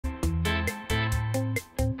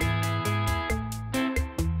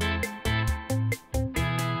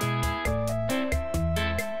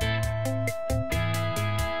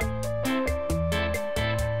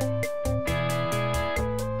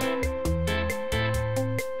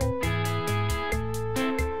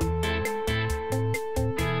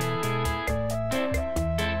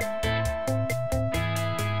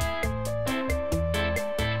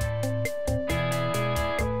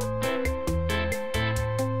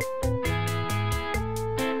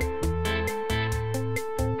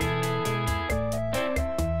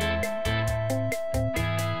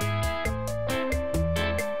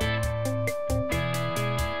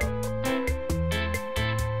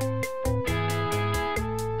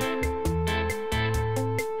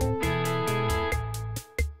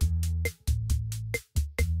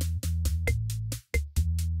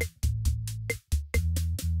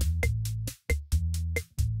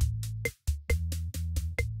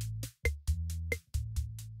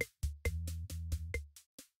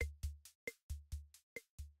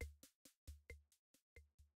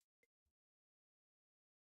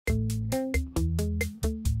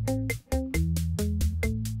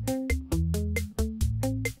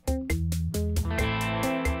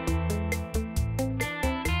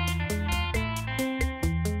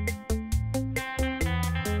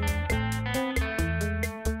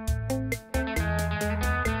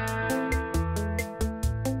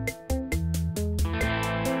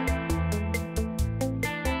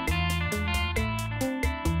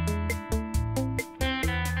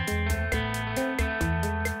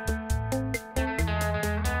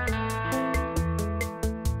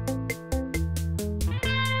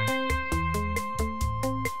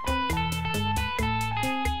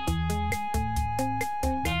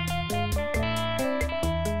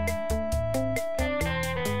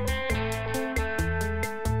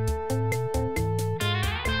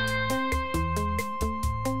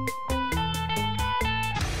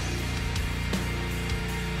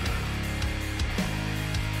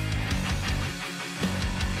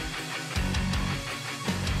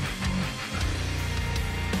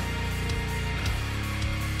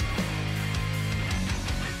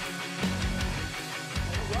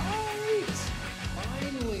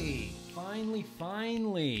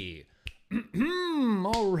finally.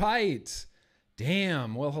 All right.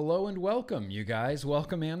 Damn. Well, hello and welcome, you guys.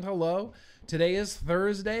 Welcome and hello. Today is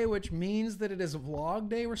Thursday, which means that it is vlog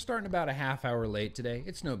day. We're starting about a half hour late today.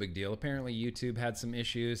 It's no big deal. Apparently, YouTube had some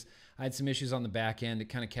issues. I had some issues on the back end. It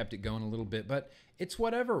kind of kept it going a little bit, but it's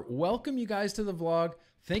whatever. Welcome, you guys, to the vlog.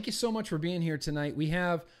 Thank you so much for being here tonight. We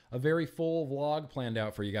have a very full vlog planned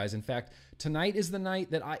out for you guys. In fact, tonight is the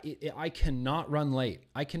night that I cannot run late.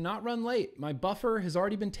 I cannot run late. My buffer has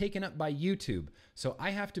already been taken up by YouTube, so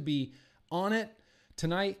I have to be on it.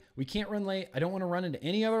 Tonight, we can't run late. I don't want to run into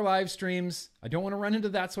any other live streams. I don't want to run into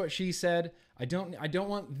That's What She Said. I don't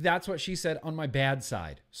want That's What She Said on my bad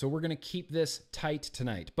side. So we're going to keep this tight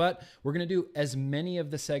tonight. But we're going to do as many of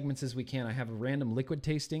the segments as we can. I have a random liquid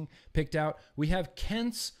tasting picked out. We have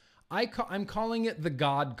Kent's, I'm calling it the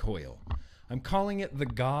God Coil. I'm calling it the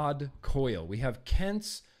God Coil. We have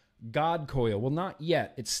Kent's God Coil. Well, not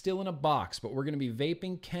yet. It's still in a box, but we're going to be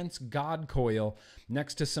vaping Kent's God Coil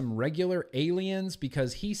next to some regular aliens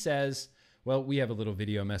because he says, well, we have a little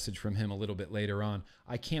video message from him a little bit later on.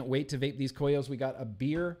 I can't wait to vape these coils. We got a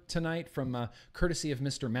beer tonight from courtesy of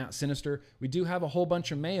Mr. Matt Sinister. We do have a whole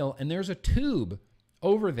bunch of mail, and there's a tube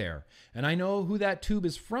over there, and I know who that tube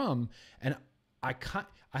is from, and I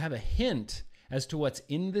have a hint as to what's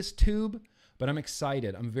in this tube. But I'm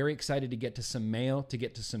excited. I'm very excited to get to some mail, to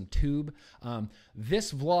get to some tube.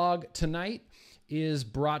 This vlog tonight is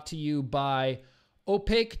brought to you by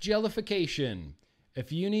Opaque Jellification.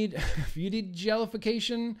 If you need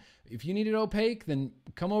jellification, if you need it opaque, then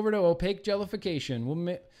come over to Opaque Jellification.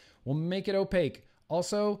 We'll make it opaque.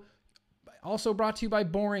 Also brought to you by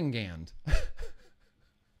Boringand.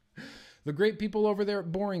 The great people over there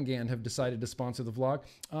at Boringand have decided to sponsor the vlog.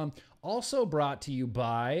 Also brought to you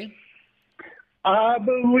by I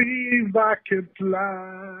believe I could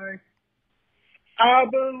fly. I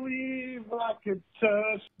believe I could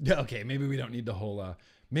touch. Okay, maybe we don't need the whole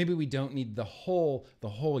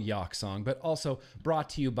Yak song, but also brought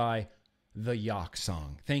to you by the Yak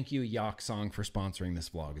song. Thank you, Yak song, for sponsoring this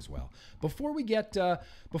vlog as well. Before we get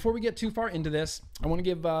too far into this, I want to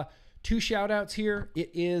give two shout outs here.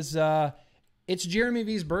 It's Jeremy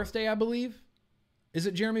V's birthday, I believe. Is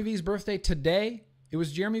it Jeremy V's birthday today? It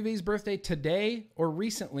was Jeremy V's birthday today or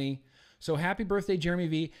recently. So happy birthday, Jeremy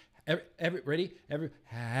V. Ready?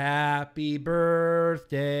 Happy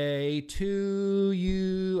birthday to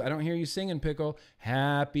you. I don't hear you singing, Pickle.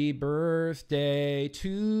 Happy birthday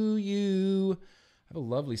to you. I have a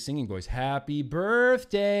lovely singing voice. Happy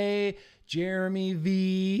birthday, Jeremy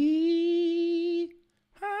V.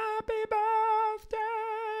 Happy birthday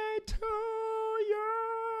to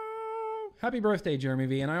you. Happy birthday, Jeremy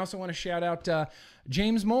V. And I also want to shout out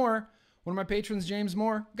James Moore, one of my patrons, James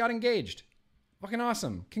Moore, got engaged. Fucking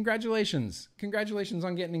awesome. Congratulations. Congratulations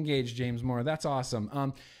on getting engaged, James Moore. That's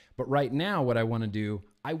awesome. But right now, what I want to do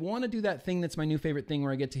that thing that's my new favorite thing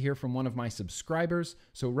where I get to hear from one of my subscribers.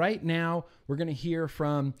 So right now, we're going to hear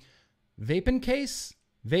from Vaping Case.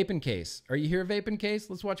 Vaping Case. Are you here, Vaping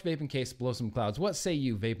Case? Let's watch Vaping Case blow some clouds. What say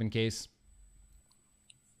you, Vaping Case?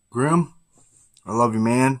 Grimm, I love you,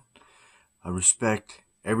 man. I respect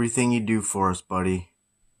everything you do for us, buddy.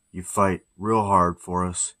 You fight real hard for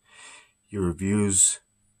us. Your reviews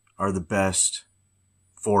are the best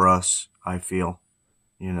for us, I feel.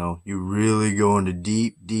 You know, you really go into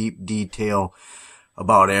deep, deep detail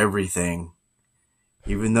about everything.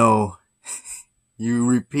 Even though you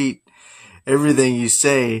repeat everything you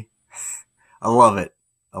say, I love it.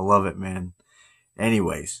 I love it, man.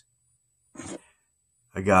 Anyways,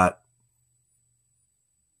 I got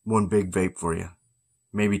one big vape for you.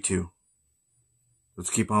 Maybe two. Let's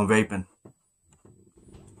keep on vaping.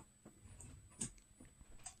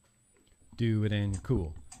 Do it and you're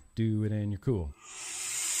cool. Do it and you're cool.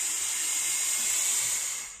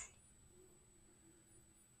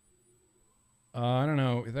 I don't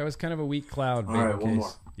know. That was kind of a weak cloud. All right, one more.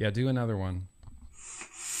 Yeah, do another one.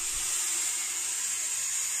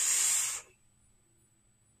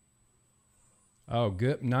 Oh,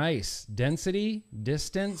 good. Nice. Density,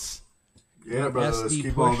 distance. Yeah, brother. SD Let's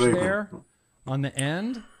keep push on vaping. there on the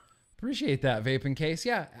end. Appreciate that, Vaping Case.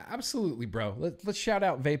 Yeah, absolutely, bro. Let's shout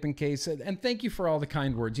out Vaping Case, and thank you for all the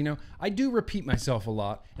kind words. You know, I do repeat myself a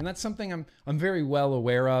lot, and that's something I'm very well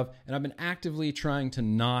aware of, and I've been actively trying to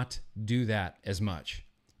not do that as much.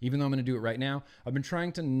 Even though I'm going to do it right now, I've been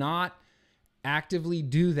trying to not actively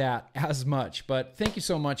do that as much. But thank you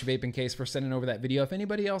so much, Vaping Case, for sending over that video. If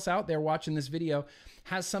anybody else out there watching this video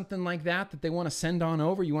has something like that they want to send on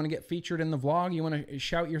over, you want to get featured in the vlog, you want to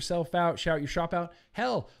shout yourself out, shout your shop out,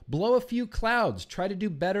 hell, blow a few clouds. Try to do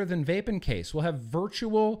better than Vaping Case. We'll have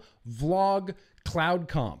virtual vlog cloud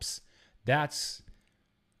comps. That's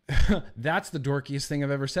That's the dorkiest thing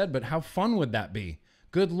I've ever said, but how fun would that be?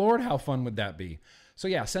 Good Lord, how fun would that be? So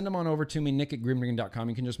yeah, send them on over to me, nick@grimmgreen.com.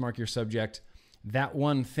 You can just mark your subject, that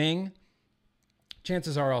one thing.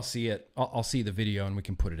 Chances are I'll see it. I'll see the video and we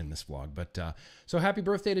can put it in this vlog. But so happy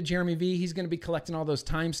birthday to Jeremy V. He's going to be collecting all those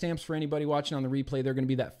timestamps for anybody watching on the replay. They're going to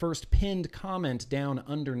be that first pinned comment down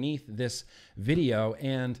underneath this video.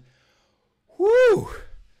 And whoo,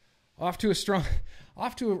 off to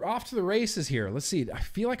the races here. Let's see. I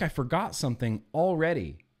feel like I forgot something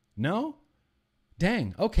already. No?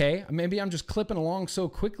 Dang. Okay. Maybe I'm just clipping along so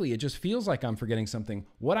quickly. It just feels like I'm forgetting something.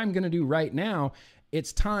 What I'm going to do right now,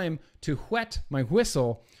 it's time to whet my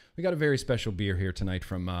whistle. We got a very special beer here tonight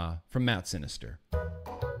from Matt Sinister.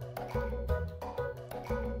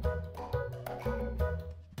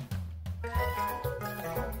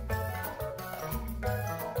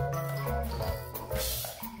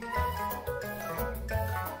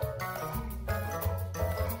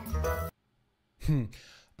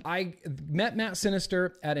 I met Matt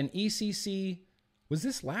Sinister at an ECC. Was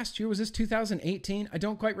this last year? Was this 2018? I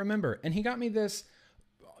don't quite remember. And he got me this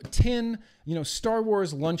tin, Star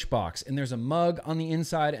Wars lunchbox, and there's a mug on the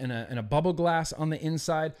inside and a bubble glass on the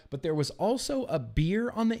inside, but there was also a beer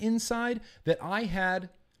on the inside that I had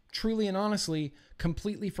truly and honestly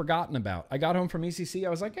completely forgotten about. I got home from ECC. I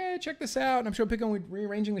was like, hey, check this out. And I'm sure on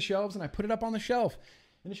rearranging the shelves, and I put it up on the shelf.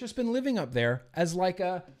 And it's just been living up there as like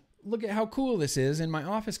a, look at how cool this is in my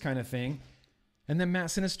office kind of thing. And then Matt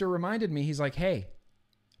Sinister reminded me, he's like, hey,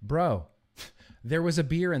 bro, there was a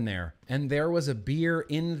beer in there, and there was a beer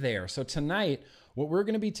in there. So tonight, what we're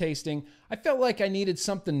going to be tasting, I felt like I needed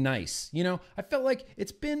something nice. I felt like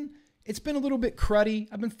it's been a little bit cruddy.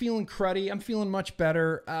 I've been feeling cruddy. I'm feeling much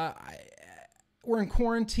better. We're in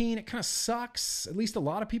quarantine. It kind of sucks. At least a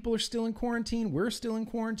lot of people are still in quarantine. We're still in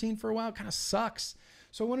quarantine for a while. It kind of sucks.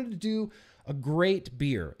 So I wanted to do a great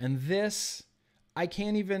beer. And this, I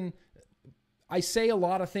say a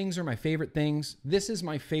lot of things are my favorite things. This is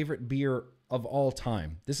my favorite beer of all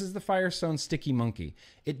time. This is the Firestone Sticky Monkey.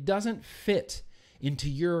 It doesn't fit into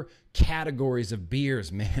your categories of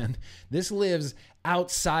beers, man. This lives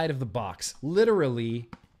outside of the box. Literally,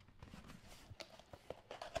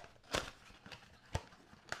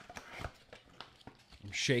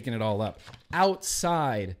 I'm shaking it all up.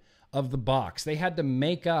 Outside of the box. They had to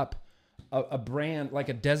make up a brand, like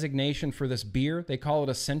a designation for this beer. They call it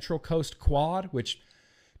a Central Coast Quad, which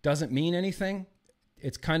doesn't mean anything.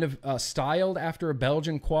 It's kind of styled after a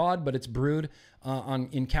Belgian quad, but it's brewed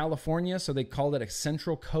in California, so they called it a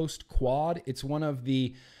Central Coast Quad. It's one of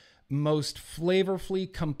the most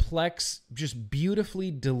flavorfully complex, just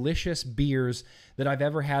beautifully delicious beers that I've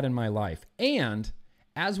ever had in my life. And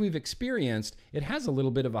as we've experienced, it has a little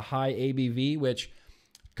bit of a high ABV, which,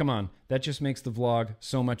 come on, that just makes the vlog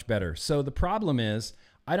so much better. So the problem is,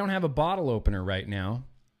 I don't have a bottle opener right now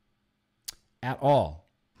at all.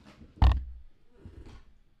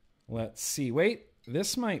 Let's see. Wait,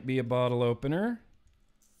 this might be a bottle opener.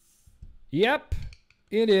 Yep,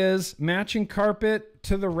 it is. Matching Carpet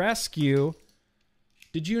to the rescue.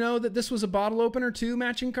 Did you know that this was a bottle opener too,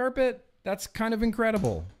 Matching Carpet? That's kind of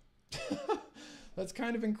incredible. That's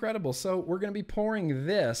kind of incredible. So we're going to be pouring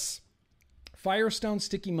this Firestone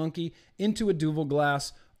Sticky Monkey into a Duvel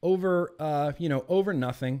glass over, over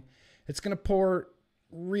nothing. It's going to pour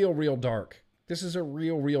real dark. This is a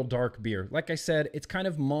real dark beer. Like I said, it's kind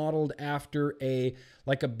of modeled after a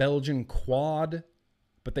Belgian quad,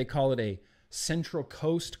 but they call it a Central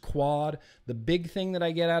Coast Quad. The big thing that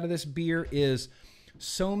I get out of this beer is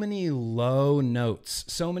so many low notes,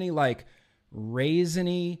 so many like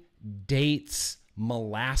raisiny, dates,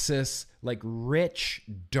 molasses, like rich,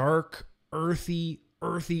 dark, earthy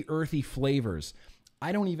flavors.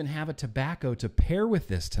 I don't even have a tobacco to pair with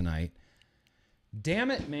this tonight.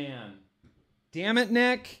 Damn it, man. Damn it,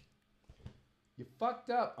 Nick. You fucked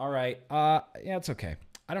up. All right. Yeah, it's okay.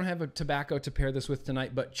 I don't have a tobacco to pair this with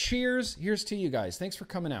tonight, but cheers. Here's to you guys. Thanks for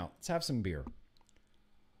coming out. Let's have some beer.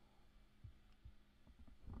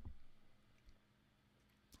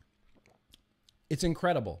 It's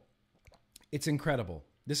incredible. It's incredible.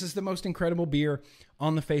 This is the most incredible beer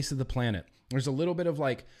on the face of the planet. There's a little bit of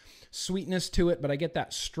like sweetness to it, but I get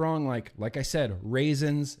that strong, like I said,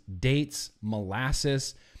 raisins, dates,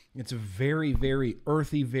 molasses. It's a very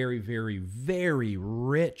earthy, very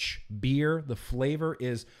rich beer. The flavor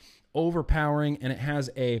is overpowering, and it has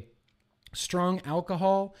a strong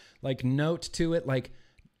alcohol like note to it. Like,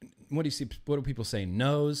 what do people say?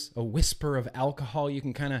 Nose, a whisper of alcohol. You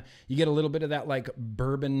get a little bit of that like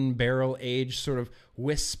bourbon barrel aged sort of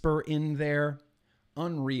whisper in there.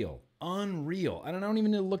 Unreal. I don't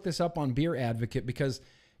even need to look this up on Beer Advocate because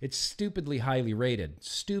It's stupidly highly rated.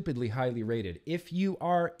 Stupidly highly rated. If you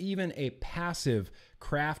are even a passive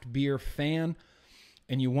craft beer fan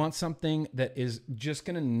and you want something that is just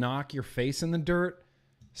going to knock your face in the dirt,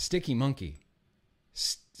 Sticky Monkey.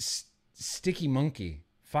 Sticky Monkey.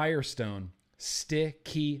 Firestone.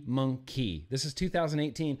 Sticky Monkey. This is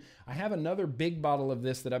 2018. I have another big bottle of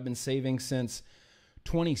this that I've been saving since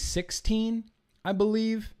 2016, I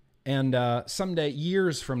believe. And someday,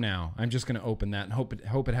 years from now, I'm just going to open that and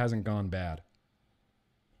hope it hasn't gone bad.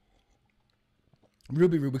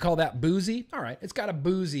 Ruby Roo, we call that boozy. All right, it's got a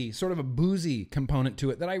boozy, sort of a boozy component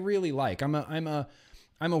to it that I really like. I'm a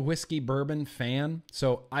whiskey bourbon fan,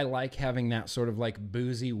 so I like having that sort of like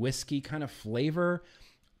boozy whiskey kind of flavor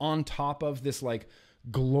on top of this like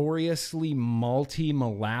gloriously malty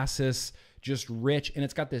molasses, just rich, and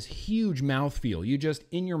it's got this huge mouthfeel. You just,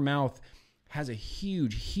 in your mouth, has a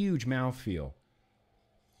huge mouthfeel.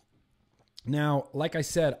 Now, like I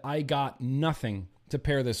said, I got nothing to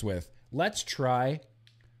pair this with. Let's try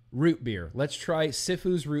root beer. Let's try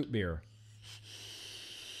Sifu's root beer.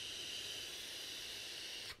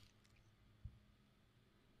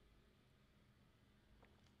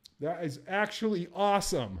 That is actually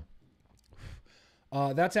awesome.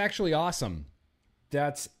 That's actually awesome.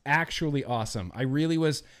 That's actually awesome. I really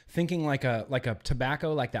was thinking like a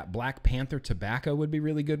tobacco, like that Black Panther tobacco would be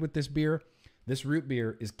really good with this beer. This root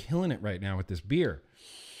beer is killing it right now with this beer.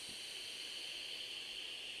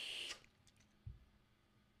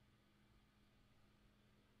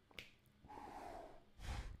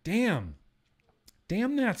 Damn,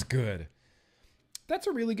 that's good. That's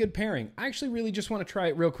a really good pairing. I actually really just want to try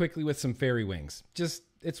it real quickly with some fairy wings.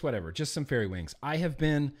 It's whatever, just some fairy wings. I have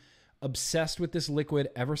been obsessed with this liquid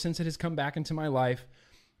ever since it has come back into my life.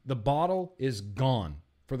 The bottle is gone.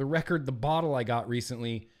 For the record, the bottle I got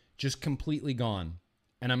recently, just completely gone.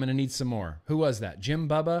 And I'm going to need some more. Who was that? Jim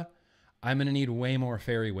Bubba? I'm going to need way more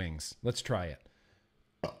fairy wings. Let's try it.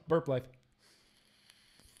 Burp life.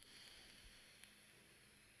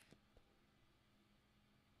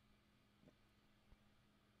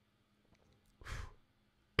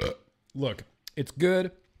 Look, it's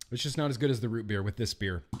good. It's just not as good as the root beer with this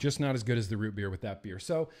beer. Just not as good as the root beer with that beer.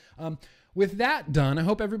 So with that done, I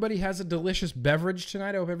hope everybody has a delicious beverage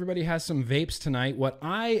tonight. I hope everybody has some vapes tonight. What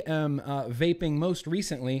I am vaping most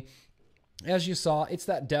recently, as you saw, it's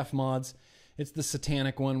that Def Mods. It's the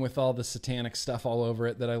satanic one with all the satanic stuff all over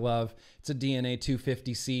it that I love. It's a DNA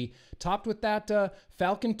 250C topped with that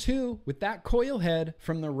Falcon 2 with that coil head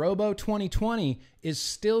from the Robo 2020 is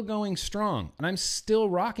still going strong. And I'm still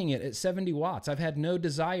rocking it at 70 watts. I've had no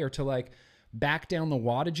desire to like back down the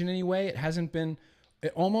wattage in any way. It hasn't been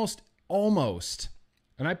almost.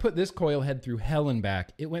 And I put this coil head through hell and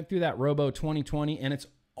back. It went through that Robo 2020 and it's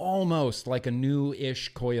almost like a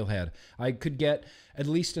new-ish coil head. I could get at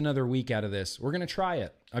least another week out of this. We're going to try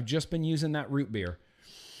it. I've just been using that root beer.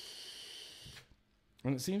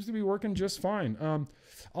 And it seems to be working just fine.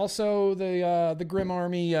 Also, the Grimm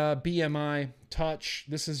Army BMI Touch.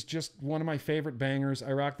 This is just one of my favorite bangers.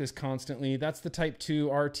 I rock this constantly. That's the Type 2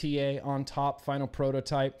 RTA on top, final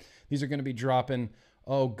prototype. These are going to be dropping,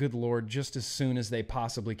 oh, good Lord, just as soon as they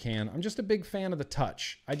possibly can. I'm just a big fan of the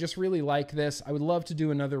Touch. I just really like this. I would love to do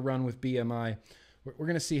another run with BMI. We're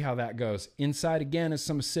going to see how that goes. Inside, again, is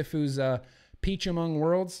some of Sifu's Peach Among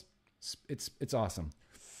Worlds. It's awesome.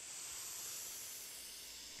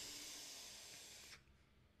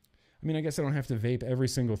 I mean, I guess I don't have to vape every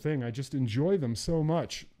single thing. I just enjoy them so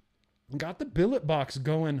much. Got the billet box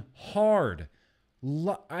going hard.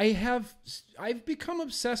 I've become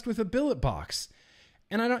obsessed with a billet box.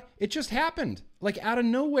 And it just happened, like out of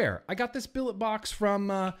nowhere. I got this billet box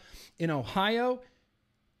from in Ohio.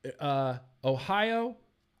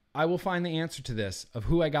 I will find the answer to this of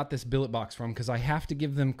who I got this billet box from because I have to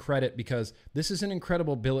give them credit because this is an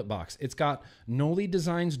incredible billet box. It's got Noli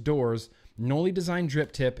designed doors, Noli designed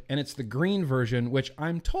drip tip, and it's the green version, which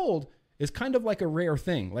I'm told is kind of like a rare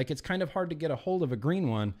thing. Like it's kind of hard to get a hold of a green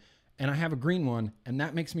one, and I have a green one, and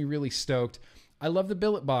that makes me really stoked. I love the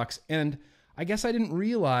billet box, and I guess I didn't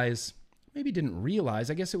realize, I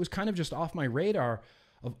guess it was kind of just off my radar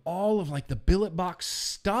of all of like the billet box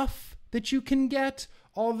stuff that you can get.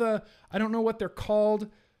 All the, I don't know what they're called,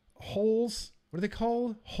 holes. What are they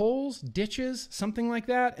called? Holes, ditches, something like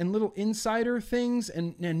that, and little insider things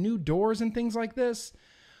and new doors and things like this.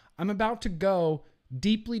 I'm about to go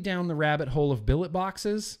deeply down the rabbit hole of billet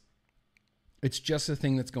boxes. It's just a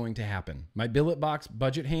thing that's going to happen. My billet box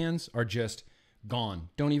budget hands are just gone.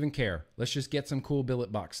 Don't even care. Let's just get some cool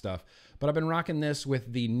billet box stuff. But I've been rocking this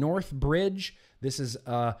with the North Bridge. This is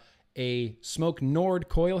a Smoke Nord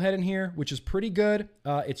coil head in here, which is pretty good.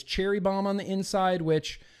 It's cherry bomb on the inside,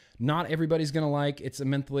 which not everybody's going to like. It's a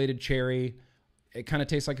mentholated cherry. It kind of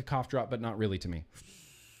tastes like a cough drop, but not really to me.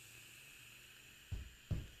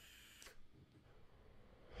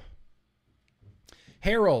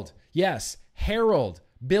 Harold. Yes, Harold.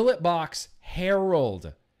 Billet box,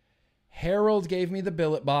 Harold. Harold gave me the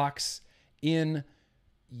billet box in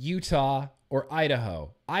Utah or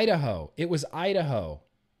Idaho. Idaho. It was Idaho.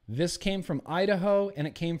 This came from Idaho, and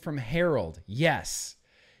it came from Harold. Yes.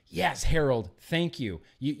 Yes, Harold. Thank you.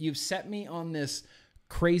 You've set me on this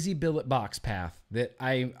crazy billet box path that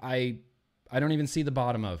I don't even see the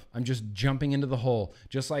bottom of. I'm just jumping into the hole.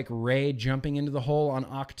 Just like Ray jumping into the hole on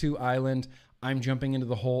Octu Island, I'm jumping into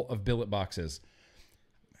the hole of billet boxes.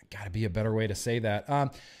 Gotta be a better way to say that.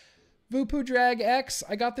 Vupu Drag X,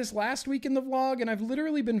 I got this last week in the vlog, and I've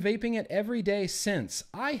literally been vaping it every day since.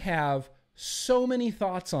 I have so many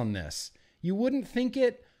thoughts on this. You wouldn't think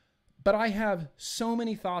it, but I have so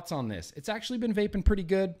many thoughts on this. It's actually been vaping pretty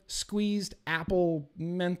good. Squeezed apple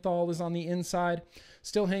menthol is on the inside.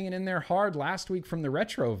 Still hanging in there hard last week from the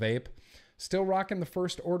Retro Vape. Still rocking the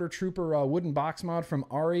First Order Trooper wooden box mod from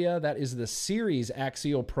Aria. That is the Series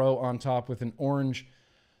Axial Pro on top with an orange,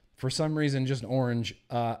 for some reason, just orange.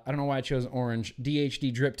 I don't know why I chose orange.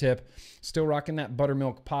 DHD drip tip. Still rocking that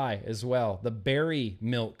buttermilk pie as well. The berry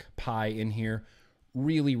milk pie in here.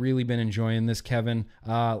 Really, really been enjoying this, Kevin.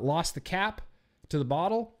 Lost the cap to the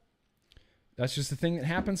bottle. That's just a thing that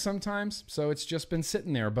happens sometimes. So it's just been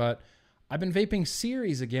sitting there. But I've been vaping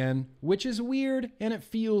Series again, which is weird, and it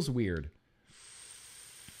feels weird.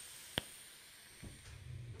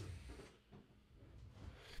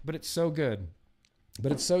 But it's so good.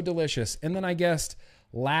 But it's so delicious. And then I guessed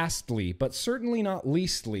lastly, but certainly not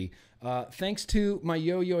leastly, thanks to my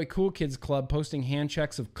Yo-Yo Cool Kids Club posting hand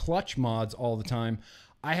checks of clutch mods all the time,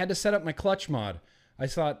 I had to set up my clutch mod. I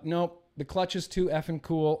thought, nope, the clutch is too effing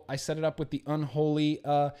cool. I set it up with the Unholy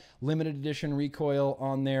limited edition recoil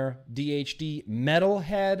on there, DHD metal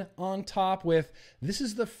head on top with, this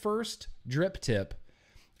is the first drip tip.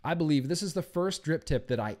 I believe this is the first drip tip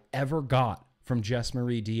that I ever got from Jess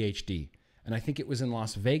Marie DHD. And I think it was in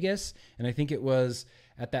Las Vegas, and I think it was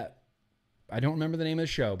at that, I don't remember the name of the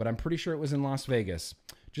show, but I'm pretty sure it was in Las Vegas.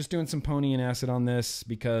 Just doing some Pony and Acid on this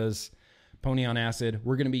because Pony on Acid,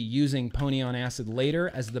 we're going to be using Pony on Acid later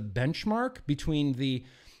as the benchmark between the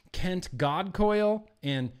Kent God Coil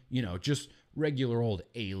and, you know, just regular old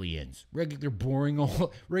aliens. Regular boring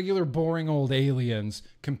old aliens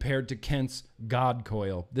compared to Kent's God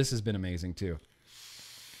Coil. This has been amazing too.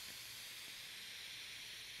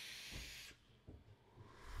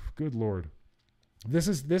 Good Lord. This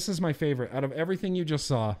is my favorite. Out of everything you just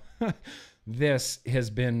saw, this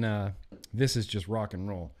has been, this is just rock and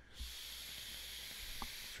roll.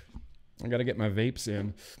 I got to get my vapes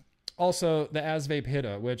in. Also, the AsVape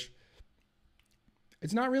Hitta, which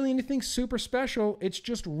it's not really anything super special. It's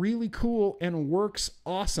just really cool and works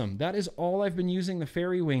awesome. That is all I've been using the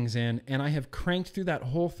Fairy Wings in, and I have cranked through that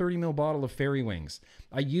whole 30 ml bottle of Fairy Wings.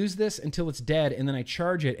 I use this until it's dead, and then I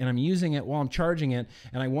charge it, and I'm using it while I'm charging it,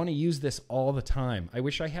 and I want to use this all the time. I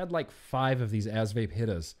wish I had like 5 of these AsVape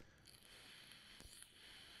Hittas.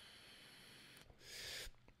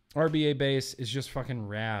 RBA base is just fucking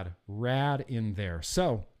rad. Rad in there.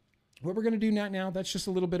 So what we're going to do now, that's just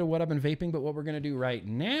a little bit of what I've been vaping, but what we're going to do right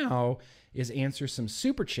now is answer some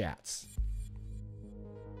super chats.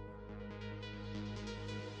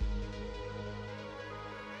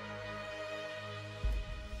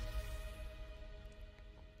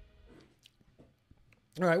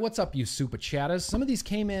 All right, what's up, you super chatters? Some of these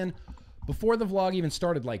came in before the vlog even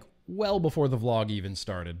started, like well before the vlog even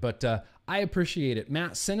started, but I appreciate it.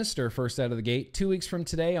 Matt Sinister, first out of the gate. 2 weeks from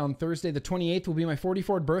today, on Thursday the 28th, will be my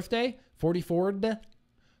 44th birthday. 44th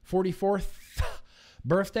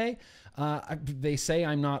birthday. They say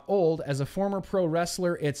I'm not old. As a former pro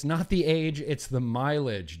wrestler, it's not the age, it's the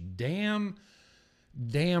mileage. Damn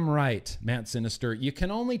right, Matt Sinister. You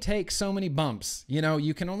can only take so many bumps. You know,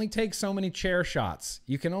 you can only take so many chair shots.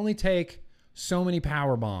 You can only take so many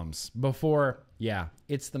power bombs before, yeah,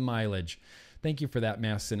 it's the mileage. Thank you for that,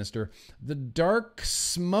 Mass Sinister. The Dark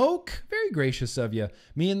Smoke, very gracious of you.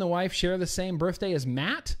 Me and the wife share the same birthday as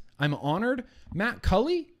Matt. I'm honored. Matt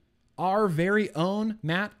Cully, our very own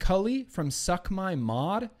Matt Cully from Suck My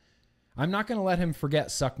Mod. I'm not going to let him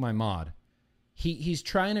forget Suck My Mod. He's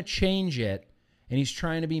trying to change it, and he's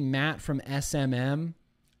trying to be Matt from SMM.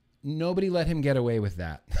 Nobody let him get away with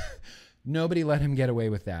that. Nobody let him get away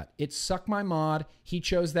with that. It's Suck My Mod. He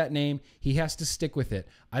chose that name. He has to stick with it.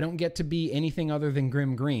 I don't get to be anything other than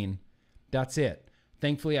GrimmGreen. That's it.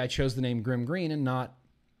 Thankfully, I chose the name GrimmGreen and not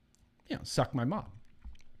suck my mom.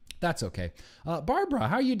 That's okay. Barbara,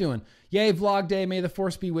 how you doing? Yay, vlog day. May the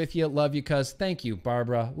force be with you. Love you, cuz. Thank you,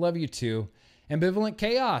 Barbara. Love you too. Ambivalent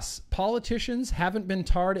chaos. Politicians haven't been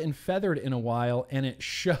tarred and feathered in a while, and it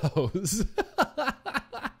shows.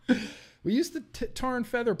 We used to tar and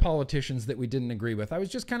feather politicians that we didn't agree with. I was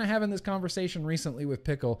just kind of having this conversation recently with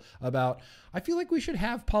Pickle about, I feel like we should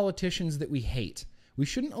have politicians that we hate. We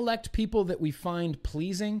shouldn't elect people that we find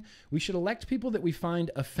pleasing. We should elect people that we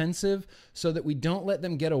find offensive so that we don't let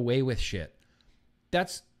them get away with shit.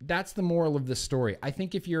 That's the moral of this story. I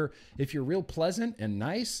think if you're real pleasant and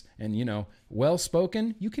nice and,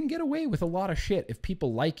 well-spoken, you can get away with a lot of shit if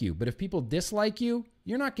people like you. But if people dislike you,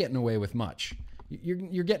 you're not getting away with much.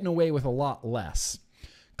 You're getting away with a lot less.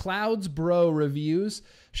 Clouds Bro reviews.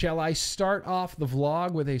 Shall I start off the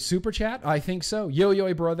vlog with a super chat? I think so.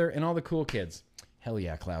 Yo-Yo brother and all the cool kids. Hell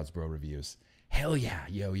yeah, Clouds Bro reviews. Hell yeah,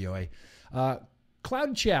 Yo-Yo.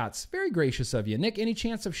 Cloud chats, very gracious of you. Nick, any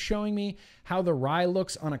chance of showing me how the rye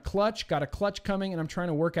looks on a clutch? Got a clutch coming and I'm trying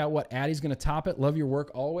to work out what Addie's going to top it. Love your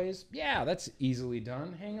work always. Yeah, that's easily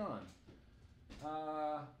done. Hang on.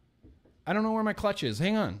 I don't know where my clutch is.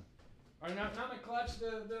 Hang on. Or not my clutch,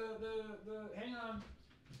 hang on.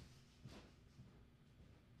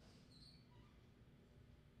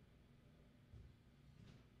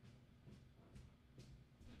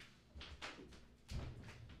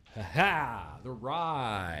 Ha-ha, the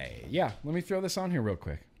rye. Yeah, let me throw this on here real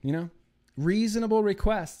quick. Reasonable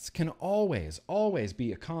requests can always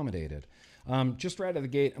be accommodated. Just right out of the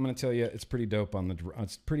gate, I'm going to tell you it's pretty dope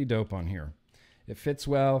on here. It fits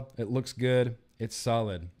well. It looks good. It's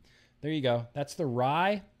solid. There you go. That's the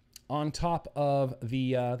rye on top of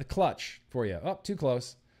the clutch for you. Oh, too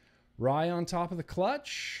close. Rye on top of the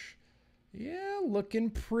clutch. Yeah, looking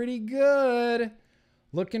pretty good.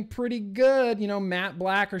 Looking pretty good. Matte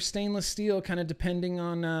black or stainless steel, kind of depending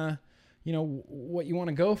on, what you want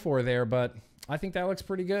to go for there. But I think that looks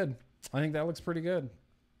pretty good. I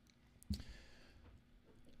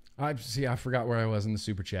forgot where I was in the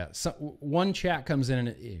super chat. One chat comes in and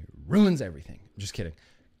it ruins everything. Just kidding.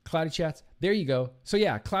 Cloudy chats. There you go. So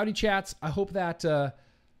yeah, cloudy chats. I hope that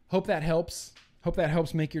helps. Hope that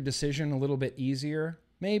helps make your decision a little bit easier.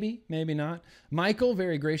 Maybe, maybe not. Michael,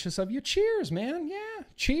 very gracious of you. Cheers, man. Yeah,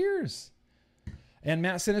 cheers. And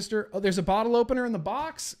Matt Sinister. Oh, there's a bottle opener in the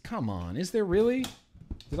box. Come on, is there really?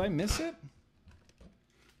 Did I miss it?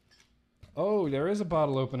 Oh, there is a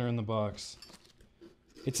bottle opener in the box.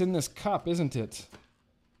 It's in this cup, isn't it?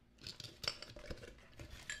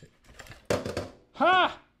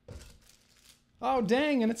 Ha! Oh,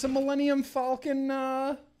 dang, and it's a Millennium Falcon.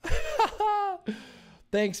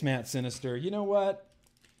 Thanks, Matt Sinister. You know what?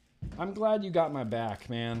 I'm glad you got my back,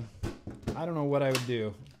 man. I don't know what I would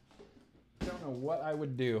do.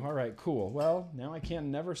 All right, cool. Well, now I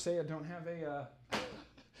can never say I don't have a...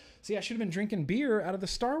 See, I should have been drinking beer out of the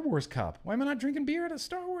Star Wars cup. Why am I not drinking beer out of the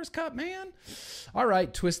Star Wars cup, man? All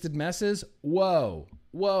right, Twisted Messes. Whoa,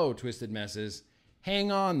 Twisted Messes.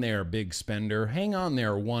 Hang on there, big spender. Hang on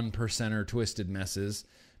there, 1%er Twisted Messes.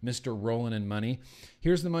 Mr. Rollin' in Money.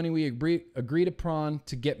 Here's the money we agreed upon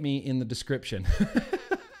to get me in the description.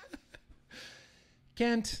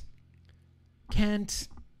 Kent.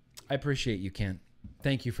 I appreciate you, Kent.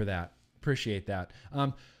 Thank you for that. Appreciate that.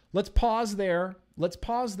 Let's pause there.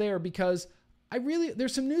 Because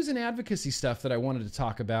there's some news and advocacy stuff that I wanted to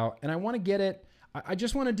talk about, and I want to get it. I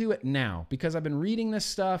just want to do it now because I've been reading this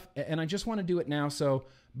stuff and I just want to do it now. So,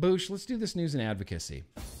 Boosh, let's do this news and advocacy.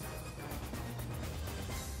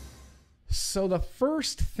 So the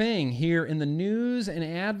first thing here in the news and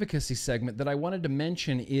advocacy segment that I wanted to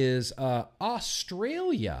mention is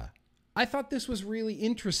Australia. I thought this was really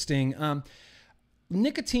interesting.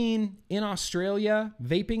 Nicotine in Australia,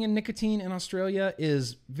 vaping and nicotine in Australia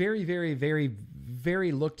is very, very, very,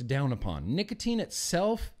 very looked down upon. Nicotine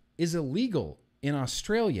itself is illegal in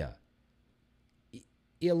Australia.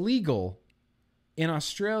 Illegal in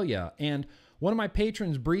Australia. And one of my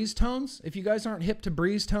patrons, Breeze Tones, if you guys aren't hip to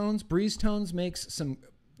Breeze Tones makes some...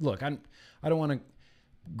 Look, I don't want to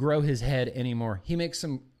grow his head anymore. He makes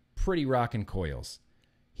some pretty rockin' coils.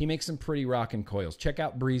 Check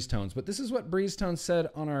out Breeze Tones. But this is what Breeze Tones said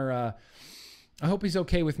on our... I hope he's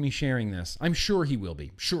okay with me sharing this. I'm sure he will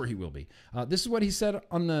be. This is what he said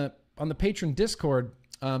on the patron Discord.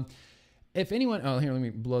 If anyone... Oh, here, let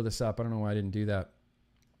me blow this up. I don't know why I didn't do that.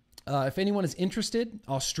 If anyone is interested,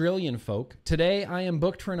 Australian folk, today I am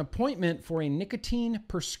booked for an appointment for a nicotine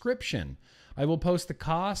prescription. I will post the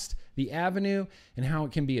cost, the avenue, and how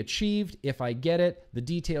it can be achieved if I get it, the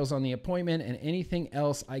details on the appointment, and anything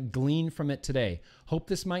else I glean from it today. Hope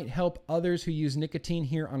this might help others who use nicotine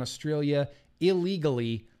here on Australia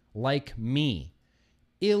illegally like me.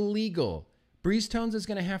 Illegal. Breeze Tones is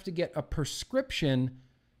going to have to get a prescription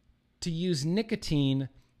to use nicotine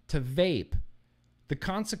to vape. The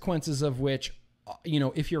consequences of which,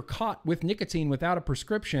 if you're caught with nicotine without a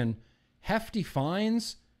prescription, hefty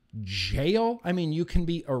fines, jail. I mean, you can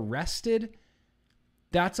be arrested.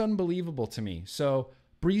 That's unbelievable to me. So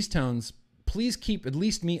Breeze Tones, please keep at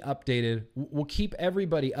least me updated. We'll keep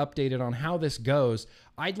everybody updated on how this goes.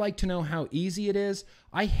 I'd like to know how easy it is.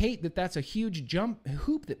 I hate that that's a huge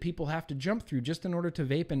hoop that people have to jump through just in order to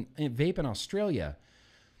vape in Australia.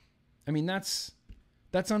 I mean, that's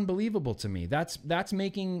unbelievable to me. That's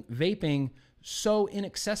making vaping so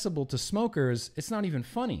inaccessible to smokers. It's not even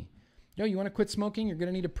funny. You want to quit smoking? You're going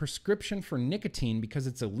to need a prescription for nicotine because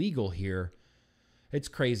it's illegal here. It's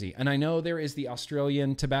crazy. And I know there is the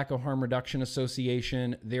Australian Tobacco Harm Reduction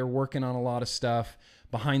Association. They're working on a lot of stuff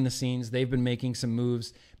behind the scenes. They've been making some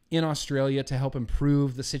moves in Australia to help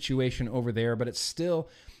improve the situation over there, but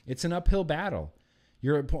it's an uphill battle.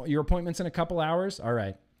 Your appointment's in a couple hours? All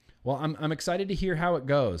right. Well, I'm excited to hear how it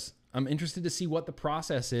goes. I'm interested to see what the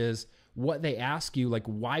process is, what they ask you, like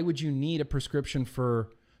why would you need a prescription for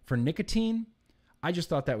nicotine? I just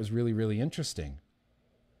thought that was really, really interesting.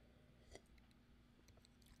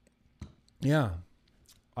 Yeah,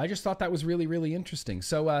 I just thought that was really, really interesting.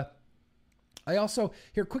 So I also,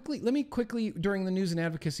 let me quickly, during the news and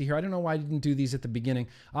advocacy here, I don't know why I didn't do these at the beginning.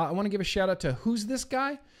 I want to give a shout out to Who's This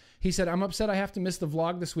Guy? He said, I'm upset I have to miss the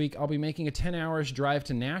vlog this week. I'll be making a 10 hours drive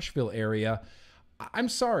to Nashville area. I'm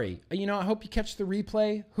sorry. I hope you catch the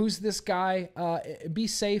replay. Who's this guy? Be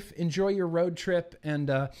safe. Enjoy your road trip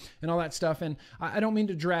and all that stuff. And I don't mean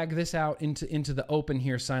to drag this out into the open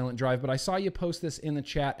here, Silent Drive, but I saw you post this in the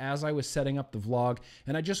chat as I was setting up the vlog,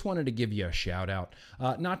 and I just wanted to give you a shout out.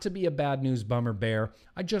 Not to be a bad news bummer bear.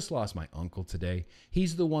 I just lost my uncle today.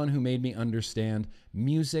 He's the one who made me understand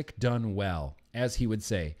music done well, as he would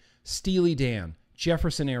say. Steely Dan,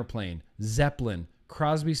 Jefferson Airplane, Zeppelin,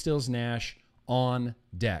 Crosby, Stills, Nash, on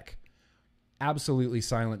deck. Absolutely,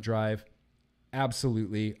 Silent Drive.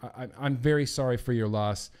 Absolutely. I'm very sorry for your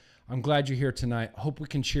loss. I'm glad you're here tonight. Hope we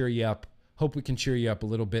can cheer you up. Hope we can cheer you up a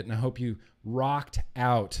little bit, and I hope you rocked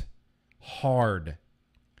out hard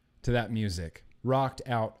to that music. Rocked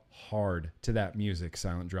out hard to that music,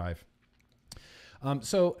 Silent Drive.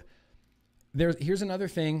 So here's another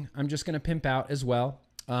thing I'm just going to pimp out as well.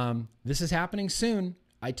 This is happening soon.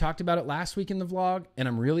 I talked about it last week in the vlog, and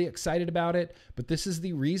I'm really excited about it. But this is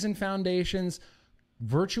the Reason Foundation's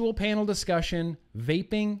virtual panel discussion,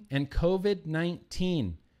 vaping and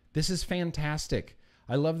COVID-19. This is fantastic.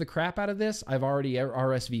 I love the crap out of this. I've already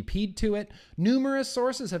RSVP'd to it. Numerous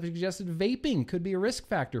sources have suggested vaping could be a risk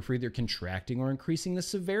factor for either contracting or increasing the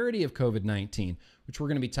severity of COVID-19, which we're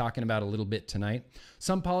going to be talking about a little bit tonight.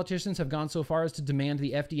 Some politicians have gone so far as to demand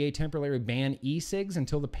the FDA temporarily ban E-Cigs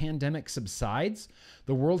until the pandemic subsides.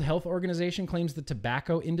 The World Health Organization claims the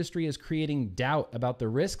tobacco industry is creating doubt about the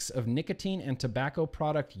risks of nicotine and tobacco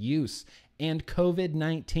product use and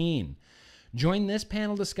COVID-19. Join this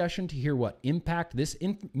panel discussion to hear what impact this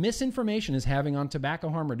misinformation is having on tobacco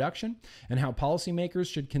harm reduction and how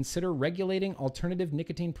policymakers should consider regulating alternative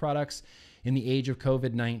nicotine products in the age of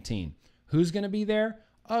COVID-19. Who's going to be there?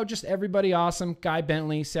 Oh, just everybody awesome. Guy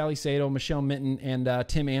Bentley, Sally Sadel, Michelle Mitten, and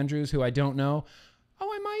Tim Andrews, who I don't know.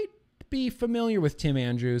 Oh, I might be familiar with Tim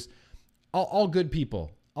Andrews. All good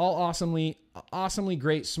people. All awesomely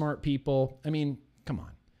great, smart people. I mean, come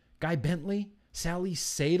on. Guy Bentley, Sally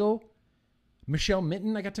Sadel, Michelle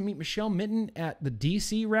Mitten. I got to meet Michelle Mitten at the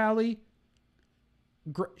DC rally.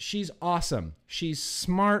 She's awesome. She's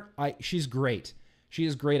smart. She's great. She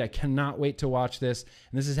is great. I cannot wait to watch this.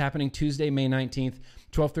 And this is happening Tuesday, May 19th,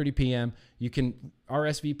 12:30 p.m. You can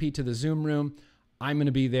RSVP to the Zoom room. I'm going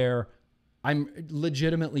to be there. I'm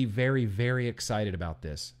legitimately very, very excited about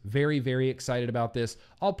this. Very, very excited about this.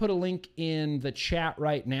 I'll put a link in the chat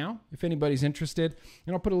right now if anybody's interested.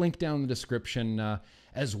 And I'll put a link down in the description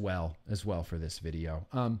as well for this video.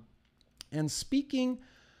 And speaking,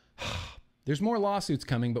 there's more lawsuits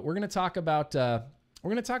coming, but we're going to talk about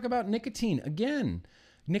nicotine again.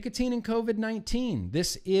 Nicotine and COVID-19.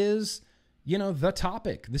 This is, the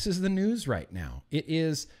topic. This is the news right now. It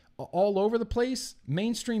is all over the place.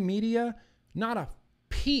 Mainstream media, not a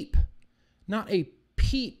peep.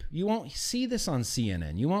 You won't see this on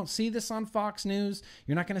CNN. You won't see this on Fox News.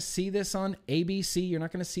 You're not going to see this on ABC. You're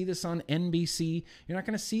not going to see this on NBC. You're not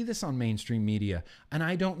going to see this on mainstream media. And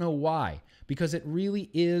I don't know why, because it really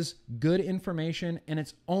is good information and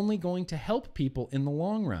it's only going to help people in the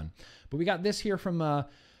long run. But we got this here from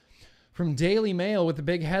From Daily Mail with the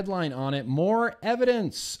big headline on it, more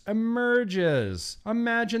evidence emerges.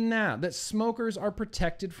 Imagine that smokers are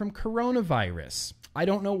protected from coronavirus. I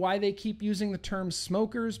don't know why they keep using the term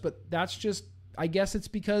smokers, but that's just, I guess it's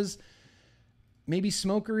because maybe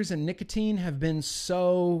smokers and nicotine have been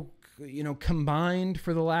so, combined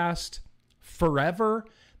for the last forever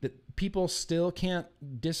that people still can't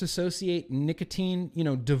disassociate nicotine,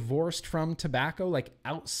 divorced from tobacco, like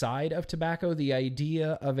outside of tobacco. The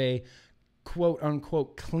idea of a quote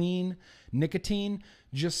unquote clean nicotine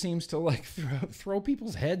just seems to like throw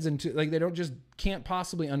people's heads into, like, they can't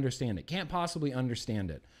possibly understand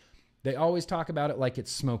it. They always talk about it like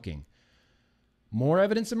it's smoking. More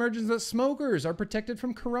evidence emerges that smokers are protected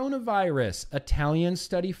from coronavirus. Italian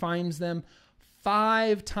study finds them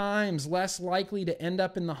 5 times less likely to end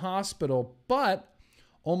up in the hospital, but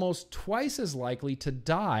almost twice as likely to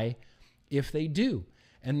die if they do.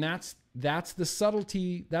 And that's the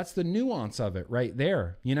subtlety, that's the nuance of it right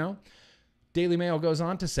there, Daily Mail goes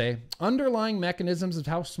on to say, underlying mechanisms of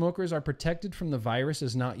how smokers are protected from the virus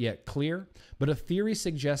is not yet clear, but a theory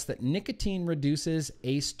suggests that nicotine reduces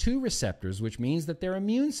ACE2 receptors, which means that their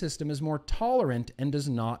immune system is more tolerant and does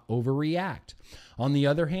not overreact. On the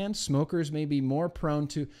other hand, smokers may be more prone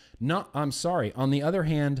to, non-smokers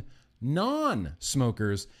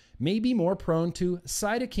may be more prone to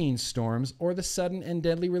cytokine storms or the sudden and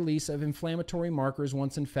deadly release of inflammatory markers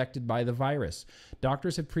once infected by the virus.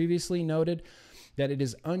 Doctors have previously noted that it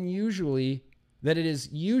is usually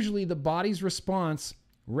the body's response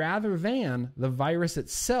rather than the virus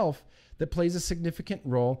itself that plays a significant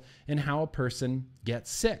role in how a person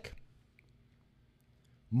gets sick.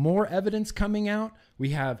 More evidence coming out.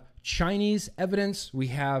 We have Chinese evidence. We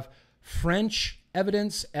have French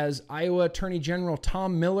evidence, as Iowa Attorney General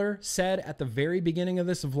Tom Miller said at the very beginning of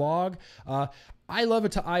this vlog. I love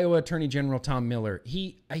it to Iowa Attorney General Tom Miller.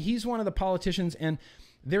 He's one of the politicians, and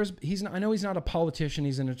I know he's not a politician,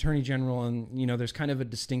 he's an attorney general, and there's kind of a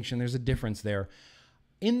distinction, there's a difference there.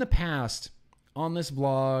 In the past, on this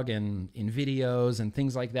vlog and in videos and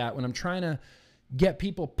things like that, when I'm trying to get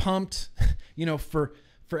people pumped,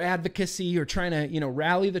 for advocacy or trying to,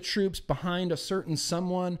 rally the troops behind a certain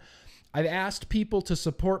someone, I've asked people to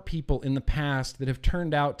support people in the past that have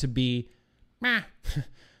turned out to be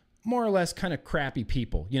more or less kind of crappy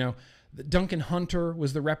people. Duncan Hunter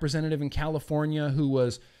was the representative in California who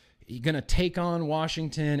was going to take on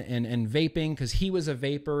Washington and vaping because he was a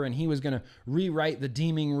vapor and he was going to rewrite the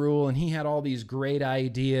deeming rule, and he had all these great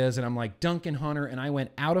ideas. And I'm like, Duncan Hunter, and I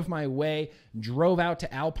went out of my way, drove out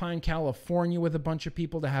to Alpine, California with a bunch of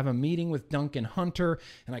people to have a meeting with Duncan Hunter,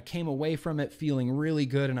 and I came away from it feeling really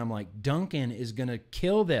good. And I'm like, Duncan is going to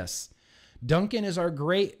kill this. Duncan is our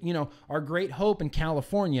great hope in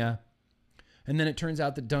California. And then it turns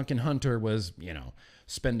out that Duncan Hunter was,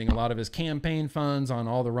 spending a lot of his campaign funds on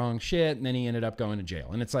all the wrong shit, and then he ended up going to jail.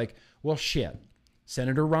 And it's like, well, shit.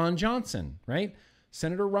 Senator Ron Johnson, right?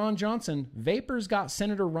 Senator Ron Johnson, vapors got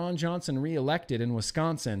Senator Ron Johnson reelected in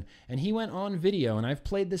Wisconsin, and he went on video, and I've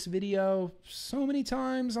played this video so many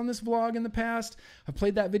times on this vlog in the past. I've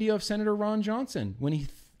played that video of Senator Ron Johnson when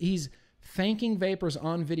he's thanking vapors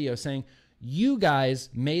on video, saying, you guys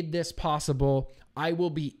made this possible. I will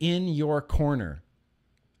be in your corner.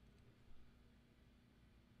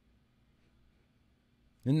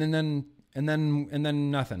 And then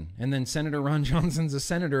nothing. And then Senator Ron Johnson's a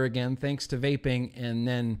senator again, thanks to vaping. And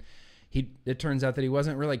then it turns out that he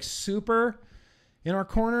wasn't really super in our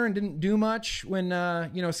corner and didn't do much when,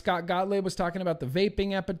 Scott Gottlieb was talking about the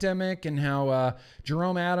vaping epidemic and how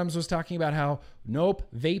Jerome Adams was talking about how, nope,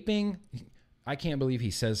 vaping, I can't believe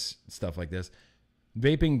he says stuff like this.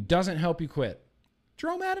 Vaping doesn't help you quit.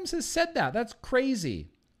 Jerome Adams has said that. That's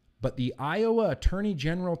crazy. But the Iowa Attorney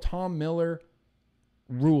General Tom Miller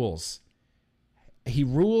rules. He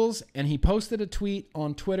rules, and he posted a tweet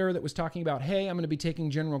on Twitter that was talking about, hey, I'm going to be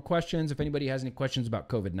taking general questions. If anybody has any questions about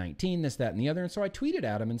COVID-19, this, that, and the other. And so I tweeted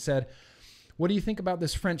at him and said, what do you think about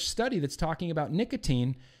this French study that's talking about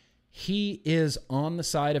nicotine? He is on the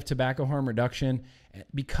side of tobacco harm reduction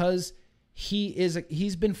because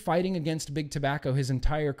he's been fighting against big tobacco his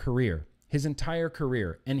entire career.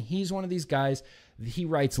 And he's one of these guys, he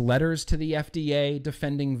writes letters to the FDA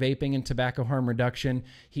defending vaping and tobacco harm reduction.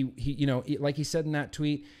 He like he said in that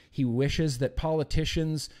tweet, he wishes that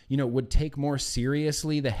politicians, would take more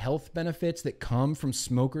seriously the health benefits that come from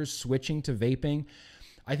smokers switching to vaping.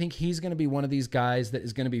 I think he's going to be one of these guys that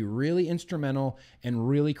is going to be really instrumental and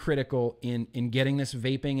really critical in getting this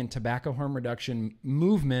vaping and tobacco harm reduction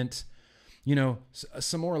movement,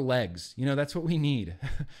 some more legs. That's what we need.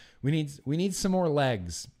 We need some more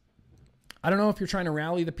legs. I don't know if you're trying to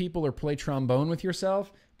rally the people or play trombone with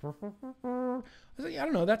yourself, I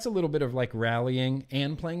don't know. That's a little bit of like rallying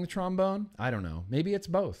and playing the trombone. I don't know. Maybe it's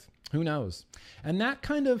both. Who knows? And that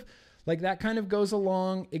kind of goes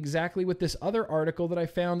along exactly with this other article that I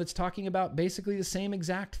found that's talking about basically the same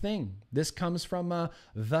exact thing. This comes from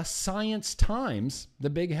The Science Times, the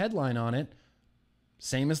big headline on it.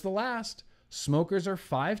 Same as the last. Smokers are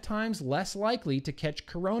 5 times less likely to catch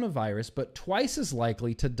coronavirus, but twice as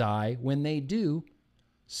likely to die when they do,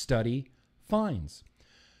 study finds.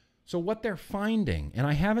 So what they're finding, and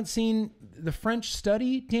I haven't seen the French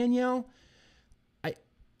study, Danielle.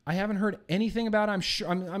 I haven't heard anything about it.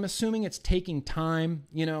 I'm assuming it's taking time,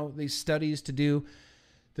 these studies to do.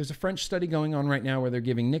 There's a French study going on right now where they're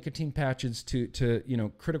giving nicotine patches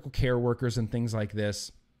to critical care workers and things like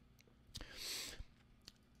this.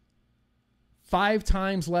 5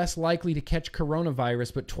 times less likely to catch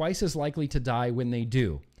coronavirus, but twice as likely to die when they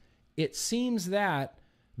do. It seems that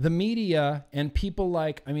the media and people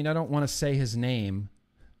like, I don't want to say his name.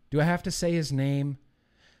 Do I have to say his name?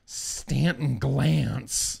 Stanton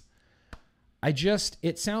Glantz.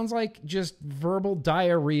 It sounds like just verbal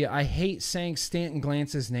diarrhea. I hate saying Stanton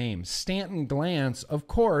Glantz's name. Stanton Glantz, of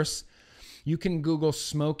course, you can Google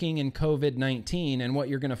smoking and COVID-19, and what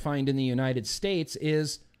you're going to find in the United States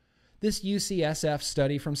is this UCSF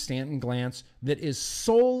study from Stanton Glantz that is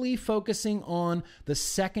solely focusing on the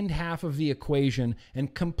second half of the equation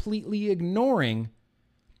and completely ignoring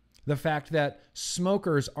the fact that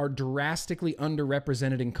smokers are drastically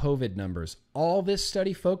underrepresented in COVID numbers. All this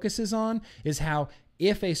study focuses on is how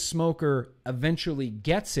if a smoker eventually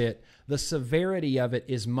gets it, the severity of it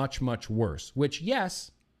is much, much worse, which,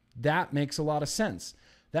 yes, that makes a lot of sense.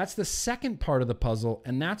 That's the second part of the puzzle,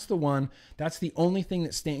 and that's the only thing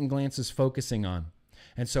that Stanton Glantz is focusing on.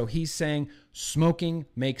 And so he's saying smoking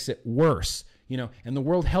makes it worse, and the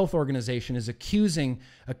World Health Organization is accusing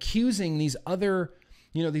these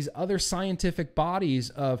other scientific bodies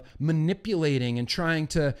of manipulating and trying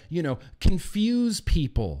to, confuse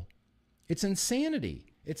people. It's insanity.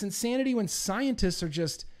 It's insanity when scientists are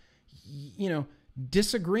just,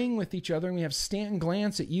 disagreeing with each other, and we have Stanton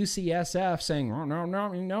Glantz at UCSF saying, "Oh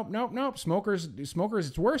no, smokers,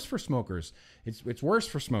 it's worse for smokers. It's worse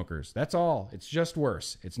for smokers. That's all. It's just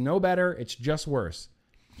worse. It's no better. It's just worse."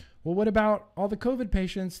 Well, what about all the COVID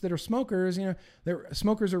patients that are smokers?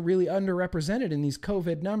 Smokers are really underrepresented in these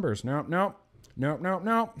COVID numbers. No.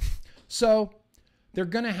 So they're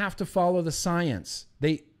going to have to follow the science.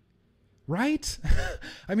 Right?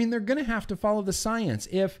 They're going to have to follow the science.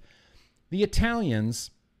 If the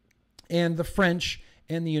Italians and the French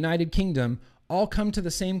and the United Kingdom all come to the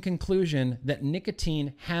same conclusion that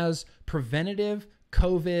nicotine has preventative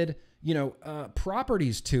COVID,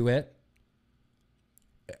 properties to it,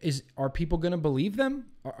 are people going to believe them?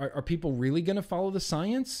 Are people really going to follow the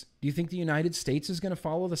science? Do you think the United States is going to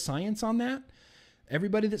follow the science on that?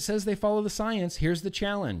 Everybody that says they follow the science, here's the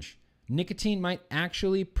challenge. Nicotine might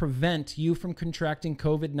actually prevent you from contracting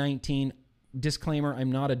COVID-19. Disclaimer,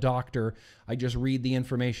 I'm not a doctor. I just read the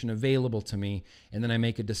information available to me, and then I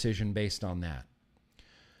make a decision based on that.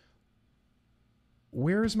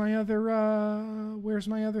 Where's my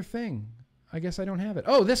other thing? I guess I don't have it.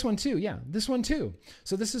 Oh, this one too. Yeah, this one too.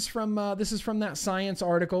 So this is from that science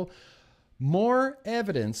article. More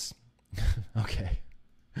evidence. Okay.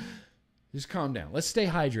 Just calm down. Let's stay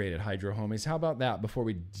hydrated, hydro homies. How about that before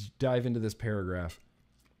we dive into this paragraph?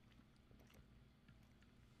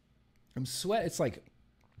 I'm sweat. It's like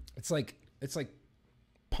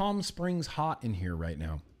Palm Springs hot in here right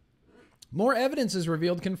now. More evidence is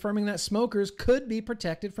revealed confirming that smokers could be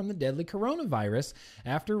protected from the deadly coronavirus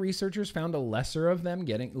after researchers found a lesser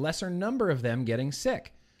number of them getting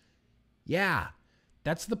sick. Yeah,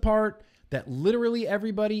 that's the part that literally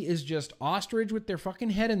everybody is just ostrich with their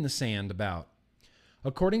fucking head in the sand about.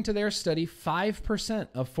 According to their study, 5%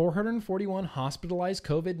 of 441 hospitalized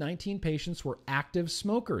COVID-19 patients were active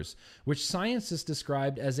smokers, which scientists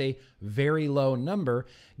described as a very low number,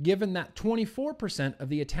 given that 24% of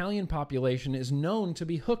the Italian population is known to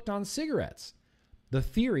be hooked on cigarettes. The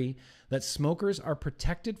theory that smokers are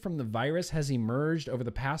protected from the virus has emerged over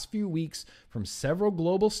the past few weeks from several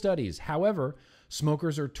global studies. However,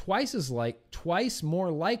 smokers are twice more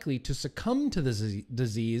likely to succumb to the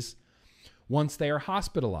disease once they are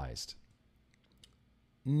hospitalized.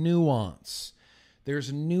 Nuance.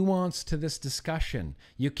 There's nuance to this discussion.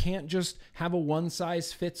 You can't just have a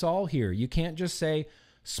one-size-fits-all here. You can't just say,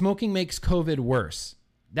 smoking makes COVID worse.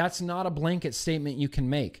 That's not a blanket statement you can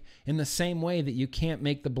make. In the same way that you can't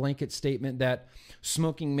make the blanket statement that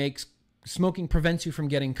smoking prevents you from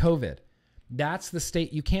getting COVID. That's the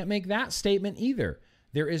state. You can't make that statement either.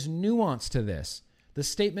 There is nuance to this. the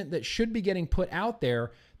statement that should be getting put out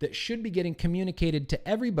there, that should be getting communicated to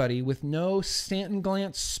everybody with no Stanton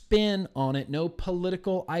glance spin on it, no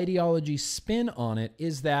political ideology spin on it,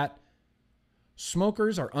 is that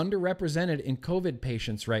smokers are underrepresented in COVID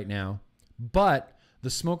patients right now, but the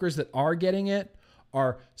smokers that are getting it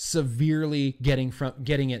are severely getting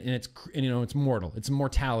it, and it's mortal. It's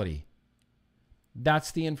mortality.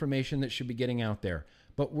 That's the information that should be getting out there.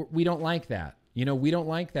 But we don't like that. We don't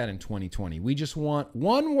like that in 2020. We just want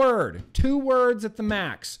one word, 2 words at the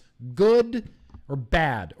max: good or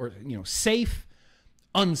bad, or safe,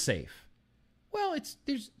 unsafe. Well,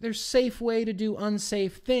 there's safe way to do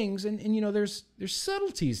unsafe things, and there's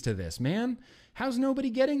subtleties to this, man. How's nobody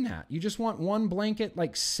getting that? You just want one blanket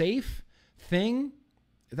like safe thing?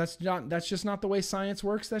 That's just not the way science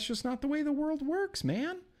works. That's just not the way the world works,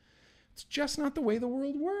 man. It's just not the way the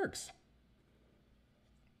world works.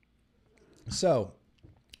 So,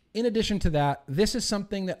 in addition to that, this is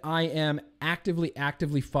something that I am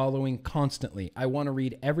actively following constantly. I want to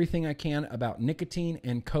read everything I can about nicotine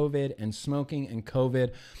and COVID and smoking and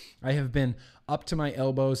COVID. I have been up to my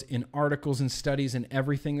elbows in articles and studies and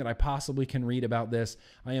everything that I possibly can read about this.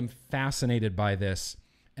 I am fascinated by this,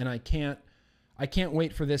 and I can't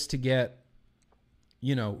wait for this to get,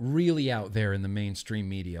 really out there in the mainstream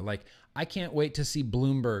media. Like, I can't wait to see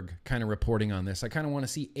Bloomberg kind of reporting on this. I kind of want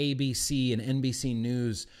to see ABC and NBC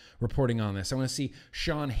News reporting on this. I want to see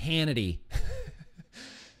Sean Hannity.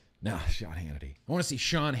 Sean Hannity. I want to see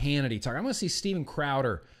Sean Hannity talk. I want to see Steven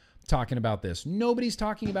Crowder talking about this. Nobody's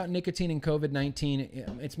talking about nicotine and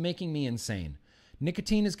COVID-19. It's making me insane.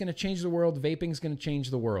 Nicotine is going to change the world. Vaping is going to change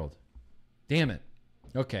the world. Damn it.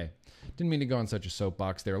 Okay. Didn't mean to go on such a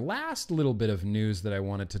soapbox there. Last little bit of news that I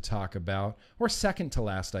wanted to talk about, or second to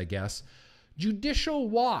last, I guess. Judicial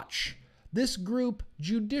Watch. This group,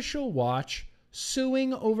 Judicial Watch,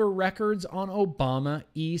 suing over records on Obama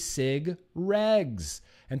E-Cig regs.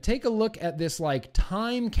 And take a look at this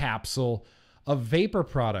time capsule of vapor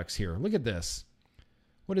products here. Look at this.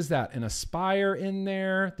 What is that? An Aspire in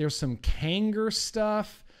there. There's some Kanger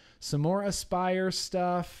stuff, some more Aspire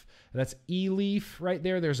stuff. That's E-Leaf right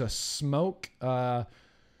there. There's a Smoke box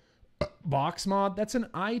mod. That's an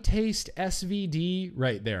iTaste SVD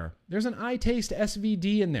right there. There's an iTaste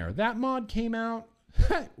SVD in there. That mod came out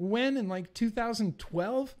when? In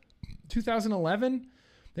 2012? 2011?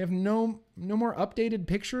 They have no more updated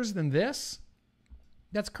pictures than this?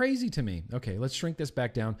 That's crazy to me. Okay, let's shrink this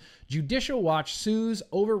back down. Judicial Watch sues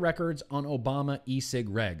over records on Obama e-cig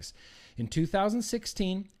regs. In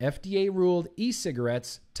 2016, FDA ruled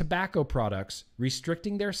e-cigarettes tobacco products,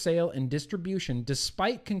 restricting their sale and distribution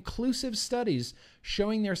despite conclusive studies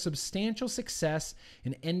showing their substantial success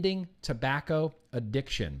in ending tobacco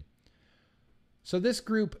addiction. So this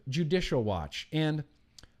group, Judicial Watch, and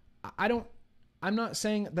I'm not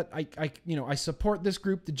saying that I support this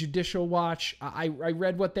group, the Judicial Watch. I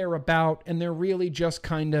read what they're about, and they're really just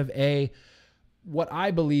kind of what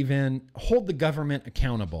I believe in, hold the government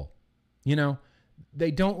accountable.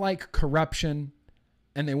 They don't like corruption,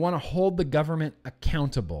 and they want to hold the government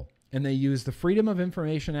accountable, and they use the Freedom of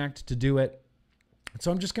Information Act to do it. So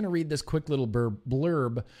I'm just going to read this quick little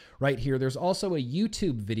blurb right here. There's also a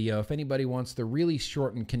YouTube video, if anybody wants the really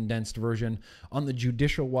short and condensed version, on the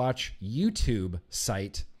Judicial Watch YouTube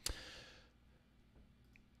site.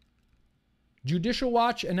 Judicial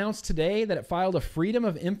Watch announced today that it filed a Freedom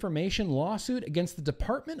of Information lawsuit against the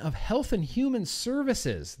Department of Health and Human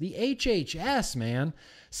Services, the HHS, man,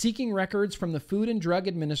 seeking records from the Food and Drug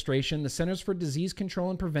Administration, the Centers for Disease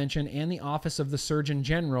Control and Prevention, and the Office of the Surgeon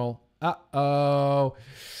General. Uh-oh.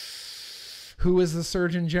 Who was the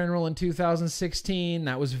Surgeon General in 2016?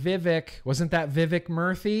 That was Vivek. Wasn't that Vivek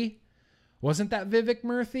Murthy?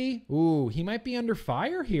 Ooh, he might be under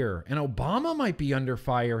fire here. And Obama might be under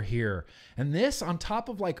fire here. And this on top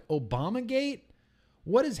of Obamagate?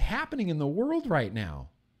 What is happening in the world right now?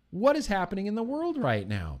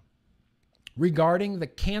 Regarding the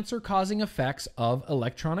cancer-causing effects of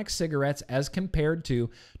electronic cigarettes as compared to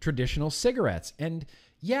traditional cigarettes. And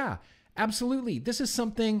yeah, absolutely. This is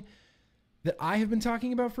something that I have been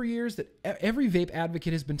talking about for years, that every vape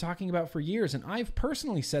advocate has been talking about for years. And I've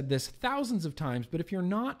personally said this thousands of times, but if you're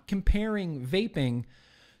not comparing vaping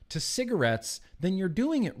to cigarettes, then you're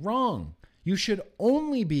doing it wrong. You should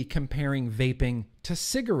only be comparing vaping to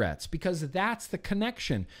cigarettes because that's the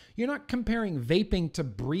connection. You're not comparing vaping to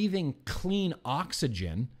breathing clean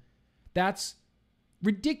oxygen. That's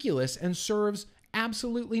ridiculous and serves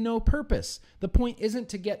absolutely no purpose. The point isn't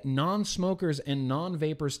to get non-smokers and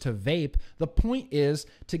non-vapers to vape. The point is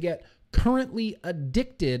to get currently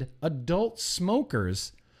addicted adult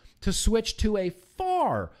smokers to switch to a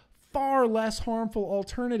far, far less harmful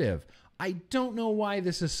alternative. I don't know why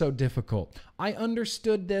this is so difficult. I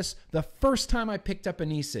understood this the first time I picked up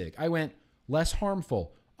an E-Cig. I went, less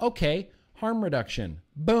harmful. Okay, harm reduction.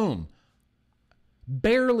 Boom.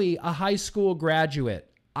 Barely a high school graduate.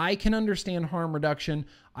 I can understand harm reduction.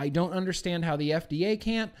 I don't understand how the FDA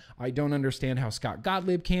can't. I don't understand how Scott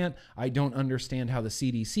Gottlieb can't. I don't understand how the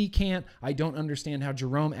CDC can't. I don't understand how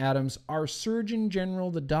Jerome Adams, our Surgeon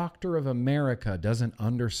General, the Doctor of America, doesn't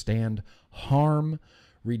understand harm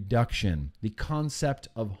reduction, the concept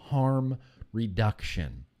of harm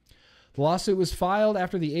reduction. The lawsuit was filed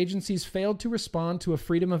after the agencies failed to respond to a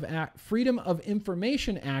Freedom of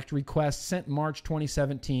Information Act request sent March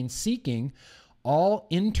 2017 seeking all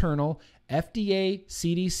internal FDA,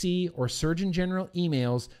 CDC, or Surgeon General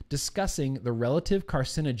emails discussing the relative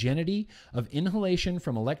carcinogenity of inhalation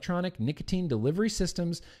from electronic nicotine delivery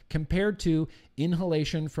systems compared to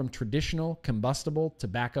inhalation from traditional combustible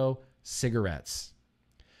tobacco cigarettes.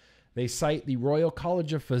 They cite the Royal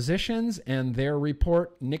College of Physicians and their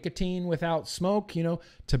report, Nicotine Without Smoke,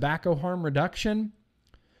 tobacco harm reduction.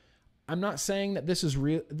 I'm not saying that this is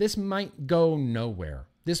real. This might go nowhere.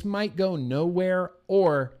 This might go nowhere,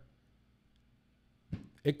 or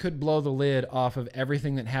it could blow the lid off of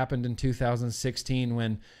everything that happened in 2016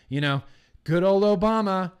 when, good old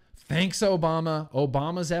Obama, thanks Obama,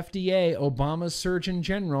 Obama's FDA, Obama's Surgeon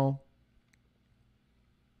General.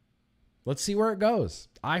 Let's see where it goes.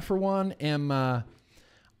 I for one am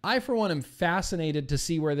fascinated to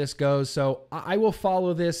see where this goes. So I will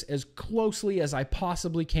follow this as closely as I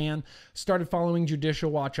possibly can. Started following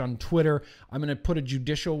Judicial Watch on Twitter. I'm going to put a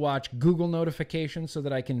Judicial Watch Google notification so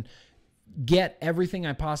that I can get everything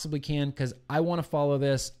I possibly can, because I want to follow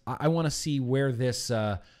this. I want to see where this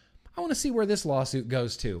lawsuit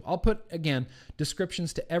goes to. I'll put, again,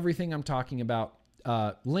 descriptions to everything I'm talking about.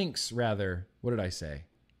 Links, rather. What did I say?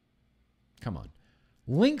 Come on.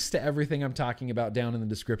 Links to everything I'm talking about down in the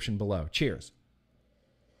description below. Cheers.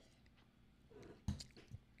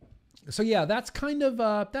 So yeah, that's kind of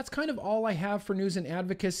all I have for news and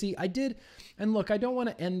advocacy. And look, I don't want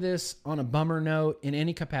to end this on a bummer note in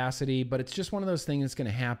any capacity, but it's just one of those things that's going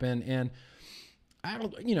to happen. And I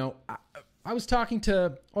was talking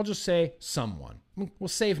to, I'll just say someone. We'll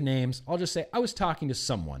save names. I'll just say I was talking to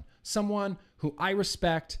someone who I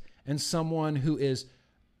respect, and someone who is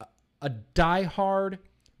a diehard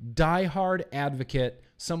advocate,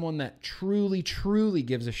 someone that truly, truly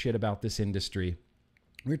gives a shit about this industry.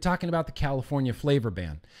 We were talking about the California flavor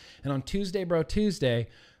ban. And on Tuesday,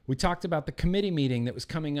 we talked about the committee meeting that was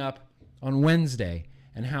coming up on Wednesday,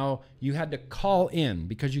 and how you had to call in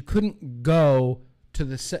because you couldn't go to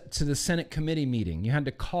the Senate committee meeting. You had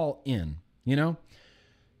to call in, The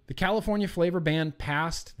California flavor ban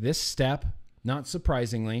passed this step, not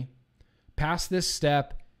surprisingly,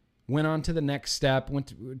 went on to the next step,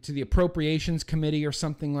 went to the Appropriations Committee or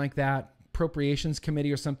something like that,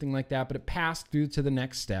 but it passed through to the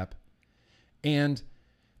next step. And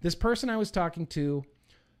this person I was talking to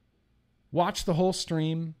watched the whole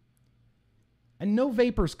stream, and no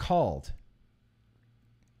vapors called.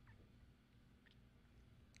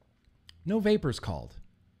 No vapors called.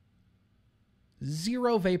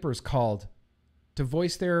 Zero vapors called to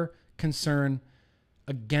voice their concern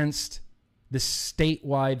against the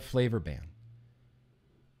statewide flavor ban.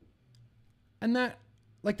 And that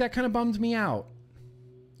kind of bummed me out.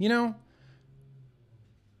 We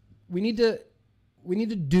need to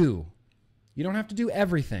do. You don't have to do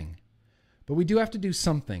everything, but we do have to do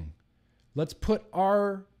something. Let's put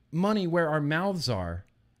our money where our mouths are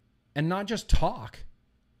and not just talk.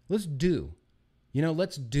 Let's do.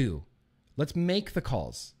 Let's do. Let's make the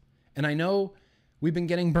calls. And I know we've been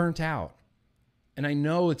getting burnt out. And I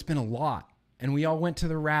know it's been a lot. And we all went to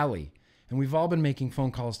the rally, and we've all been making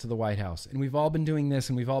phone calls to the White House, and we've all been doing this,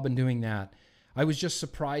 and we've all been doing that. I was just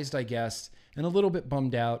surprised, I guess, and a little bit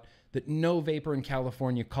bummed out that no vapor in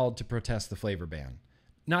California called to protest the flavor ban.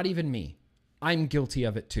 Not even me. I'm guilty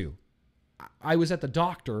of it too. I was at the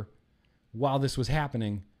doctor while this was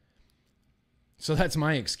happening, so that's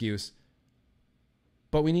my excuse.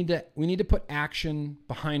 But we need to put action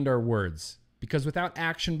behind our words, because without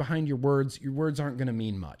action behind your words aren't going to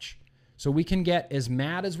mean much. So we can get as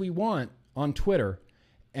mad as we want on Twitter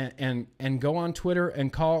and go on Twitter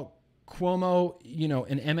and call Cuomo,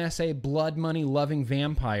 an MSA blood money loving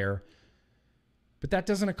vampire. But that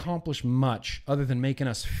doesn't accomplish much other than making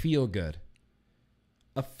us feel good.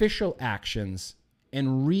 Official actions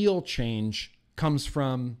and real change comes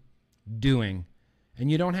from doing.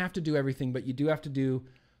 And you don't have to do everything, but you do have to do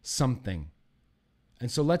something.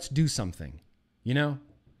 And so let's do something.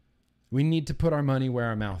 We need to put our money where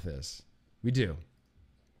our mouth is. We do.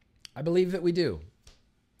 I believe that we do.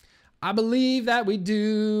 I believe that we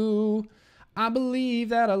do. I believe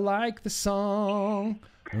that I like the song.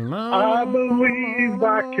 I believe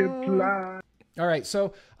I could fly. All right,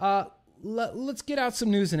 so let's get out some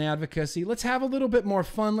news and advocacy. Let's have a little bit more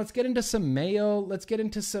fun. Let's get into some mail. Let's get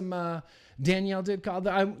into some... Danielle did call.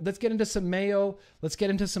 Let's get into some mail. Let's get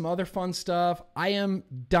into some other fun stuff. I am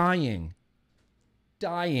dying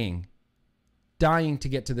to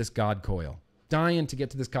get to this God coil. Dying to get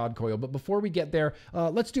to this God coil. But before we get there,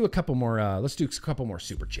 let's do a couple more. Let's do a couple more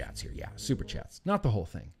super chats here. Yeah, super chats. Not the whole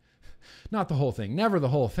thing. Not the whole thing. Never the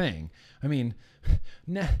whole thing. I mean,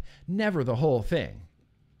 never the whole thing.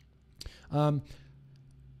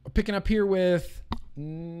 Picking up here with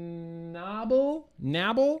Nabble.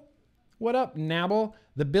 What up, Nabble?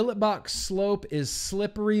 The billet box slope is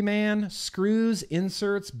slippery, man. Screws,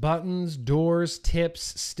 inserts, buttons, doors,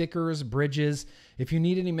 tips, stickers, bridges. If you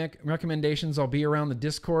need any recommendations, I'll be around the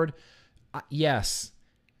Discord. Yes.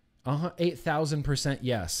 8,000%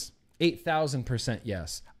 yes. 8,000%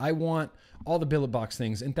 yes. I want all the billet box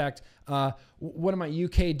things. In fact, one of my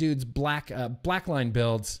UK dudes, Blackline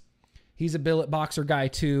builds, he's a billet boxer guy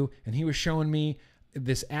too, and he was showing me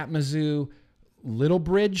this Atmazoo little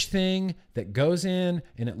bridge thing that goes in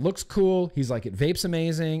and it looks cool. He's like, it vapes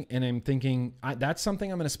amazing. And I'm thinking, that's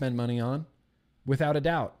something I'm going to spend money on. Without a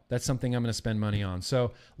doubt, that's something I'm going to spend money on.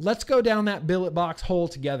 So let's go down that billet box hole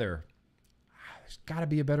together. There's got to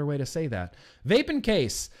be a better way to say that. Vaping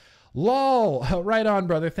case. Lol. Right on,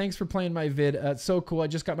 brother. Thanks for playing my vid. It's so cool. I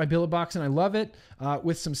just got my billet box and I love it.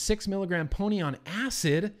 With some 6 milligram pony on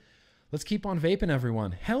acid. Let's keep on vaping,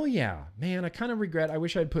 everyone. Hell yeah. Man, I kind of regret. I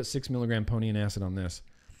wish I'd put 6 milligram pony and acid on this.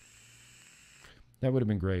 That would have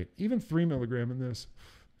been great. Even 3 milligram in this.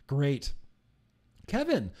 Great.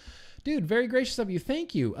 Kevin, dude, very gracious of you.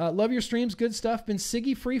 Thank you. Love your streams. Good stuff. Been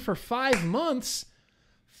Siggy free for 5 months.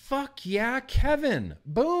 Fuck yeah, Kevin.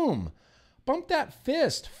 Boom. Bump that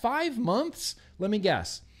fist. 5 months? Let me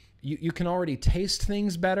guess. You can already taste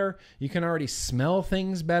things better. You can already smell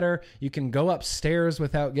things better. You can go upstairs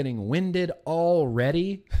without getting winded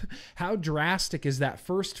already. How drastic is that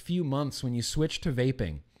first few months when you switch to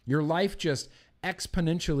vaping? Your life just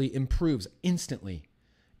exponentially improves instantly.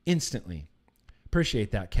 Instantly.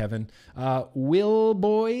 Appreciate that, Kevin. Will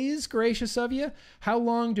Boys, gracious of you. How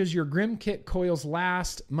long does your Grimm kit coils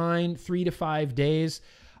last? Mine, 3 to 5 days.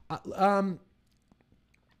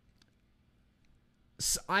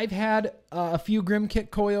 I've had a few Grimm kit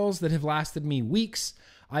coils that have lasted me weeks.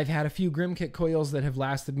 I've had a few Grimm kit coils that have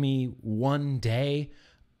lasted me 1 day.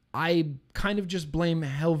 I kind of just blame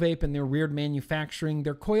Hellvape and their weird manufacturing.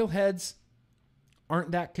 Their coil heads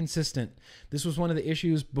aren't that consistent. This was one of the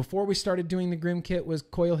issues before we started doing the Grimm kit was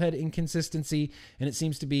coil head inconsistency, and it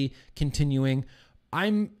seems to be continuing.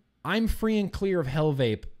 I'm free and clear of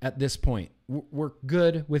Hellvape at this point. We're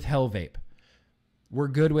good with Hellvape. We're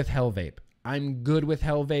good with Hellvape. I'm good with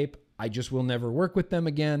Hellvape. I just will never work with them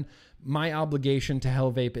again. My obligation to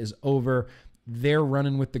Hellvape is over. They're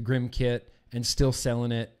running with the Grimm kit and still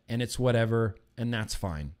selling it, and it's whatever, and that's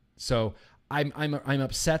fine. So I'm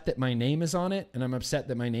upset that my name is on it, and I'm upset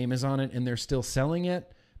that my name is on it, and they're still selling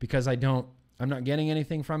it because I'm not getting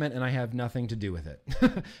anything from it, and I have nothing to do with it.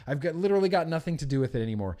 Literally got nothing to do with it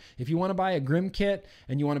anymore. If you want to buy a Grimm kit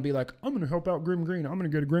and you want to be like, I'm going to help out GrimmGreen, I'm going to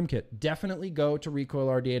get a Grimm kit, definitely go to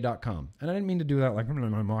recoilrda.com. And I didn't mean to do that like in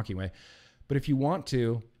a mocking way. But if you want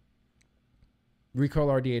to,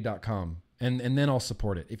 recoilrda.com, and then I'll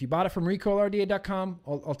support it. If you bought it from recoilrda.com,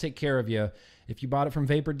 I'll take care of you. If you bought it from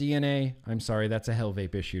Vapor DNA, I'm sorry, that's a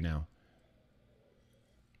Hellvape issue now.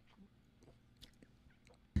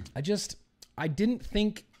 I didn't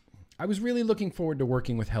think, I was really looking forward to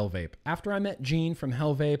working with Hellvape. After I met Gene from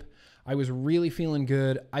Hellvape, I was really feeling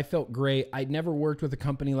good. I felt great. I'd never worked with a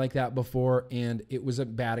company like that before, and it was a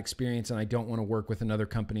bad experience, and I don't want to work with another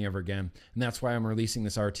company ever again. And that's why I'm releasing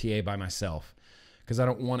this RTA by myself, because I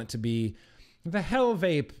don't want it to be the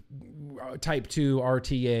Hellvape Type 2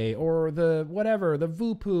 RTA or the whatever, the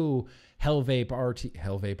Vupu Hellvape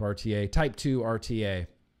RTA, Type 2 RTA.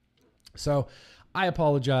 So I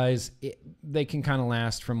apologize. They can kind of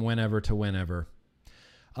last from whenever to whenever.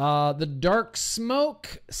 The Dark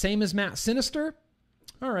Smoke, same as Matt Sinister.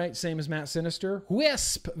 All right, same as Matt Sinister.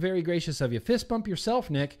 Wisp, very gracious of you. Fist bump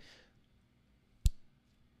yourself, Nick.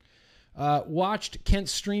 Watched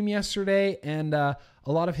Kent's stream yesterday, and a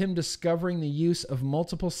lot of him discovering the use of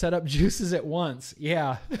multiple setup juices at once.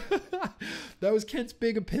 Yeah. That was Kent's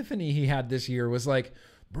big epiphany he had this year, was like,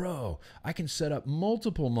 bro, I can set up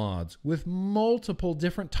multiple mods with multiple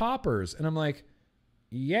different toppers. And I'm like,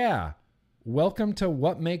 yeah, welcome to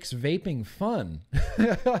what makes vaping fun.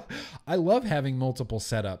 I love having multiple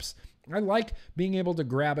setups. I like being able to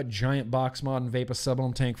grab a giant box mod and vape a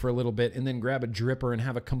sub-ohm tank for a little bit and then grab a dripper and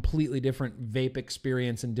have a completely different vape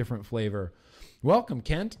experience and different flavor. Welcome,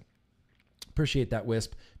 Kent. Appreciate that,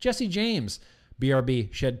 Wisp. Jesse James,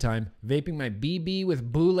 BRB, shed time. Vaping my BB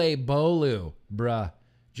with Boule Bolu. Bruh.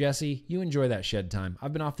 Jesse, you enjoy that shed time.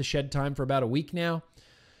 I've been off the shed time for about a week now.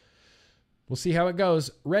 We'll see how it goes.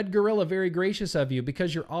 Red Gorilla, very gracious of you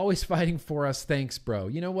because you're always fighting for us. Thanks, bro.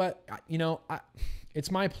 You know what?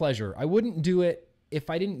 It's my pleasure. I wouldn't do it if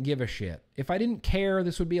I didn't give a shit. If I didn't care,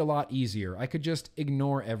 this would be a lot easier. I could just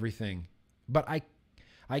ignore everything. But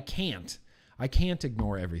I can't. I can't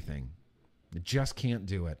ignore everything. I just can't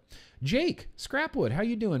do it. Jake, Scrapwood, how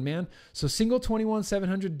you doing, man? So single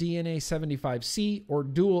 21700 DNA 75C or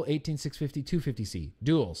dual 18650 250C?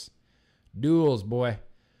 Duals, boy.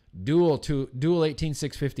 Dual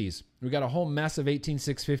 18650s. We got a whole mess of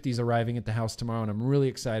 18650s arriving at the house tomorrow, and I'm really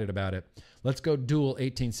excited about it. Let's go dual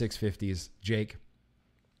 18650s, Jake.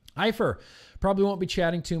 Eifer, probably won't be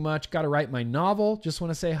chatting too much. Got to write my novel. Just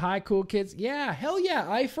want to say hi, cool kids. Yeah, hell yeah,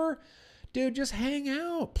 Eifer. Dude, just hang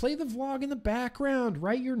out. Play the vlog in the background.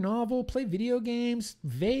 Write your novel. Play video games.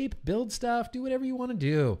 Vape. Build stuff. Do whatever you want to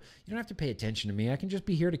do. You don't have to pay attention to me. I can just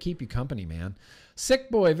be here to keep you company, man. Sick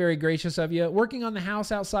boy, very gracious of you. Working on the house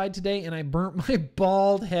outside today, and I burnt my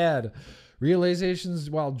bald head. Realizations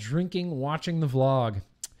while drinking, watching the vlog.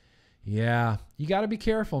 Yeah, you got to be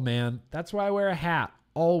careful, man. That's why I wear a hat.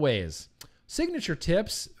 Always. Signature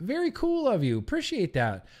tips. Very cool of you. Appreciate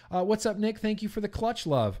that. What's up, Nick? Thank you for the clutch,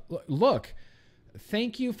 love. Look,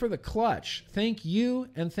 thank you for the clutch. Thank you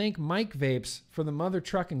and thank Mike Vapes for the mother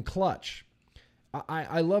truck and clutch.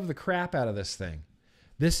 I love the crap out of this thing.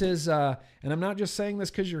 This is, and I'm not just saying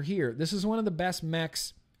this because you're here. This is one of the best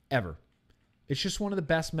mechs ever. It's just one of the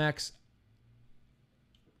best mechs,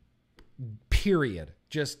 period.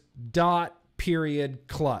 Just dot, period,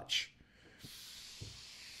 clutch.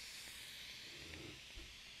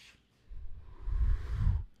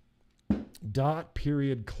 Dot,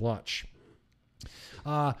 period, clutch.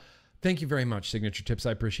 Thank you very much, Signature Tips.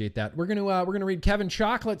 I appreciate that. We're gonna read Kevin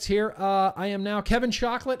Chocolate's here. I am now Kevin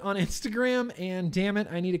Chocolate on Instagram, and damn it,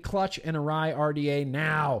 I need a clutch and a rye RDA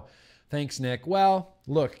now. Thanks, Nick. Well,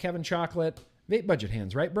 look, Kevin Chocolate, vape budget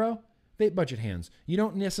hands, right, bro? Vape budget hands. You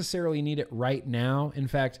don't necessarily need it right now. In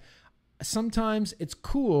fact, sometimes it's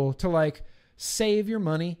cool to like save your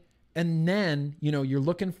money. And then, you're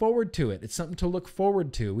looking forward to it. It's something to look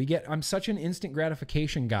forward to. I'm such an instant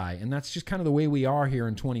gratification guy. And that's just kind of the way we are here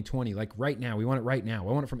in 2020. Like right now, we want it right now.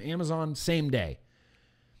 I want it from Amazon same day.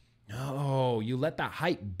 No, you let that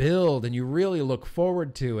hype build and you really look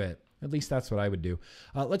forward to it. At least that's what I would do.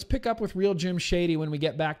 Let's pick up with Real Jim Shady when we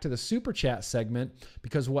get back to the super chat segment,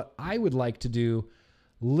 because what I would like to do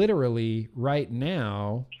literally right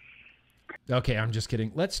now. Okay, I'm just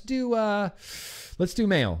kidding. Let's do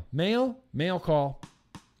mail. Mail call.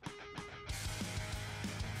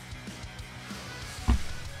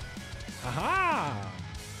 Aha!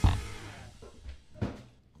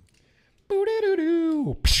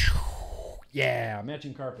 Boo-doo-doo-doo. Yeah,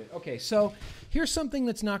 matching carpet. Okay, so here's something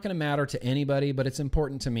that's not going to matter to anybody, but it's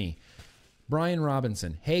important to me. Brian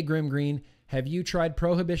Robinson. Hey, GrimmGreen. Have you tried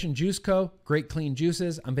Prohibition Juice Co? Great clean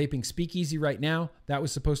juices. I'm vaping Speakeasy right now. That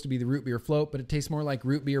was supposed to be the root beer float, but it tastes more like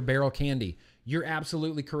root beer barrel candy. You're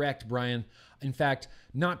absolutely correct, Brian. In fact,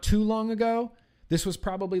 not too long ago, this was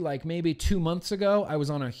probably like maybe 2 months ago, I was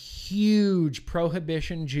on a huge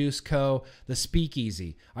Prohibition Juice Co, the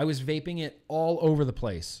Speakeasy. I was vaping it all over the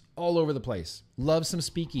place. Love some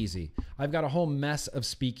Speakeasy. I've got a whole mess of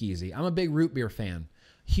Speakeasy. I'm a big root beer fan.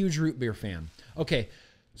 Huge root beer fan. Okay.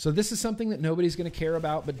 So this is something that nobody's going to care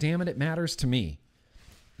about, but damn it, it matters to me.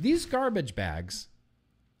 These garbage bags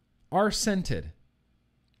are scented.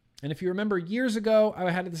 And if you remember years ago, I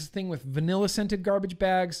had this thing with vanilla scented garbage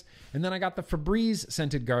bags, and then I got the Febreze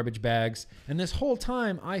scented garbage bags. And this whole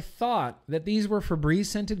time I thought that these were Febreze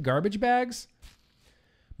scented garbage bags,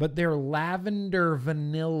 but they're lavender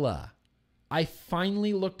vanilla. I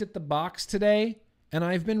finally looked at the box today, and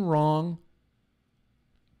I've been wrong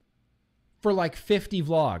for like 50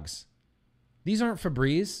 vlogs. These aren't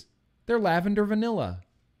Febreze. They're lavender vanilla.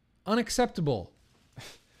 Unacceptable.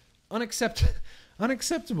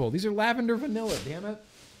 Unacceptable. These are lavender vanilla, damn it.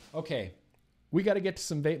 Okay, we got to get to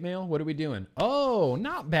some vape mail. What are we doing? Oh,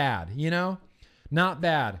 not bad, Not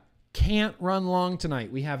bad. Can't run long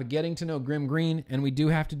tonight. We have a getting to know GrimmGreen, and we do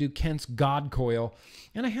have to do Kent's God Coil.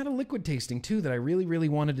 And I had a liquid tasting, too, that I really, really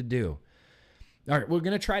wanted to do. All right, we're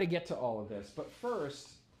going to try to get to all of this. But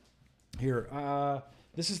first... Here,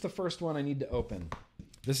 this is the first one I need to open.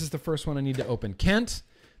 This is the first one I need to open. Kent,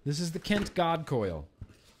 this is the Kent God Coil.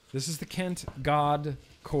 This is the Kent God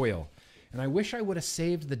Coil. And I wish I would have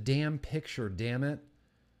saved the damn picture, damn it.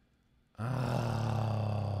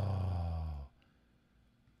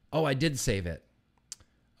 Oh, I did save it.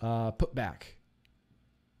 Put back.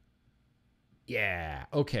 Yeah.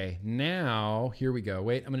 Okay. Now, here we go.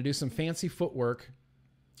 Wait, I'm going to do some fancy footwork.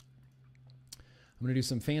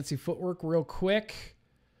 Real quick.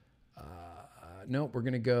 Nope, we're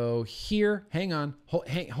going to go here. Hang on.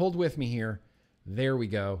 Hold with me here. There we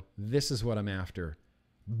go. This is what I'm after.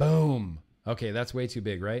 Boom. Okay, that's way too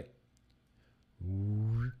big, right?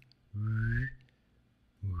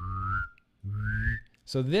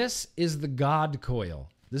 So this is the God Coil.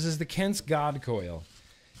 This is the Kent's God Coil.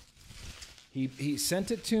 He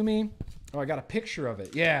sent it to me. Oh, I got a picture of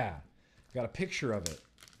it. Yeah, got a picture of it.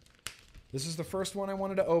 This is the first one I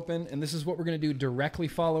wanted to open, and this is what we're going to do directly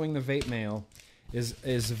following the vape mail. Is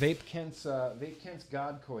Vape Kent's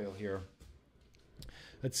God Coil here.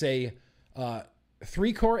 It's a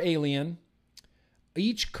 3-core alien.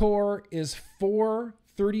 Each core is 4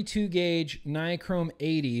 32 gauge nichrome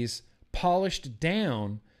 80s polished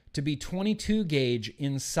down to be 22 gauge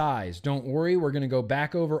in size. Don't worry, we're going to go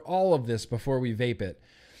back over all of this before we vape it.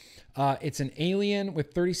 It's an alien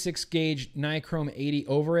with 36 gauge nichrome 80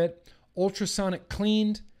 over it. Ultrasonic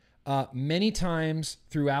cleaned many times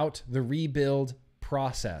throughout the rebuild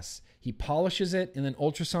process. He polishes it and then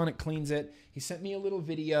ultrasonic cleans it. He sent me a little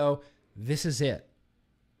video. This is it.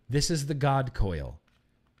 This is the God Coil.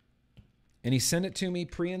 And he sent it to me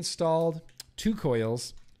pre-installed, 2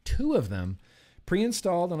 coils, 2 of them,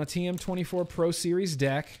 pre-installed on a TM24 Pro Series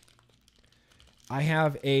deck. I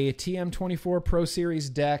have a TM24 Pro Series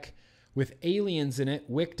deck with aliens in it,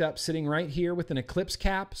 wicked up, sitting right here with an Eclipse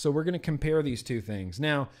cap. So we're going to compare these 2 things.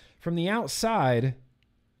 Now, from the outside,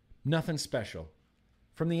 nothing special.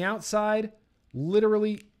 From the outside,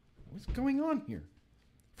 literally, what's going on here?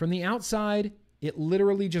 From the outside, it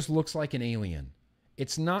literally just looks like an alien.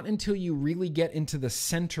 It's not until you really get into the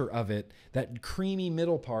center of it, that creamy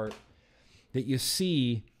middle part, that you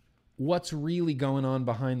see what's really going on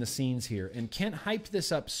behind the scenes here. And Kent hyped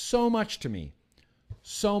this up so much to me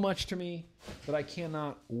that I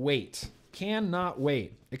cannot wait.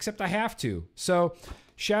 Except I have to. So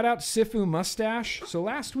shout out Sifu Mustache. So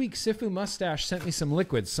last week, Sifu Mustache sent me some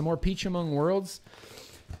liquids, some more Peach Among Worlds,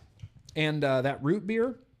 and that root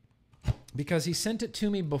beer, because he sent it to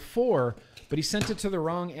me before, but he sent it to the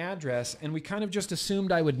wrong address, and we kind of just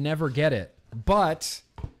assumed I would never get it. But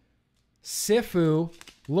Sifu,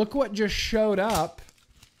 look what just showed up.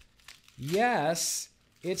 Yes,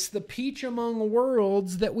 it's the Peach Among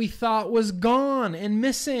Worlds that we thought was gone and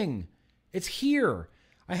missing. It's here.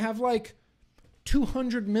 I have like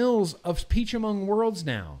 200 mils of Peach Among Worlds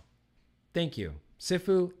now. Thank you.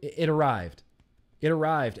 Sifu, it arrived. It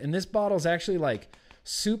arrived. And this bottle's actually like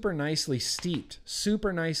super nicely steeped. So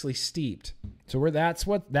that's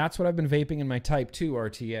what I've been vaping in my Type 2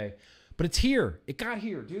 RTA. But it's here. It got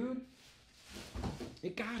here, dude.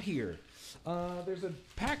 It got here. There's a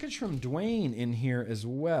package from Dwayne in here as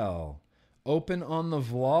well. Open on the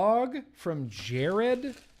vlog from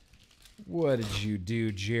Jared. What did you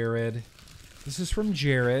do, Jared? This is from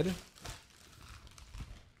Jared.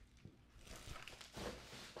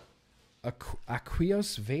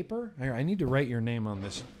 Aqueous Vapor? I need to write your name on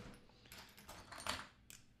this.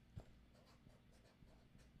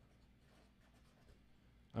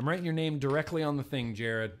 I'm writing your name directly on the thing,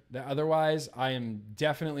 Jared. Otherwise, I am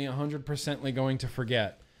definitely 100% going to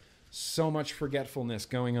forget. So much forgetfulness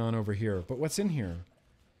going on over here. But what's in here?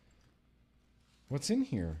 What's in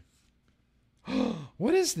here?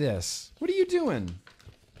 What is this? What are you doing?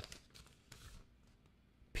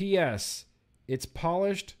 P.S. It's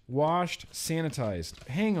polished, washed, sanitized.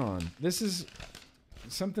 Hang on. This is...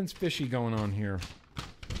 something's fishy going on here.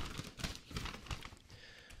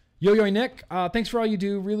 Yo Nick, thanks for all you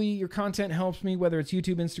do. Really, your content helps me, whether it's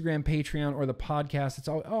YouTube, Instagram, Patreon, or the podcast. It's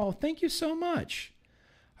all... oh, thank you so much.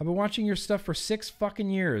 I've been watching your stuff for 6 fucking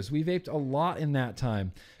years. We vaped a lot in that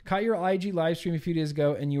time. Caught your IG live stream a few days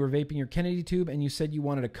ago, and you were vaping your Kennedy tube, and you said you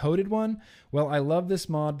wanted a coated one. Well, I love this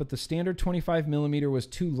mod, but the standard 25mm was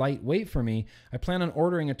too lightweight for me. I plan on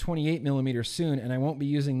ordering a 28mm soon, and I won't be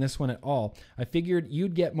using this one at all. I figured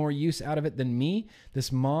you'd get more use out of it than me.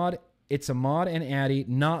 This mod, it's a mod and Addy,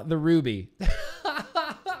 not the Ruby.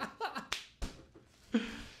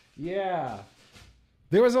 Yeah.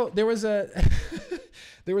 There was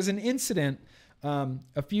there was an incident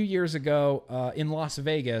a few years ago in Las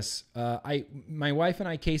Vegas. My wife and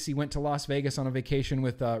I, Casey, went to Las Vegas on a vacation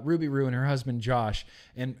with Ruby Roo and her husband Josh.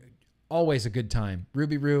 And Always a good time.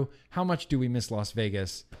 Ruby Roo, how much do we miss Las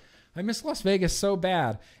Vegas? I miss Las Vegas so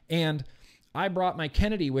bad. And I brought my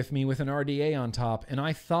Kennedy with me with an RDA on top, and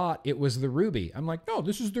I thought it was the Ruby. I'm like, no,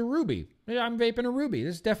 this is the Ruby. Yeah, I'm vaping a Ruby.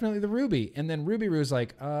 This is definitely the Ruby. And then Ruby Roo's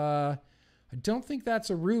like, I don't think that's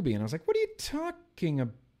a Ruby. And I was like, what are you talking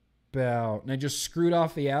about? And I just screwed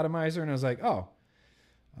off the atomizer, and I was like, oh,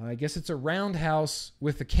 I guess it's a roundhouse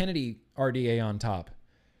with the Kennedy RDA on top.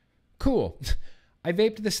 Cool. I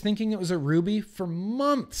vaped this thinking it was a Ruby for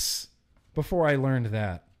months before I learned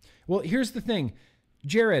that. Well, here's the thing.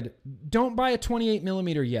 Jared, don't buy a 28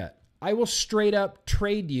 millimeter yet. I will straight up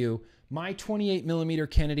trade you my 28 millimeter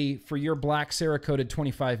Kennedy for your black Cerakoted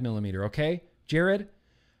 25 millimeter, okay? Jared,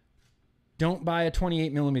 don't buy a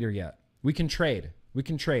 28 millimeter yet. We can trade. We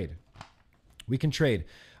can trade. We can trade.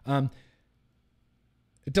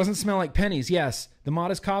 It doesn't smell like pennies. Yes, the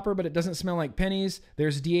mod is copper, but it doesn't smell like pennies.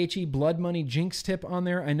 There's DHE Blood Money Jinx tip on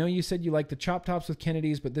there. I know you said you like the chop tops with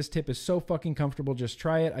Kennedys, but this tip is so fucking comfortable. Just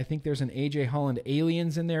try it. I think there's an AJ Holland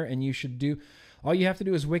Aliens in there, and you should do... All you have to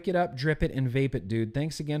do is wick it up, drip it, and vape it, dude.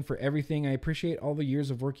 Thanks again for everything. I appreciate all the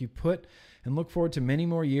years of work you put and look forward to many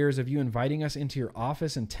more years of you inviting us into your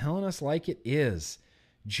office and telling us like it is.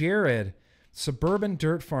 Jared, Suburban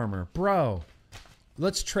Dirt Farmer. Bro,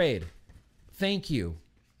 let's trade. Thank you.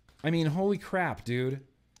 I mean, holy crap, dude.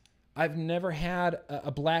 I've never had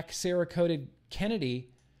a black Cerakoted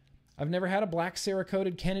Kennedy. I've never had a black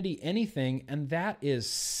Cerakoted Kennedy anything, and that is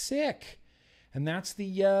sick. And that's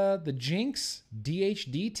the Jinx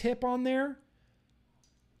DHD tip on there.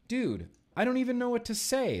 Dude, I don't even know what to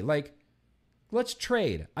say. Like, let's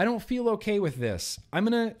trade. I don't feel okay with this. I'm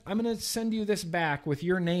gonna send you this back with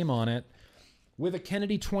your name on it, with a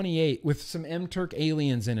Kennedy 28 with some M-Turk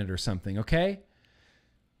aliens in it or something, okay?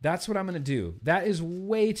 That's what I'm going to do. That is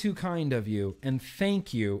way too kind of you, and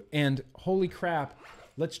thank you, and holy crap,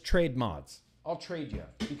 let's trade mods. I'll trade you,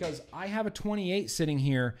 because I have a 28 sitting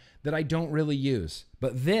here that I don't really use.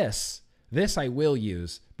 But this I will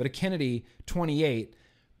use, but a Kennedy 28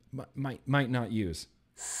 might not use.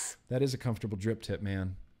 That is a comfortable drip tip,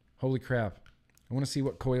 man. Holy crap. I want to see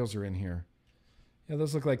what coils are in here. Yeah,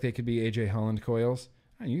 those look like they could be AJ Holland coils.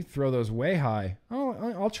 Oh, you throw those way high.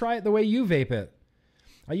 Oh, I'll try it the way you vape it.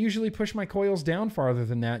 I usually push my coils down farther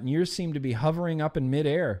than that, and yours seem to be hovering up in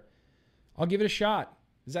midair. I'll give it a shot.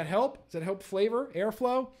 Does that help? Does that help flavor,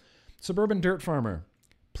 airflow? Suburban Dirt Farmer,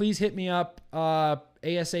 please hit me up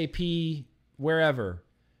ASAP, wherever.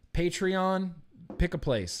 Patreon, pick a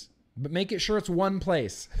place. But make it sure it's one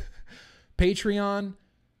place. Patreon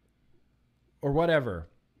or whatever.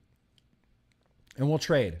 And we'll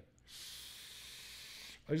trade.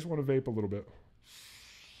 I just want to vape a little bit.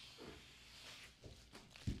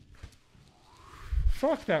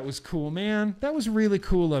 Fuck, that was cool, man. That was really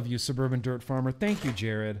cool of you, Suburban Dirt Farmer. Thank you,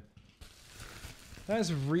 Jared. That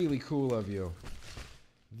is really cool of you.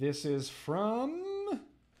 This is from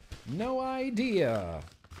No Idea.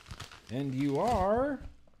 And you are...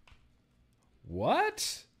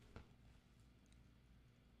 What?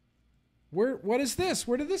 What is this?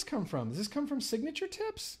 Where did this come from? Does this come from Signature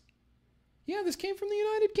Tips? Yeah, this came from the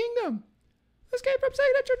United Kingdom. This came from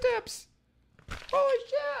Signature Tips. Holy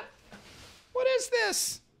shit! What is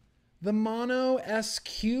this? The Mono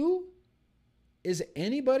SQ? Is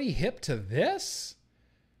anybody hip to this?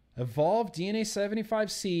 Evolved DNA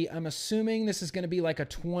 75C. I'm assuming this is going to be like a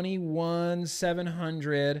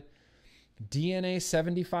 21700 DNA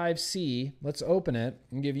 75C. Let's open it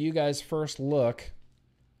and give you guys first look.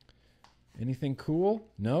 Anything cool?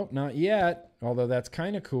 Nope, not yet. Although that's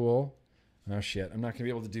kind of cool. Oh shit, I'm not going to be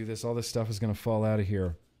able to do this. All this stuff is going to fall out of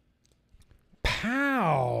here.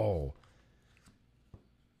 Pow!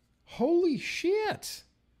 Holy shit.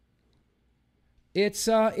 It's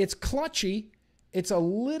clutchy. It's a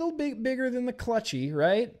little bit bigger than the clutchy,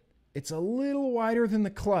 right? It's a little wider than the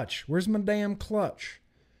clutch. Where's my damn clutch?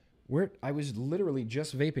 I was literally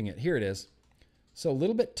just vaping it. Here it is. So a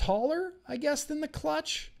little bit taller, I guess, than the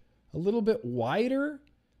clutch. A little bit wider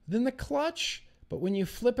than the clutch. But when you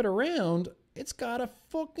flip it around, it's got a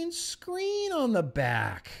fucking screen on the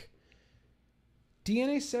back.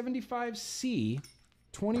 DNA 75C,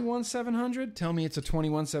 21700. Tell me it's a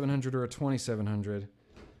 21700 or a 2700.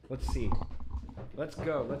 Let's see. Let's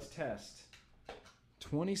go. Let's test.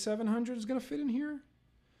 2700 is going to fit in here?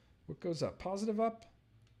 What goes up? Positive up?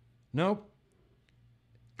 Nope.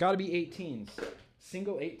 Got to be 18s.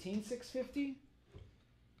 Single 18 650?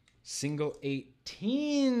 Single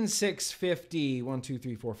 18 650. 1, 2,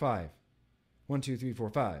 3, 4, 5. 1, 2, 3, 4,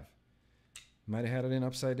 5. Might have had it in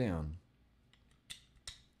upside down.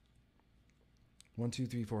 1, 2,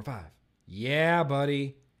 3, 4, 5. Yeah,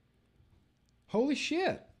 buddy. Holy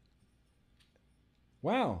shit.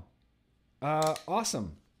 Wow.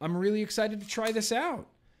 Awesome. I'm really excited to try this out.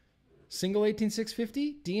 Single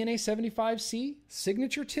 18650, DNA 75C,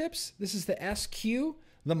 signature tips. This is the SQ,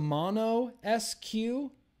 the mono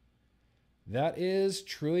SQ. That is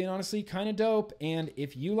truly and honestly kind of dope. And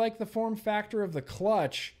if you like the form factor of the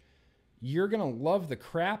clutch, you're going to love the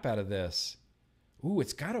crap out of this. Ooh,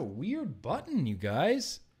 it's got a weird button, you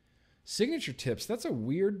guys. Signature tips, that's a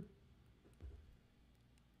weird...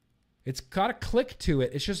 It's got a click to it.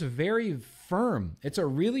 It's just very firm. It's a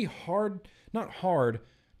really hard, not hard,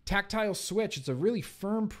 tactile switch. It's a really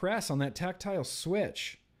firm press on that tactile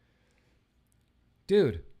switch.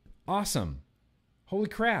 Dude, awesome. Holy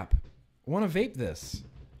crap. I want to vape this.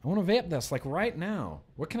 I want to vape this like right now.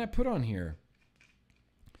 What can I put on here?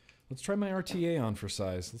 Let's try my RTA on for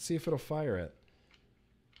size. Let's see if it'll fire it.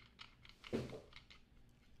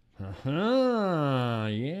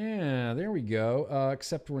 Yeah, there we go.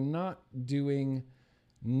 Except we're not doing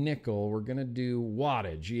nickel. We're going to do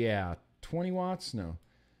wattage. Yeah, 20 watts? No.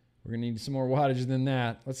 We're going to need some more wattage than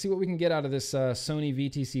that. Let's see what we can get out of this Sony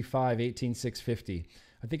VTC5 18650.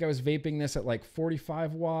 I think I was vaping this at like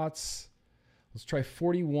 45 watts. Let's try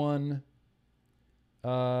 41.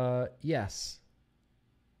 Yes.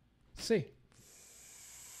 Let's see.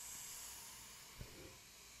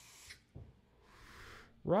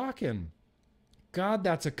 Rockin'. God,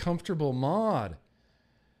 that's a comfortable mod.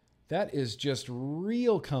 That is just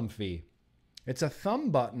real comfy. It's a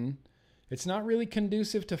thumb button. It's not really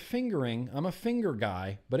conducive to fingering. I'm a finger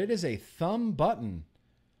guy, but it is a thumb button.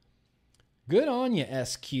 Good on you,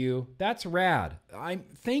 SQ. That's rad.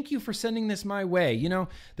 Thank you for sending this my way. You know,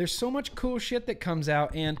 there's so much cool shit that comes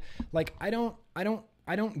out, and like I don't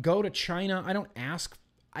go to China. I don't ask.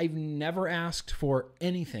 I've never asked for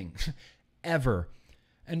anything ever.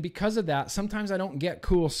 And because of that, sometimes I don't get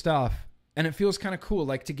cool stuff. And it feels kind of cool,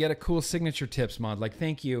 like to get a cool signature tips mod. Like,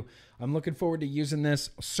 thank you. I'm looking forward to using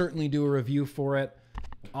this. I'll certainly do a review for it.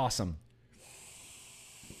 Awesome.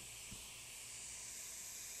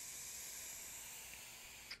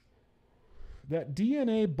 That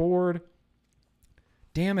DNA board,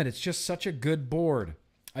 damn it, it's just such a good board.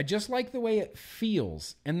 I just like the way it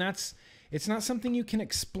feels. And it's not something you can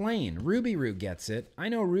explain. Ruby Roo gets it. I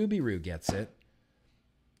know Ruby Roo gets it.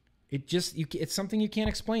 It's something you can't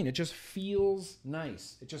explain. It just feels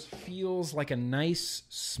nice. It just feels like a nice,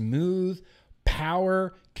 smooth,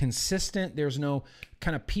 power, consistent. There's no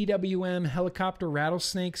kind of PWM helicopter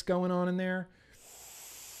rattlesnakes going on in there.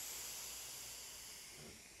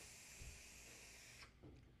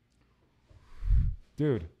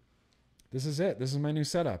 Dude, this is it. This is my new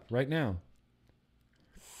setup right now.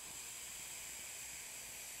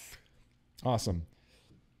 Awesome.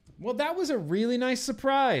 Well, that was a really nice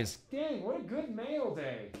surprise. Dang, what a good mail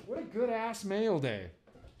day. What a good ass mail day.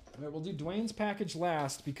 All right, we'll do Dwayne's package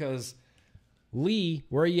last because Lee,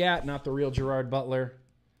 where are you at? Not the real Gerard Butler.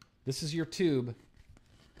 This is your tube.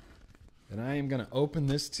 And I am going to open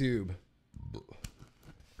this tube.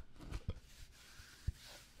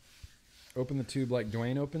 Open the tube like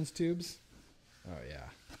Dwayne opens tubes. Oh, yeah.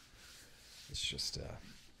 It's just, all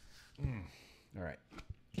right.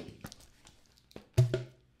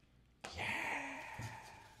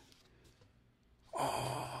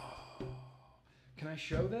 Oh, can I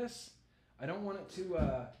show this? I don't want it to,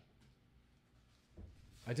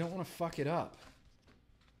 I don't want to fuck it up.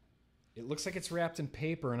 It looks like it's wrapped in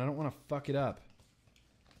paper and I don't want to fuck it up.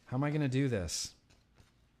 How am I going to do this?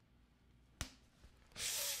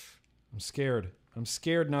 I'm scared. I'm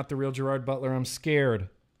scared, not the real Gerard Butler. I'm scared.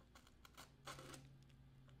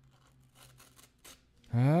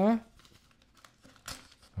 Huh?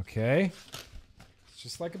 Okay.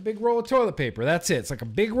 Just like a big roll of toilet paper. That's it. It's like a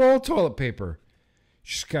big roll of toilet paper. You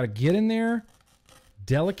just got to get in there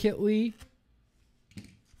delicately.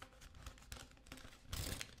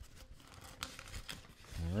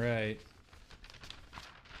 All right.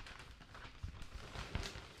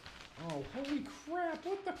 Oh, holy crap.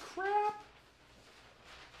 What the crap?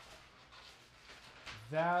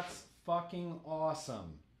 That's fucking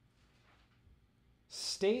awesome.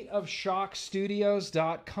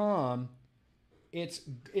 stateofshockstudios.com.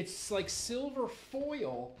 It's like silver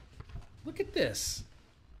foil. Look at this.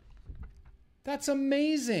 That's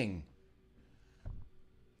amazing.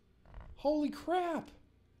 Holy crap.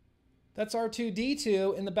 That's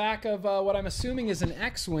R2-D2 in the back of what I'm assuming is an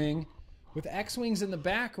X-Wing with X-Wings in the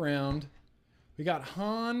background. We got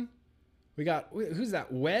Han. We got, who's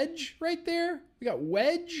that? Wedge right there? We got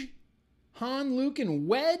Wedge. Han, Luke, and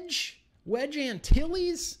Wedge. Wedge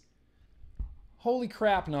Antilles. Holy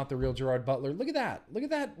crap, not the real Gerard Butler. Look at that. Look at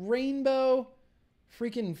that rainbow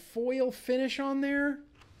freaking foil finish on there.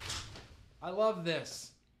 I love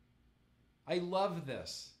this. I love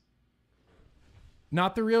this.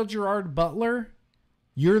 Not the real Gerard Butler.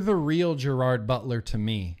 You're the real Gerard Butler to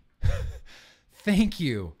me. Thank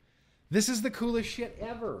you. This is the coolest shit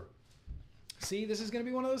ever. See, this is going to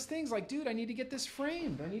be one of those things like, dude, I need to get this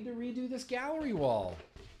framed. I need to redo this gallery wall.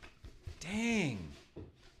 Dang.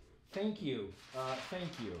 Thank you.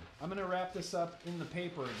 Thank you. I'm going to wrap this up in the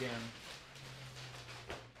paper again.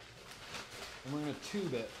 And we're going to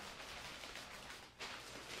tube it.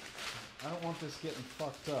 I don't want this getting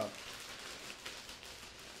fucked up.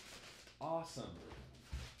 Awesome.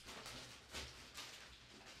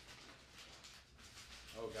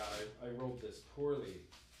 Oh god, I rolled this poorly.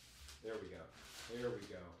 There we go. There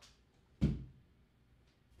we go.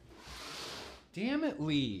 Damn it,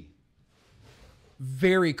 Lee.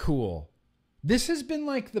 Very cool. This has been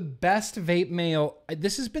like the best vape mail.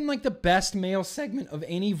 This has been like the best mail segment of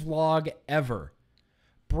any vlog ever.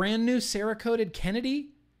 Brand new Cerakoted Kennedy.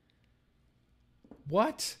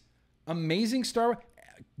 What? Amazing Star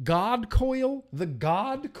God Coil? The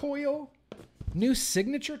God Coil? New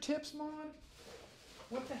signature tips mod?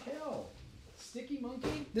 What the hell? Sticky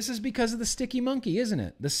Monkey? This is because of the Sticky Monkey, isn't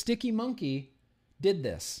it? The Sticky Monkey did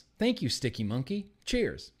this. Thank you, Sticky Monkey.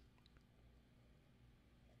 Cheers.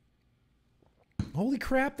 Holy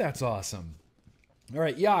crap, that's awesome. All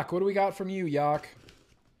right, Yak, what do we got from you, Yak?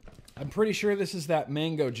 I'm pretty sure this is that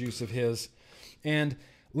mango juice of his. And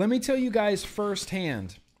let me tell you guys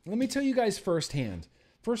firsthand.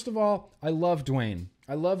 First of all, I love Dwayne.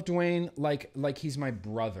 I love Dwayne like he's my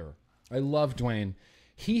brother. I love Dwayne.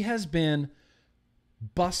 He has been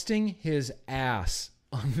busting his ass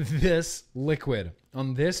on this liquid,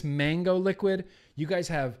 on this mango liquid. You guys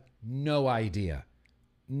have no idea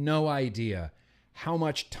how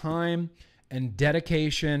much time and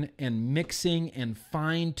dedication and mixing and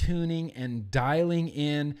fine-tuning and dialing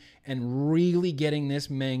in and really getting this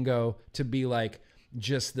mango to be like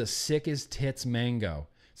just the sick as tits mango.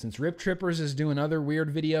 Since Rip Trippers is doing other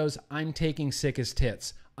weird videos, I'm taking sick as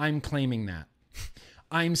tits. I'm claiming that.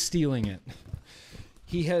 I'm stealing it.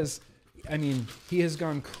 He has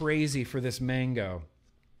gone crazy for this mango.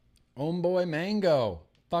 Homeboy Mango.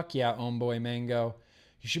 Fuck yeah, Homeboy Mango.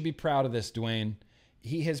 You should be proud of this, Dwayne.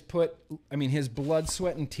 He has put, his blood,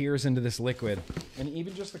 sweat, and tears into this liquid. And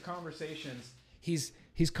even just the conversations, he's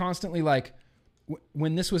constantly like,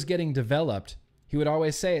 when this was getting developed, he would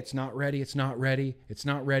always say, it's not ready, it's not ready, it's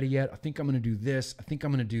not ready yet. I think I'm going to do this. I think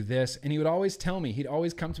I'm going to do this. And he would always tell me, he'd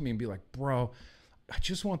always come to me and be like, bro, I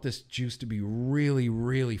just want this juice to be really,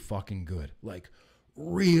 really fucking good. Like,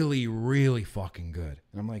 really, really fucking good.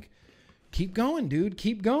 And I'm like, keep going, dude.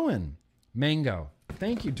 Keep going. Mango.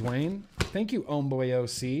 Thank you, Dwayne. Thank you, Homeboy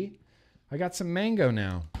OC. I got some mango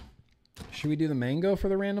now. Should we do the mango for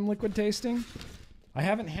the random liquid tasting? I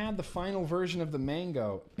haven't had the final version of the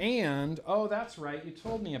mango. And, oh, that's right. You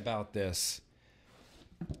told me about this.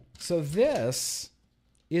 So this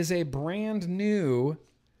is a brand new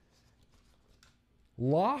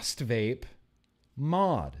Lost Vape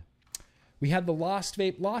mod. We had the Lost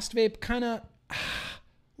Vape. Lost Vape kind of...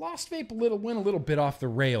 Lost Vape went a little bit off the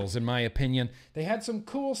rails, in my opinion. They had some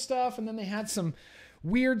cool stuff, and then they had some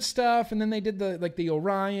weird stuff, and then they did the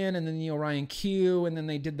Orion, and then the Orion Q, and then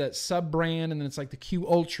they did that sub-brand, and then it's like the Q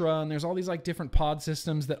Ultra, and there's all these like different pod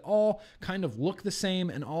systems that all kind of look the same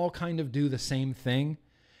and all kind of do the same thing.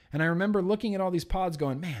 And I remember looking at all these pods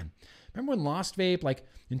going, man, remember when Lost Vape, like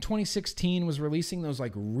in 2016, was releasing those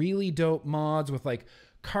like really dope mods with like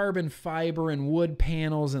carbon fiber and wood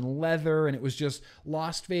panels and leather, and it was just,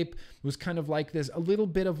 Lost Vape was kind of like this, a little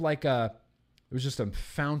bit of like a, it was just a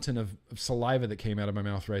fountain of saliva that came out of my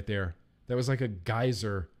mouth right there. That was like a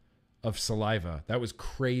geyser of saliva. That was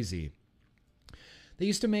crazy. They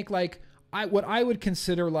used to make like, what I would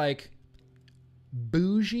consider like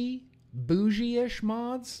bougie-ish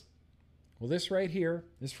mods. Well, this right here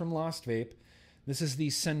is from Lost Vape. This is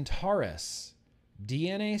the Centaurus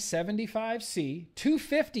DNA 75C,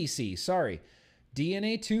 250C, sorry.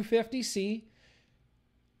 DNA 250C.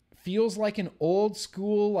 Feels like an old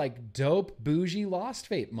school, like dope, bougie Lost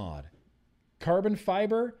Vape mod. Carbon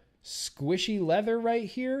fiber, squishy leather right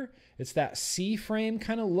here. It's that C-frame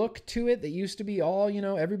kind of look to it that used to be all,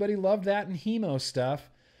 everybody loved that in Hemo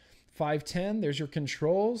stuff. 510, there's your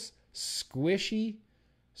controls. Squishy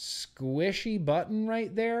button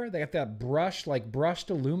right there. They got that brushed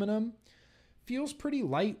aluminum. Feels pretty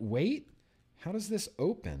lightweight. How does this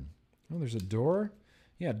open? Oh, there's a door.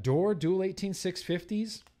 Yeah, door, dual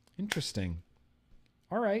 18650s. Interesting.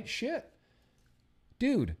 All right, shit.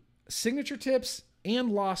 Dude, signature tips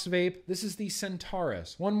and Lost Vape. This is the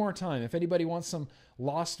Centaurus. One more time, if anybody wants some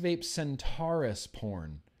Lost Vape Centaurus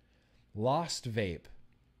porn. Lost Vape.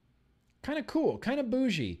 Kind of cool, kind of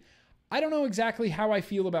bougie. I don't know exactly how I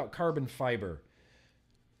feel about carbon fiber.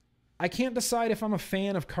 I can't decide if I'm a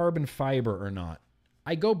fan of carbon fiber or not.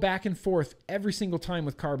 I go back and forth every single time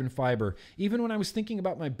with carbon fiber. Even when I was thinking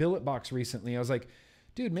about my billet box recently, I was like,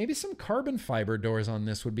 dude, maybe some carbon fiber doors on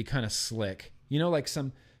this would be kind of slick. You know, like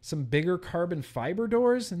some bigger carbon fiber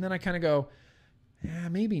doors. And then I kind of go, yeah,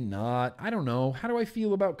 maybe not. I don't know. How do I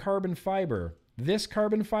feel about carbon fiber? This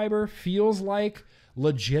carbon fiber feels like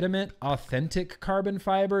legitimate, authentic carbon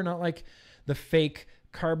fiber, not like the fake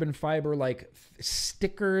carbon fiber like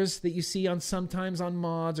stickers that you see on sometimes on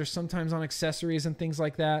mods or sometimes on accessories and things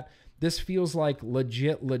like that. This feels like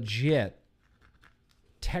legit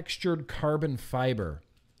textured carbon fiber.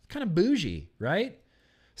 Kind of bougie, right?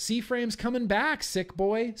 C-frame's coming back, sick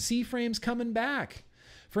boy. C-frame's coming back.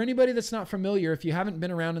 For anybody that's not familiar, if you haven't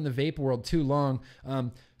been around in the vape world too long,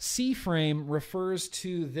 C-frame refers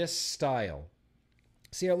to this style.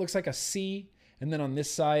 See how it looks like a C? And then on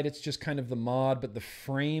this side, it's just kind of the mod, but the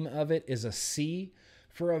frame of it is a C.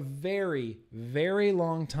 For a very, very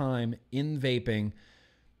long time in vaping,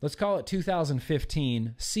 let's call it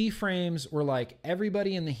 2015, C-frames were like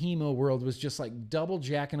everybody in the hemo world was just like double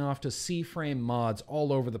jacking off to C-frame mods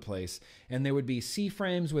all over the place. And there would be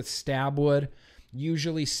C-frames with stab wood,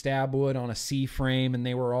 usually stab wood on a C-frame, and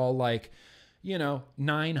they were all like, you know,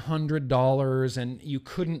 $900 and you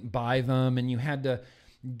couldn't buy them and you had to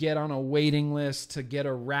get on a waiting list to get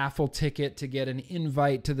a raffle ticket to get an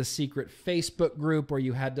invite to the secret Facebook group where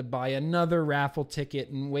you had to buy another raffle ticket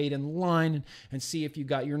and wait in line and see if you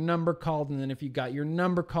got your number called. And then if you got your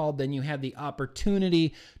number called, then you had the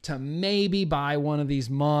opportunity to maybe buy one of these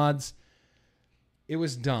mods. It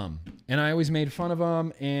was dumb. And I always made fun of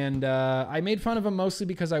them. And I made fun of them mostly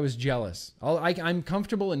because I was jealous. I'm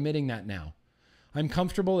comfortable admitting that now.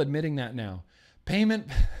 Payment...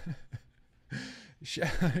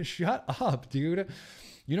 Shut up, dude.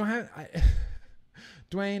 You don't have...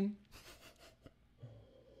 Dwayne,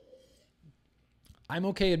 I'm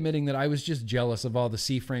okay admitting that I was just jealous of all the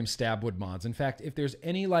C-frame stab wood mods. In fact, if there's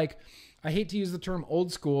any, like... I hate to use the term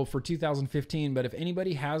old school for 2015, but if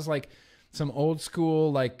anybody has, like, some old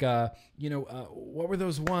school, like, what were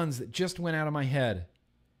those ones that just went out of my head?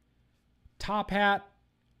 Top hat.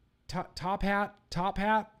 I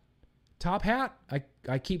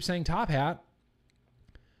keep saying top hat.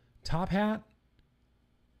 Top hat,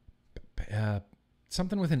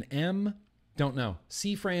 something with an M, don't know.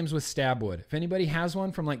 C-frames with stab wood. If anybody has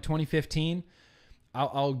one from like 2015,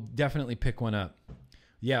 I'll definitely pick one up.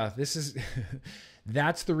 Yeah, this is,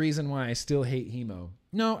 that's the reason why I still hate hemo.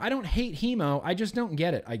 No, I don't hate hemo. I just don't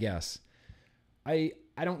get it, I guess. I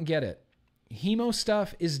don't get it. Hemo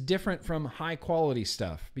stuff is different from high quality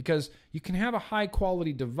stuff because you can have a high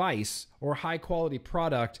quality device or high quality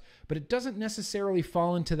product, but it doesn't necessarily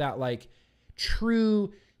fall into that like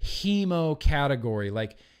true hemo category.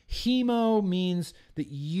 Like hemo means that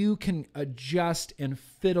you can adjust and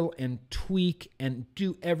fiddle and tweak and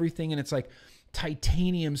do everything. And it's like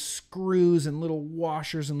titanium screws and little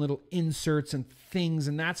washers and little inserts and things.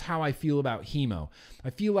 And that's how I feel about hemo. I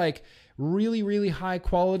feel like really, really high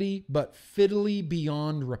quality, but fiddly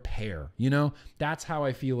beyond repair. You know, that's how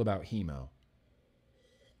I feel about hemo.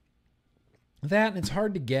 That, and it's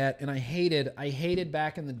hard to get, and I hated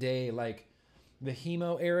back in the day, like the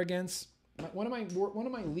hemo arrogance. One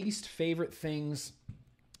of my least favorite things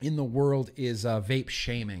in the world is vape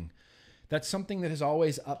shaming. That's something that has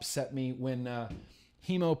always upset me when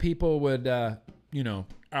hemo people would,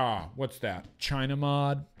 what's that? China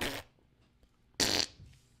mod.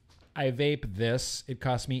 I vape this. It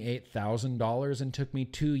cost me $8,000 and took me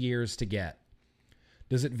 2 years to get.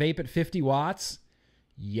 Does it vape at 50 watts?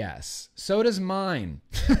 Yes. So does mine.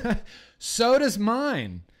 So does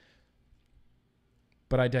mine.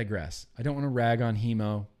 But I digress. I don't want to rag on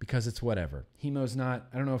hemo because it's whatever. Hemo's not,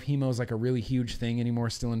 I don't know if hemo's like a really huge thing anymore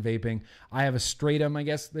still in vaping. I have a stratum, I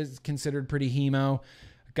guess, that's considered pretty hemo.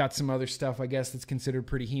 I've got some other stuff, I guess, that's considered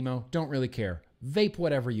pretty hemo. Don't really care. Vape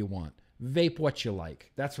whatever you want. Vape what you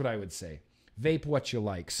like. That's what I would say. Vape what you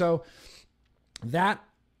like. So that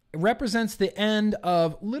represents the end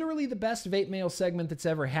of literally the best vape mail segment that's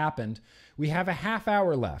ever happened. We have a half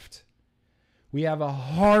hour left. We have a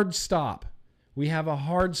hard stop. We have a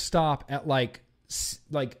hard stop at like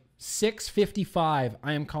 6:55.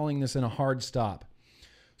 I am calling this in a hard stop.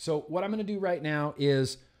 So what I'm going to do right now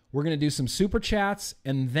is we're going to do some super chats,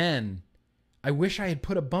 and then I wish I had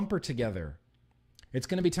put a bumper together. It's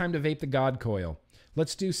going to be time to vape the God Coil.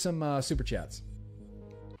 Let's do some super chats.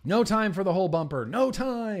 No time for the whole bumper. No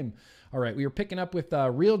time. All right, we are picking up with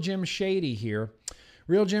Real Jim Shady here.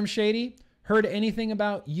 Real Jim Shady, Heard anything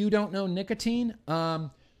about You Don't Know Nicotine?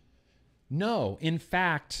 No. In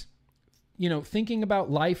fact, thinking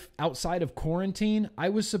about life outside of quarantine, I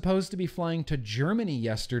was supposed to be flying to Germany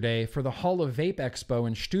yesterday for the Hall of Vape Expo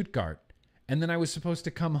in Stuttgart. And then I was supposed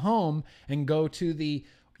to come home and go to the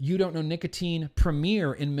You Don't Know Nicotine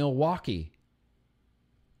premiere in Milwaukee.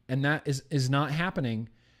 And that is not happening.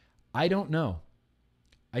 I don't know.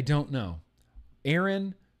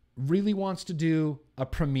 Aaron really wants to do a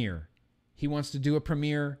premiere. He wants to do a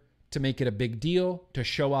premiere to make it a big deal, to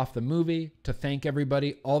show off the movie, to thank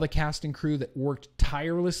everybody, all the cast and crew that worked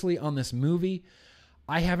tirelessly on this movie.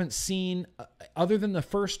 I haven't seen, other than the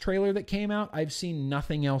first trailer that came out, I've seen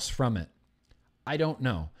nothing else from it. I don't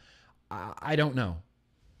know. I don't know.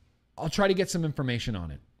 I'll try to get some information on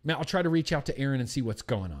it. I'll try to reach out to Aaron and see what's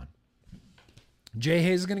going on. Jay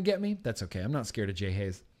Hayes is going to get me? That's okay. I'm not scared of Jay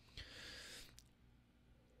Hayes.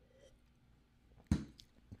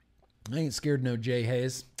 I ain't scared no Jay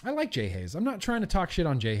Hayes. I like Jay Hayes. I'm not trying to talk shit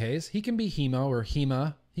on Jay Hayes. He can be Hemo or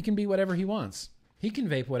Hema. He can be whatever he wants. He can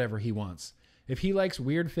vape whatever he wants. If he likes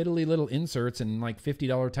weird fiddly little inserts and like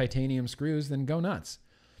 $50 titanium screws, then go nuts.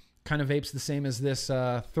 Kind of vapes the same as this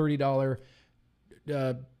 $30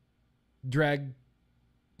 drag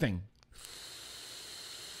thing.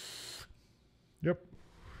 Yep.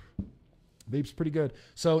 Vape's pretty good.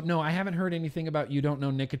 So no, I haven't heard anything about You Don't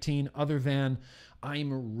Know Nicotine other than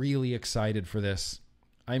I'm really excited for this.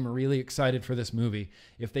 I'm really excited for this movie.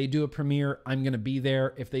 If they do a premiere, I'm going to be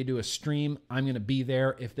there. If they do a stream, I'm going to be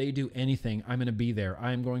there. If they do anything, I'm going to be there.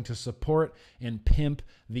 I'm going to support and pimp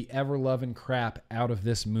the ever-loving crap out of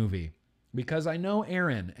this movie. Because I know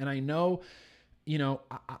Aaron, and I know, the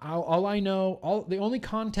only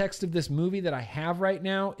context of this movie that I have right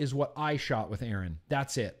now is what I shot with Aaron.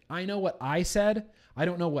 That's it. I know what I said. I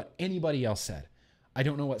don't know what anybody else said. I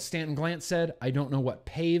don't know what Stanton Glantz said. I don't know what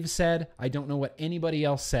Pave said. I don't know what anybody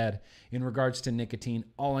else said in regards to nicotine.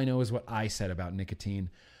 All I know is what I said about nicotine.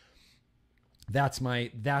 That's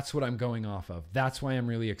what I'm going off of. That's why I'm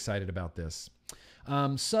really excited about this.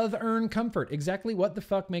 Southern Comfort. Exactly what the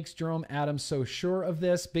fuck makes Jerome Adams so sure of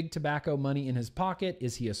this? Big tobacco money in his pocket.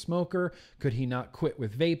 Is he a smoker? Could he not quit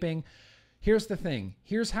with vaping? Here's the thing.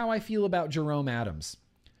 Here's how I feel about Jerome Adams.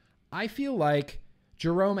 I feel like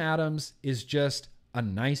Jerome Adams is just a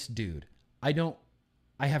nice dude. I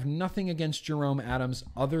have nothing against Jerome Adams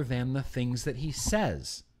other than the things that he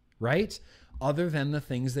says, right? Other than the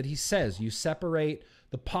things that he says. You separate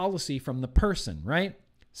the policy from the person, right?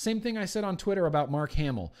 Same thing I said on Twitter about Mark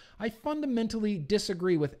Hamill. I fundamentally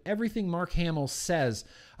disagree with everything Mark Hamill says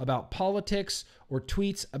about politics or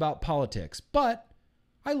tweets about politics, but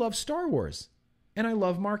I love Star Wars and I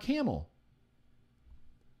love Mark Hamill.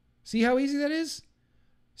 See how easy that is?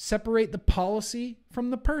 Separate the policy from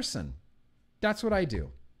the person. That's what I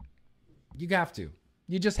do. You have to.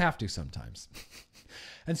 You just have to sometimes.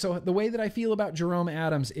 And so the way that I feel about Jerome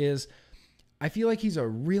Adams is I feel like he's a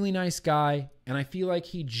really nice guy, and I feel like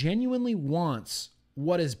he genuinely wants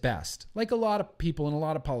what is best. Like a lot of people and a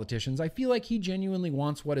lot of politicians, I feel like he genuinely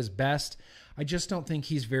wants what is best. I just don't think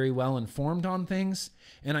he's very well informed on things.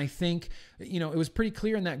 And I think, it was pretty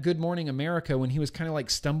clear in that Good Morning America when he was kind of like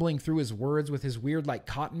stumbling through his words with his weird like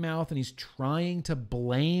cotton mouth, and he's trying to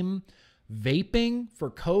blame vaping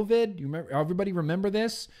for COVID. You remember, everybody remember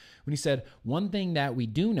this? When he said, one thing that we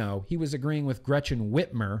do know, he was agreeing with Gretchen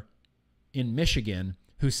Whitmer in Michigan,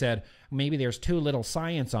 who said, maybe there's too little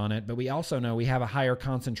science on it, but we also know we have a higher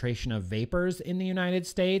concentration of vapors in the United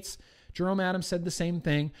States. Jerome Adams said the same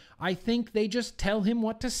thing. I think they just tell him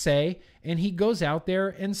what to say, and he goes out there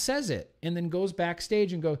and says it, and then goes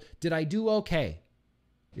backstage and goes, did I do okay?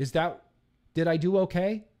 Did I do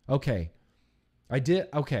okay? Okay. I did.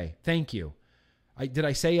 Okay. Thank you. Did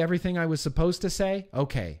I say everything I was supposed to say?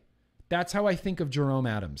 Okay. That's how I think of Jerome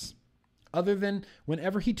Adams. Other than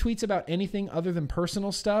whenever he tweets about anything other than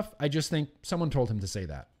personal stuff, I just think someone told him to say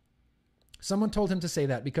that. Someone told him to say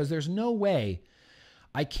that because there's no way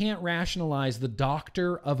I can't rationalize the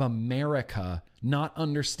doctor of America not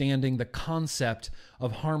understanding the concept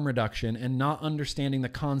of harm reduction and not understanding the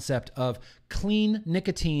concept of clean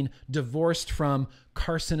nicotine divorced from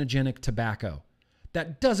carcinogenic tobacco.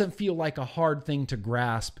 That doesn't feel like a hard thing to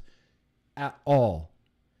grasp at all.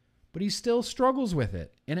 But he still struggles with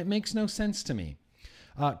it, and it makes no sense to me.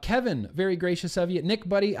 Kevin, very gracious of you. Nick,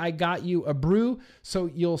 buddy, I got you a brew,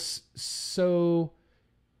 you'll so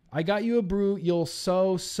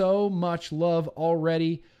much love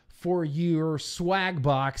already for your swag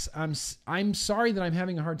box. I'm sorry that I'm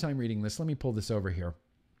having a hard time reading this. Let me pull this over here.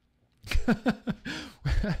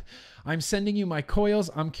 I'm sending you my coils.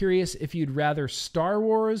 I'm curious if you'd rather Star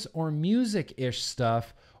Wars or music-ish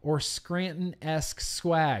stuff, or Scranton-esque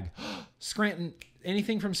swag. Scranton,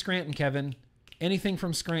 anything from Scranton, Kevin. Anything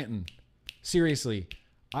from Scranton. Seriously.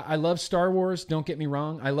 I love Star Wars, don't get me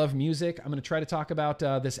wrong. I love music. I'm going to try to talk about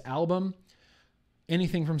this album.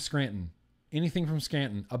 Anything from Scranton. Anything from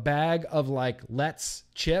Scranton. A bag of like Let's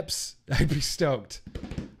chips. I'd be stoked.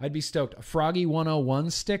 I'd be stoked. A Froggy 101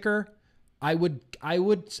 sticker. I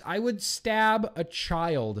would stab a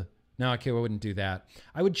child. No, okay, I wouldn't do that.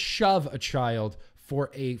 I would shove a child for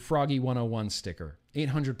a Froggy 101 sticker.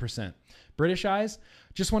 800%. British Eyes.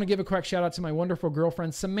 Just want to give a quick shout out to my wonderful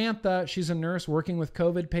girlfriend, Samantha. She's a nurse working with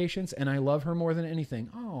COVID patients, and I love her more than anything.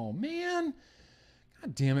 Oh, man.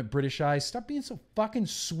 God damn it, British Eyes. Stop being so fucking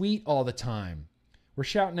sweet all the time. We're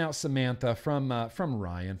shouting out Samantha from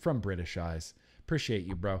Ryan, from British Eyes. Appreciate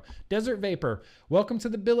you, bro. Desert Vapor. Welcome to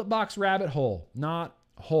the Billet Box rabbit hole. Not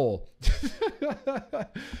hole.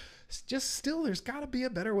 Just still, there's got to be a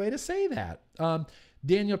better way to say that.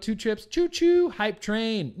 Daniel Two Chips, choo choo, hype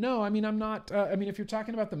train. No, I mean, I'm not, if you're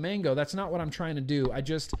talking about the mango, that's not what I'm trying to do.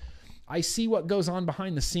 I see what goes on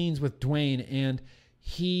behind the scenes with Dwayne, and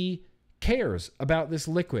he cares about this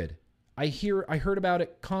liquid. I heard about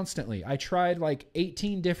it constantly. I tried like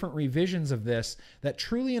 18 different revisions of this that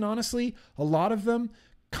truly and honestly, a lot of them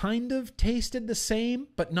kind of tasted the same,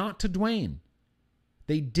 but not to Dwayne.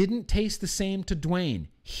 They didn't taste the same to Dwayne.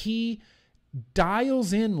 He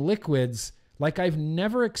dials in liquids like I've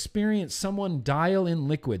never experienced someone dial in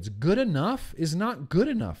liquids. Good enough is not good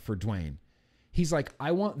enough for Dwayne. He's like,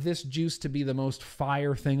 I want this juice to be the most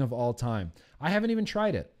fire thing of all time. I haven't even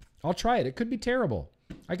tried it. I'll try it. It could be terrible.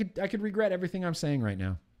 I could regret everything I'm saying right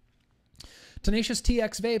now. Tenacious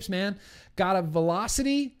TX Vapes, man. Got a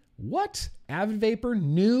Velocity. What? Avid Vapor,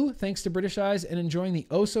 new, thanks to British Eyes, and enjoying the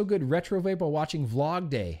oh-so-good retro vape while watching Vlog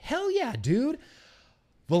Day. Hell yeah, dude.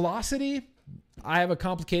 Velocity. I have a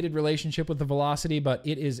complicated relationship with the Velocity, but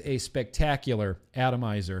it is a spectacular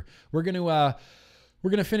atomizer. We're gonna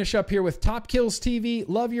finish up here with Top Kills TV.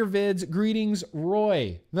 Love your vids. Greetings,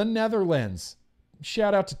 Roy, the Netherlands.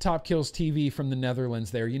 Shout out to Top Kills TV from the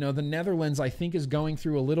Netherlands there. You know, the Netherlands, I think, is going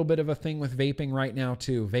through a little bit of a thing with vaping right now,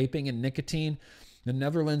 too. Vaping and nicotine. The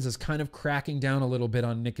Netherlands is kind of cracking down a little bit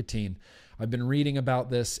on nicotine. I've been reading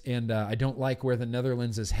about this, and I don't like where the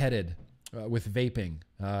Netherlands is headed with vaping.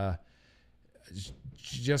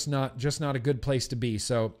 Just not a good place to be.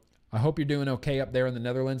 So I hope you're doing okay up there in the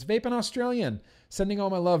Netherlands. Vaping Australian, sending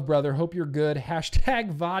all my love, brother. Hope you're good.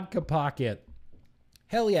 Hashtag Vodka Pocket.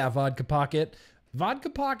 Hell yeah, Vodka Pocket. Vodka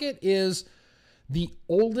Pocket is the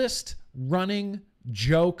oldest running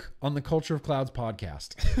joke on the Culture of Clouds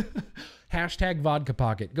podcast. Hashtag Vodka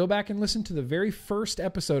Pocket. Go back and listen to the very first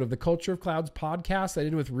episode of the Culture of Clouds podcast I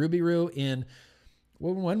did with Ruby Roo in,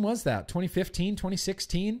 when was that? 2015,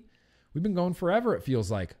 2016? We've been going forever, it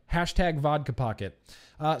feels like. Hashtag Vodka Pocket.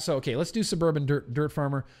 Okay, let's do Suburban Dirt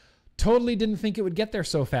Farmer. Totally didn't think it would get there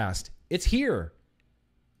so fast. It's here.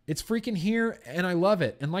 It's freaking here, and I love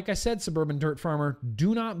it. And like I said, Suburban Dirt Farmer,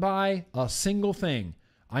 do not buy a single thing.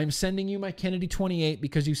 I'm sending you my Kennedy 28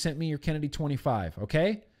 because you sent me your Kennedy 25,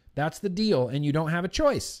 okay? That's the deal, and you don't have a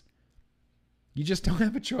choice. You just don't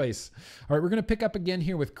have a choice. All right, we're going to pick up again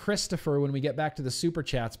here with Christopher when we get back to the Super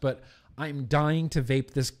Chats, but I'm dying to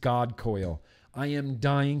vape this God Coil. I am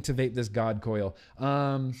dying to vape this God Coil.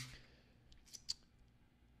 Okay.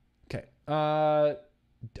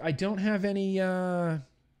 I don't have any...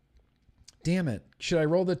 Damn it. Should I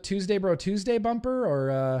roll the Tuesday Bro Tuesday bumper,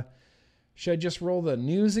 or should I just roll the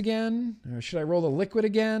news again? Or should I roll the liquid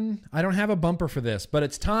again? I don't have a bumper for this, but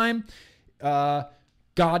it's time.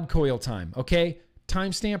 God Coil time, okay?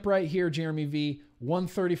 Timestamp right here, Jeremy V,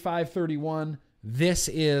 1:35:31. This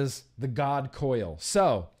is the God Coil.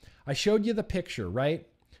 So I showed you the picture, right?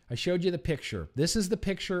 I showed you the picture. This is the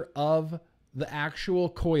picture of the actual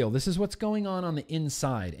coil. This is what's going on the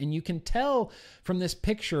inside. And you can tell from this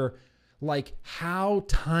picture like how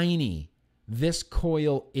tiny this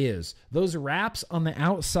coil is. Those wraps on the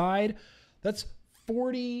outside, that's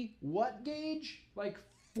 40 what gauge? Like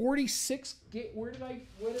 46 gauge. What did I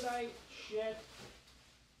shit?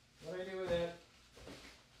 What did I do with it?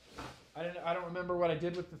 I don't remember what I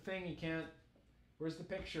did with the thing. You can't. Where's the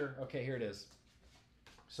picture? Okay, here it is.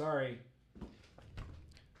 Sorry.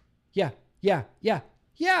 Yeah.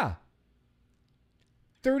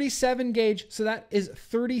 37 gauge. So that is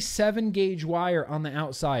 37 gauge wire on the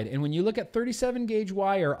outside. And when you look at 37 gauge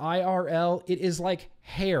wire IRL, it is like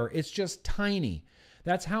hair. It's just tiny.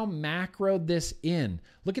 That's how macroed this in.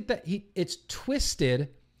 Look at that. It's twisted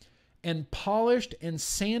and polished and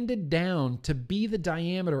sanded down to be the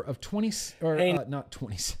diameter of 20, or not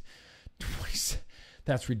 20.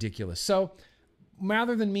 That's ridiculous. So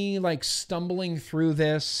rather than me like stumbling through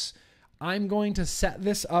this, I'm going to set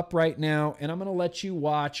this up right now, and I'm going to let you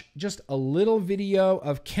watch just a little video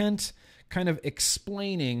of Kent kind of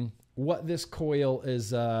explaining what this coil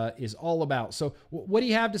is all about. So what do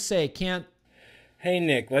you have to say, Kent? Hey,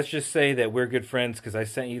 Nick, let's just say that we're good friends because I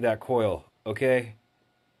sent you that coil, okay?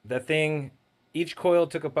 That thing, each coil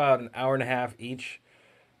took about an hour and a half each.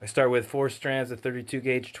 I start with 4 strands of 32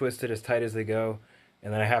 gauge twisted as tight as they go,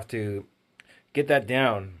 and then I have to get that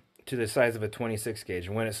down to the size of a 26 gauge.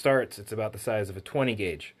 And when it starts, it's about the size of a 20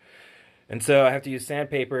 gauge. And so I have to use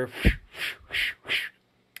sandpaper,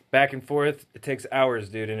 back and forth. It takes hours,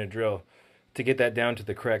 dude, in a drill to get that down to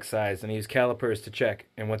the correct size. And I use calipers to check.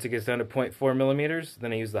 And once it gets down to 0.4 millimeters,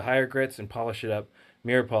 then I use the higher grits and polish it up.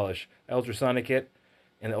 Mirror polish, ultrasonic it,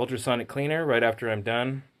 and the ultrasonic cleaner right after I'm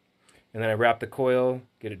done. And then I wrap the coil,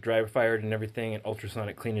 get it dry fired and everything, and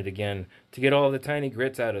ultrasonic clean it again to get all the tiny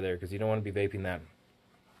grits out of there because you don't want to be vaping that.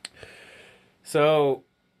 So,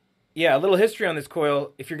 yeah, a little history on this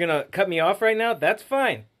coil. If you're going to cut me off right now, that's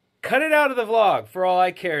fine. Cut it out of the vlog for all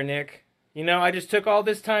I care, Nick. You know, I just took all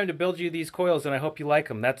this time to build you these coils, and I hope you like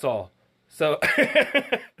them. That's all. So,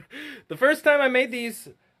 the first time I made these,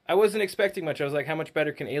 I wasn't expecting much. I was like, how much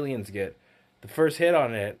better can aliens get? The first hit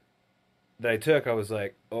on it that I took, I was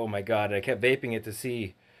like, oh my God. And I kept vaping it to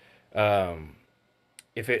see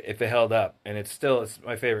if it held up. And it's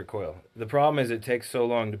my favorite coil. The problem is it takes so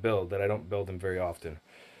long to build that I don't build them very often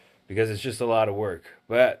because it's just a lot of work.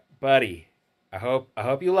 But, buddy, I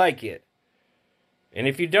hope you like it. And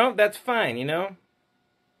if you don't, that's fine, you know?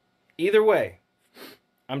 Either way,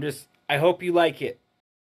 I hope you like it.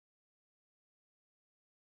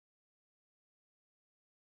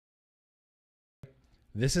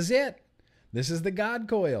 This is it. This is the God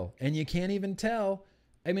coil. And you can't even tell.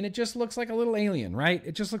 I mean, it just looks like a little alien, right?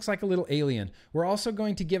 It just looks like a little alien. We're also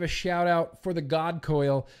going to give a shout out for the God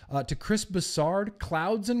coil to Chris Bessard,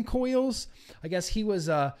 Clouds and Coils. I guess he was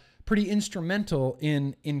pretty instrumental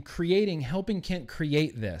in helping Kent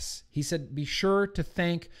create this. He said, be sure to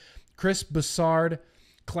thank Chris Bessard,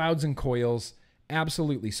 Clouds and Coils.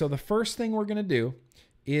 Absolutely. So the first thing we're going to do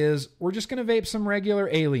is we're just going to vape some regular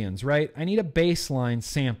aliens, right? I need a baseline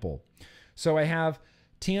sample. So I have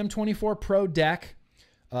TM24 Pro deck,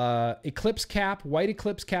 Eclipse cap, white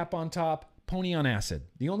Eclipse cap on top, Pony on acid.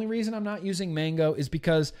 The only reason I'm not using mango is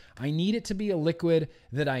because I need it to be a liquid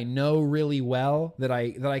that I know really well, that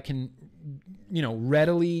I can, you know,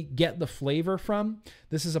 readily get the flavor from.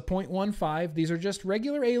 This is a 0.15. These are just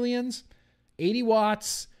regular aliens, 80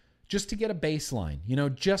 watts, just to get a baseline, you know,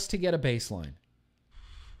 just to get a baseline.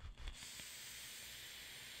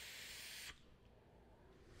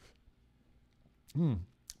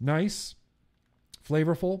 Nice,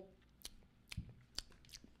 flavorful,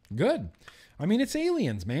 good. I mean, it's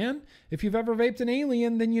aliens, man. If you've ever vaped an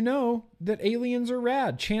alien, then you know that aliens are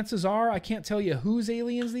rad. Chances are, I can't tell you whose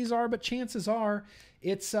aliens these are, but chances are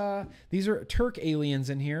it's these are Turk aliens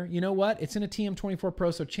in here. You know what? It's in a TM24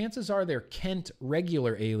 Pro, so chances are they're Kent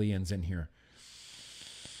regular aliens in here.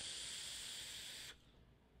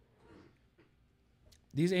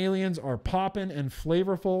 These aliens are popping and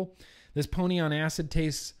flavorful. This Pony on acid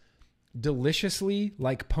tastes deliciously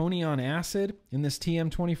like Pony on acid in this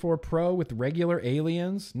TM24 Pro with regular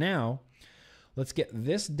aliens. Now, let's get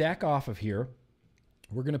this deck off of here.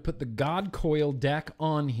 We're going to put the God Coil deck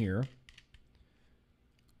on here.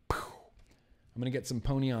 I'm going to get some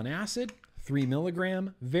Pony on acid, 3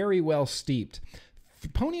 milligram, very well steeped.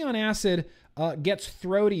 Pony on acid gets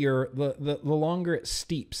throatier the longer it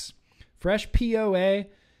steeps. Fresh POA,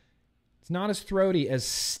 it's not as throaty as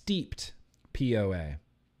steeped POA.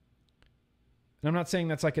 And I'm not saying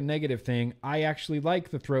that's like a negative thing. I actually like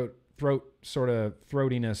the throat sort of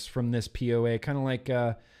throatiness from this POA. Kind of like,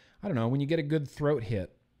 I don't know, when you get a good throat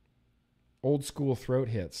hit. Old school throat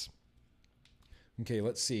hits. Okay,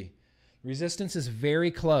 let's see. Resistance is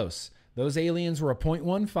very close. Those aliens were a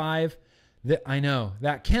 0.15. I know.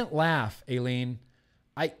 That can't laugh, Aileen.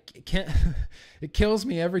 I can't. It kills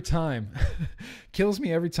me every time. Kills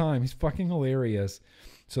me every time. He's fucking hilarious.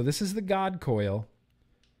 So this is the God Coil.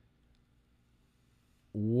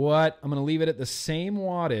 What? I'm going to leave it at the same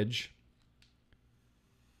wattage.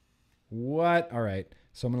 What? All right.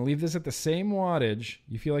 So I'm going to leave this at the same wattage.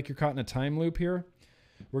 You feel like you're caught in a time loop here?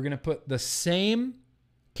 We're going to put the same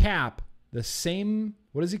cap, the same,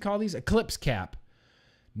 what does he call these? Eclipse cap.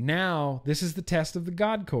 Now, this is the test of the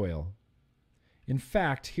God Coil. In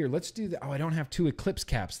fact, here, let's do that. Oh, I don't have 2 Eclipse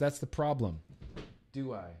caps. That's the problem.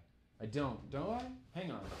 Do I? I don't. Do I?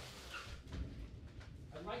 Hang on.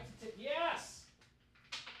 I'd like to take... Yes!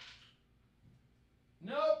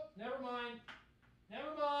 Nope. Never mind. Never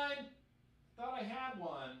mind. Thought I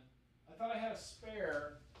had a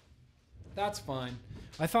spare. That's fine.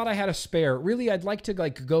 I thought I had a spare. Really, I'd like to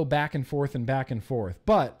like go back and forth and back and forth.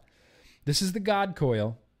 But this is the God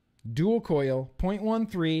coil. Dual coil,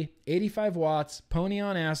 0.13, 85 watts, pony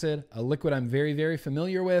on acid, a liquid I'm very, very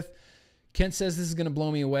familiar with. Kent says this is going to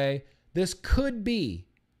blow me away. This could be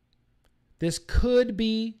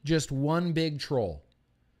just one big troll.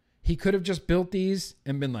 He could have just built these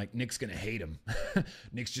and been like, Nick's going to hate them.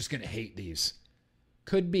 Nick's just going to hate these.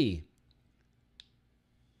 Could be.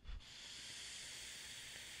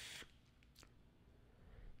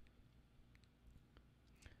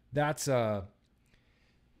 That's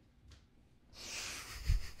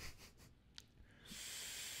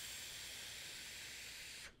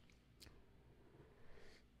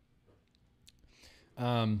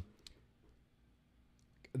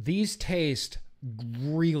these taste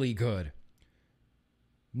really good.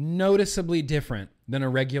 Noticeably different than a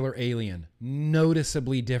regular alien.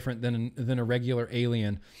 Noticeably different than a regular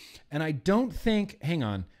alien. And I don't think, hang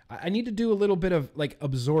on, I need to do a little bit of like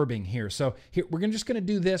absorbing here. So here, we're just going to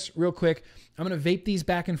do this real quick. I'm going to vape these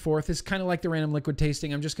back and forth. It's kind of like the random liquid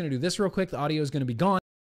tasting. I'm just going to do this real quick. The audio is going to be gone.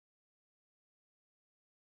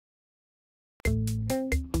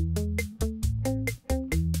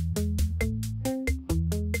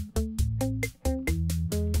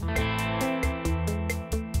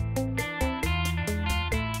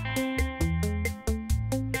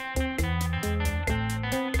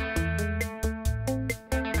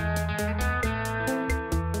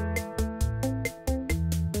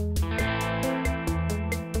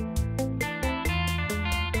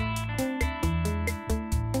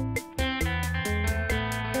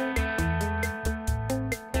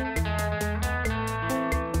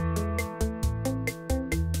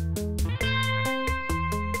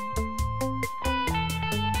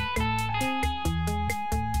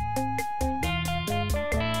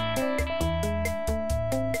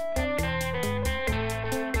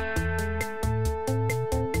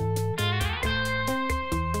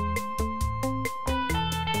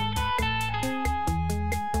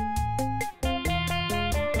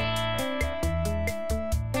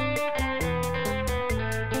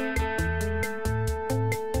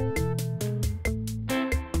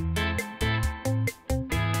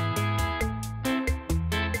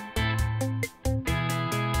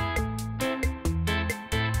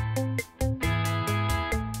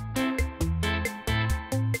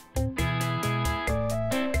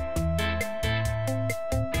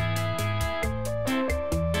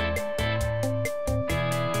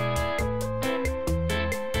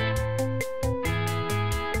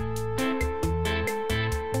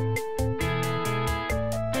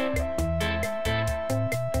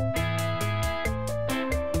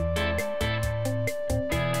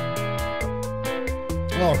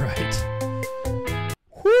 All right.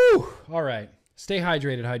 Whew. All right. Stay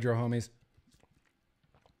hydrated, hydro homies.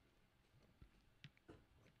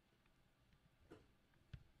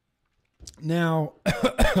 Now,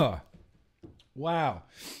 wow.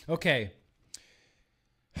 Okay.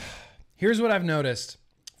 Here's what I've noticed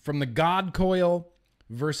from the God coil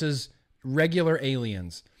versus regular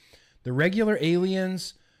aliens. The regular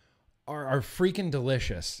aliens are freaking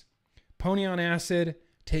delicious. Pony on acid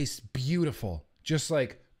tastes beautiful. Just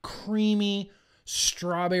like creamy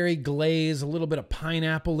strawberry glaze, a little bit of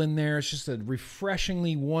pineapple in there. It's just a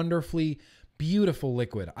refreshingly, wonderfully beautiful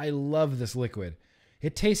liquid. I love this liquid.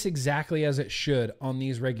 It tastes exactly as it should on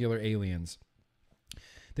these regular aliens.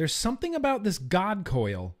 There's something about this God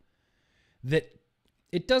coil that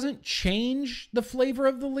it doesn't change the flavor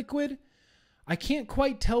of the liquid. I can't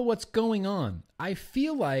quite tell what's going on. I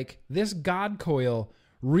feel like this God coil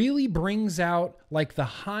really brings out like the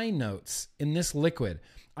high notes in this liquid.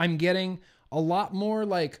 I'm getting a lot more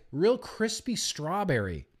like real crispy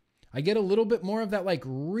strawberry. I get a little bit more of that like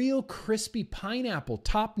real crispy pineapple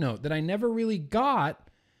top note that I never really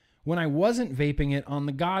got when I wasn't vaping it on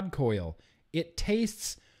the God coil. It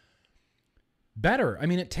tastes better. I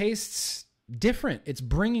mean, it tastes different. It's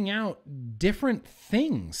bringing out different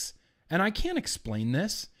things. And I can't explain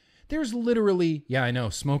this. There's literally, yeah, I know,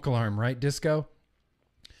 smoke alarm, right, Disco?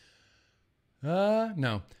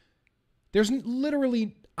 No. There's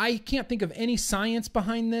literally, I can't think of any science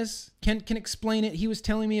behind this. Kent can explain it. He was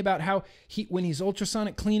telling me about how when he's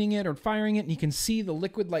ultrasonic cleaning it or firing it, and he can see the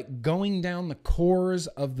liquid like going down the cores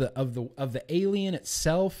of the alien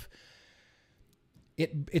itself.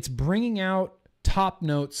 It's bringing out top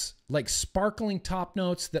notes, like sparkling top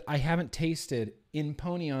notes that I haven't tasted in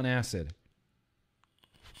Pony on Acid.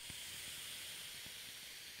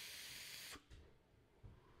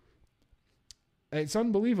 It's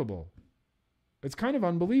unbelievable. It's kind of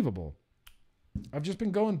unbelievable. I've just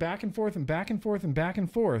been going back and forth and back and forth and back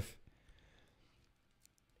and forth.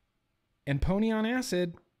 And Pony on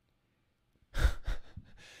Acid,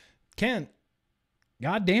 Kent,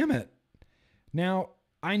 God damn it. Now,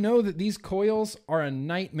 I know that these coils are a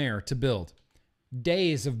nightmare to build.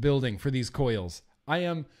 Days of building for these coils. I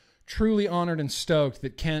am truly honored and stoked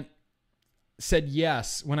that Kent said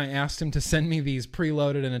yes when I asked him to send me these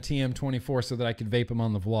preloaded in a TM24 so that I could vape them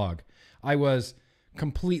on the vlog. I was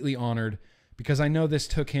completely honored because I know this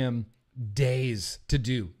took him days to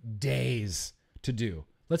do. Days to do.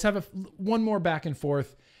 Let's have one more back and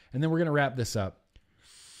forth, and then we're going to wrap this up.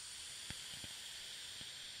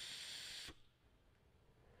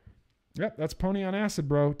 Yep, that's Pony on Acid,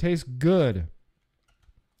 bro. Tastes good.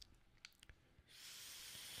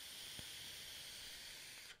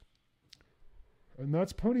 And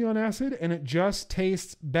that's Pony on Acid, and it just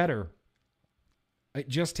tastes better. It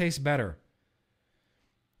just tastes better.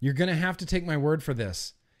 You're going to have to take my word for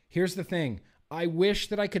this. Here's the thing. I wish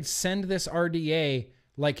that I could send this RDA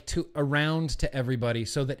around to everybody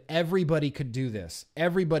so that everybody could do this.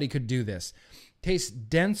 Everybody could do this. Tastes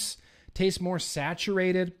dense, tastes more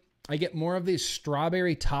saturated. I get more of these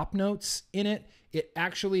strawberry top notes in it. It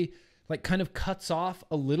actually kind of cuts off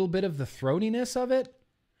a little bit of the throatiness of it.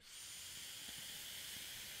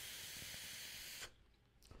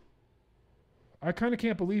 I kind of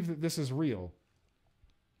can't believe that this is real.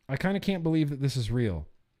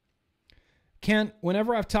 Kent,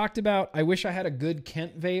 whenever I've talked about, I wish I had a good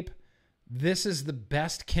Kent vape, this is the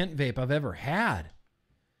best Kent vape I've ever had.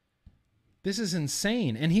 This is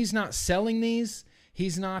insane. And he's not selling these.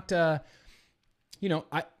 He's not,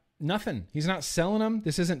 nothing. He's not selling them.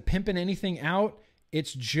 This isn't pimping anything out.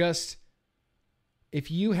 It's just, if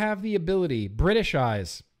you have the ability, British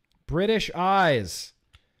eyes,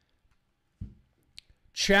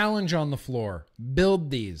 challenge on the floor,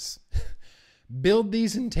 build these, build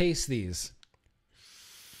these and taste these.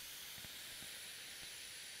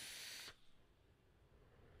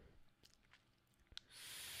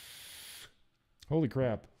 Holy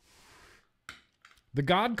crap. The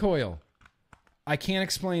God Coil. I can't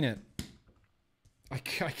explain it. I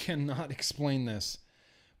cannot explain this.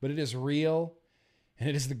 But it is real. And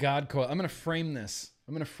it is the God Coil. I'm going to frame this.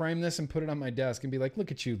 And put it on my desk and be like,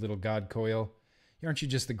 look at you, little God Coil. Aren't you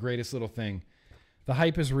just the greatest little thing? The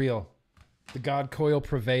hype is real. The God Coil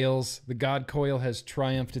prevails. The God Coil has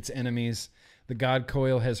triumphed its enemies. The God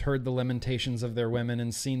Coil has heard the lamentations of their women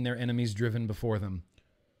and seen their enemies driven before them.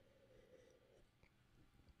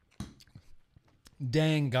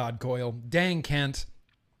 Dang, God Coil. Dang, Kent.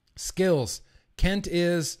 Skills. Kent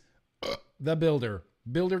is the builder.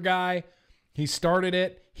 Builder guy. He started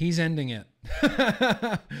it. He's ending it.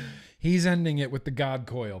 He's ending it with the God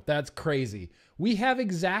Coil. That's crazy. We have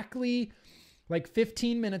exactly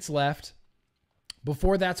 15 minutes left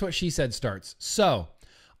before That's What She Said starts. So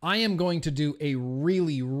I am going to do a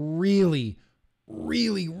really, really,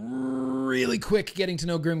 really, really quick getting to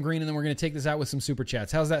know GrimmGreen, and then we're going to take this out with some super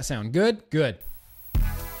chats. How's that sound? Good? Good.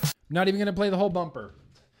 Not even going to play the whole bumper.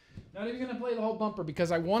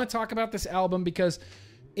 Because I want to talk about this album because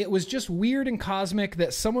it was just weird and cosmic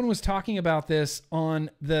that someone was talking about this on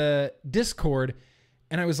the Discord,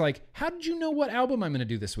 and I was like, how did you know what album I'm going to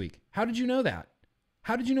do this week? How did you know that?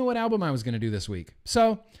 How did you know what album I was going to do this week?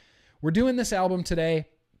 So we're doing this album today.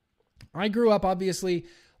 I grew up, obviously,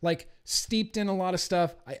 steeped in a lot of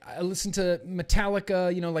stuff. I listened to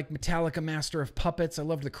Metallica, Metallica Master of Puppets. I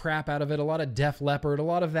loved the crap out of it. A lot of Def Leppard, a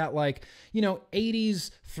lot of that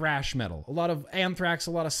 80s thrash metal, a lot of Anthrax,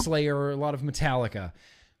 a lot of Slayer, a lot of Metallica,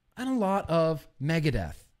 and a lot of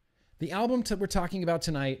Megadeth. The album we're talking about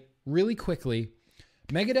tonight, really quickly,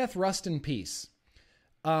 Megadeth Rust in Peace.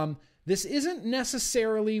 This isn't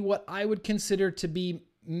necessarily what I would consider to be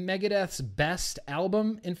Megadeth's best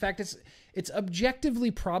album. In fact, it's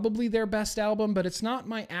objectively probably their best album, but it's not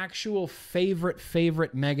my actual favorite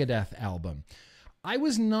Megadeth album. I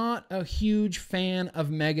was not a huge fan of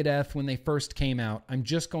Megadeth when they first came out. I'm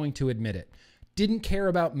just going to admit it. Didn't care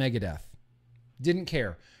about Megadeth. Didn't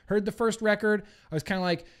care. Heard the first record. I was kind of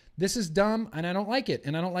like, this is dumb, and I don't like it.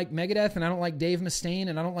 And I don't like Megadeth, and I don't like Dave Mustaine,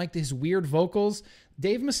 and I don't like his weird vocals.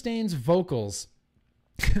 Dave Mustaine's vocals,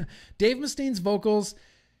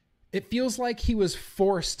 it feels like he was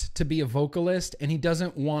forced to be a vocalist, and he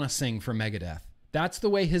doesn't want to sing for Megadeth. That's the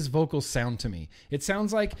way his vocals sound to me. It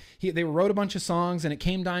sounds like they wrote a bunch of songs, and it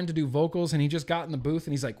came time to do vocals, and he just got in the booth,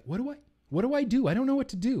 and he's like, what do I do? I don't know what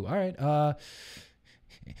to do. All right,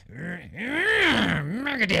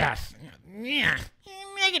 Megadeth. Yeah,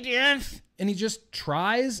 Megadeth. And he just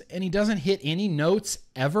tries, and he doesn't hit any notes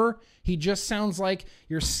ever. He just sounds like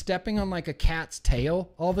you're stepping on a cat's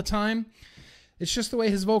tail all the time. It's just the way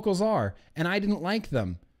his vocals are. And I didn't like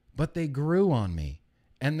them, but they grew on me.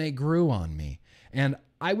 And they grew on me. And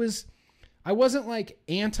I wasn't like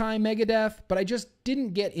anti-Megadeth, but I just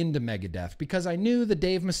didn't get into Megadeth because I knew the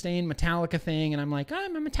Dave Mustaine Metallica thing. And I'm like,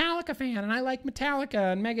 I'm a Metallica fan and I like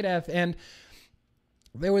Metallica and Megadeth. And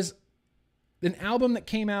there was an album that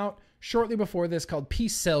came out shortly before this called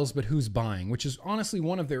Peace Sells But Who's Buying, which is honestly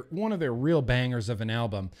one of their real bangers of an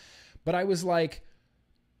album. But I was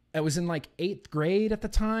in like 8th grade at the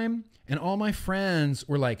time, and all my friends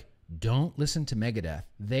were like, don't listen to Megadeth.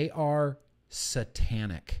 They are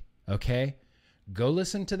satanic, okay? Go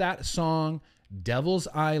listen to that song, Devil's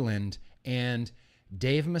Island, and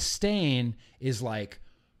Dave Mustaine is like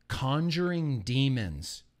conjuring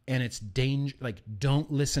demons. And it's danger, like,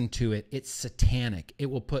 don't listen to it. It's satanic. It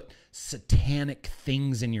will put satanic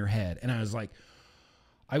things in your head. And I was like,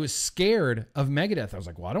 I was scared of Megadeth. I was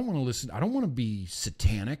like, well, I don't want to listen. I don't want to be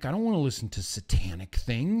satanic. I don't want to listen to satanic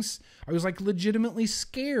things. I was like legitimately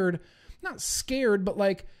scared. Not scared, but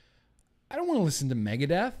like, I don't want to listen to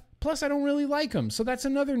Megadeth. Plus, I don't really like them. So that's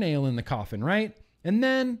another nail in the coffin, right? And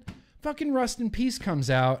then fucking Rust in Peace comes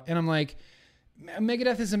out. And I'm like,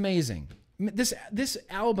 Megadeth is amazing. This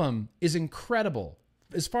album is incredible.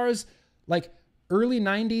 As far as like early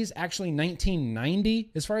 90s, actually 1990,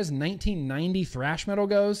 as far as 1990 thrash metal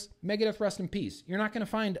goes, Megadeth Rust in Peace. You're not going to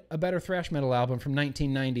find a better thrash metal album from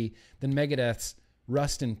 1990 than Megadeth's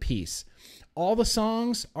Rust in Peace. All the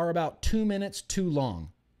songs are about 2 minutes too long,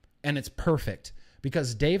 and it's perfect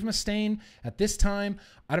because Dave Mustaine at this time,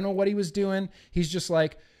 I don't know what he was doing. He's just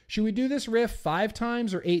like, should we do this riff 5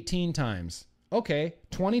 times or 18 times? Okay,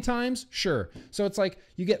 20 times? Sure. So it's like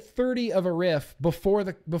you get 30 of a riff before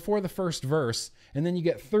the first verse, and then you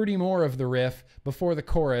get 30 more of the riff before the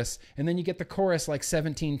chorus, and then you get the chorus like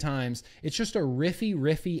 17 times. It's just a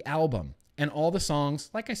riffy album. And all the songs,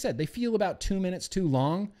 like I said, they feel about 2 minutes too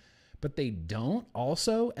long, but they don't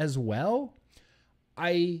also as well.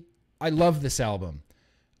 I love this album.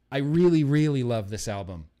 I really, really love this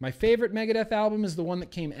album. My favorite Megadeth album is the one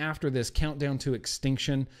that came after this, Countdown to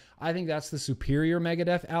Extinction. I think that's the superior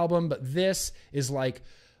Megadeth album, but this is like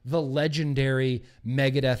the legendary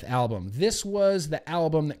Megadeth album. This was the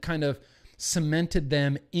album that kind of cemented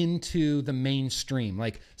them into the mainstream,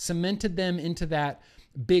 like cemented them into that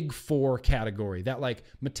big 4 category, that like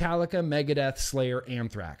Metallica, Megadeth, Slayer,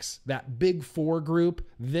 Anthrax, that big 4 group.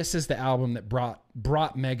 This is the album that brought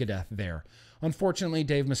Megadeth there. Unfortunately,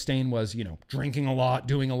 Dave Mustaine was, drinking a lot,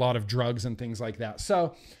 doing a lot of drugs and things like that.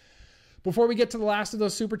 So before we get to the last of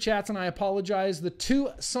those super chats, and I apologize, the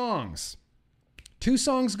two songs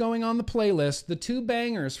going on the playlist, the 2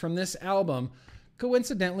 bangers from this album,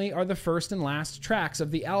 coincidentally, are the first and last tracks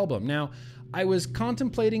of the album. Now, I was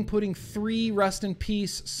contemplating putting 3 Rust in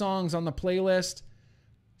Peace songs on the playlist,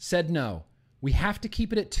 said no. We have to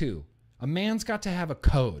keep it at 2. A man's got to have a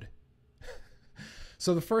code.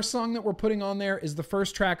 So the first song that we're putting on there is the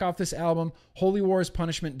first track off this album, Holy War's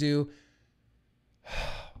Punishment Due.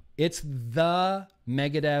 It's the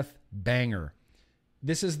Megadeth banger.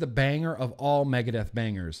 This is the banger of all Megadeth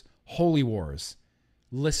bangers. Holy Wars.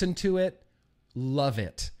 Listen to it. Love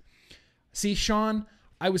it. See, Sean,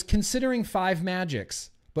 I was considering 5 Magics,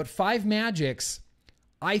 but 5 Magics,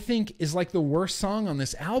 I think, is like the worst song on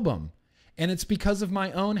this album. And it's because of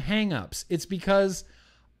my own hangups. It's because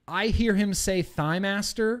I hear him say Thigh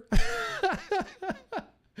Master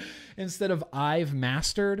instead of I've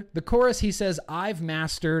mastered. The chorus, he says, I've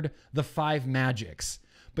mastered the 5 Magics.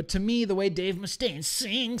 But to me, the way Dave Mustaine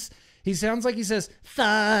sings, he sounds like he says,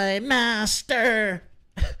 Thigh Master.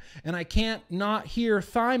 And I can't not hear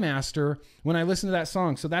Thigh Master when I listen to that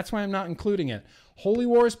song. So that's why I'm not including it. Holy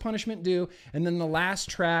War's Punishment Due. And then the last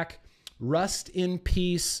track, Rust in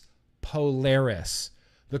Peace, Polaris.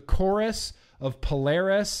 The chorus of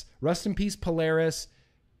Polaris, Rust in Peace, Polaris,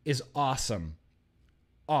 is awesome.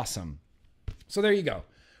 Awesome. So there you go.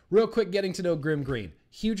 Real quick, getting to know GrimmGreen.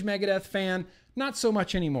 Huge Megadeth fan. Not so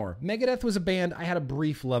much anymore. Megadeth was a band I had a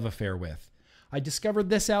brief love affair with. I discovered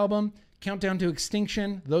this album, Countdown to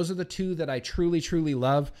Extinction. Those are the 2 that I truly, truly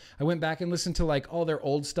love. I went back and listened to like all their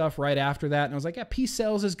old stuff right after that. And I was like, yeah, Peace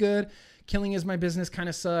Sells is good. Killing Is My Business kind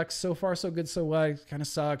of sucks. So Far, So Good, So What kind of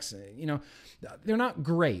sucks. They're not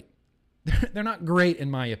great. They're not great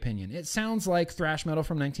in my opinion. It sounds like thrash metal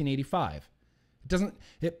from 1985.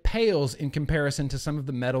 It pales in comparison to some of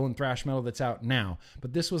the metal and thrash metal that's out now.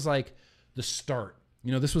 But this was like the start.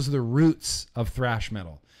 This was the roots of thrash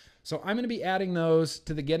metal. So I'm going to be adding those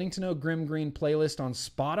to the Getting to Know GrimmGreen playlist on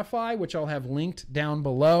Spotify, which I'll have linked down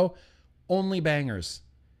below. Only bangers.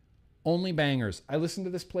 Only bangers. I listened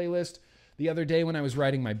to this playlist the other day when I was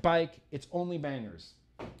riding my bike. It's only bangers.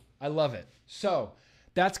 I love it. So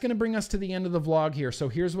that's going to bring us to the end of the vlog here. So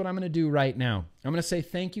here's what I'm going to do right now. I'm going to say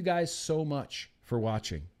thank you guys so much for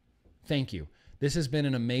watching. Thank you. This has been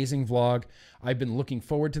an amazing vlog. I've been looking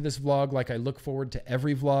forward to this vlog like I look forward to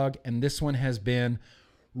every vlog, and this one has been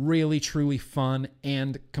really, truly fun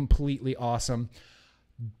and completely awesome.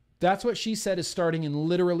 That's What She Said is starting in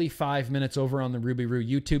literally 5 minutes over on the Ruby Roo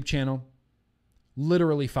YouTube channel.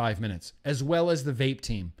 Literally 5 minutes, as well as the Vape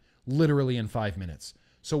team, literally in 5 minutes.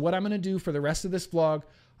 So what I'm going to do for the rest of this vlog,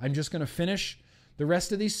 I'm just going to finish the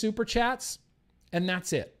rest of these super chats, and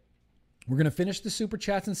that's it. We're going to finish the super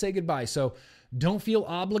chats and say goodbye. So don't feel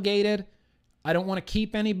obligated. I don't want to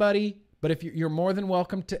keep anybody, but if you're more than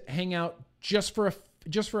welcome to hang out just for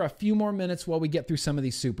a few more minutes while we get through some of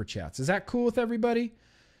these super chats. Is that cool with everybody?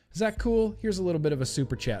 Is that cool? Here's a little bit of a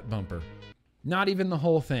super chat bumper. Not even the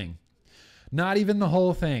whole thing. Not even the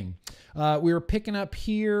whole thing. We were picking up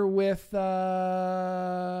here with, I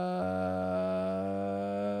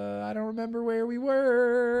don't remember where we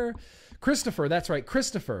were. Christopher, that's right,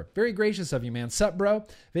 Christopher. Very gracious of you, man. Sup, bro?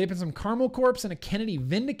 Vaping some Caramel Corpse and a Kennedy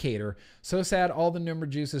Vindicator. So sad, all the number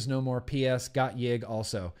juices no more. P.S. Got yig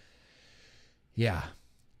also. Yeah,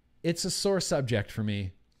 it's a sore subject for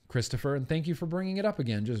me, Christopher, and thank you for bringing it up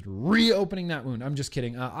again. Just reopening that wound. I'm just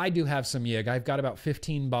kidding. I do have some yig. I've got about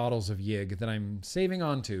 15 bottles of yig that I'm saving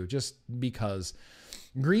on to just because.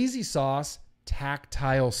 Greasy Sauce,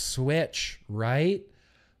 tactile switch, right?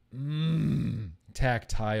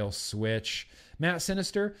 Tactile switch. Matt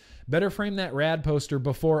Sinister, better frame that rad poster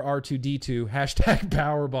before R2D2. Hashtag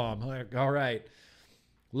powerbomb. All right.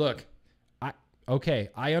 Look,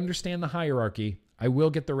 I understand the hierarchy. I will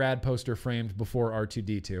get the rad poster framed before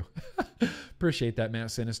R2D2. Appreciate that,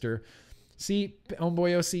 Matt Sinister. See,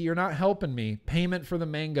 Homeboy OC, you're not helping me. Payment for the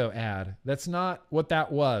mango ad. That's not what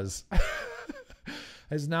that was.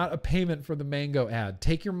 It's not a payment for the mango ad.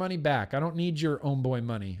 Take your money back. I don't need your Homeboy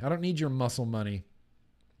money. I don't need your muscle money.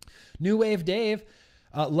 New Wave Dave,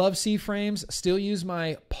 love C-frames. Still use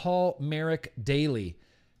my Paul Merrick daily.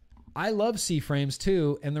 I love C-frames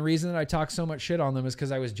too, and the reason that I talk so much shit on them is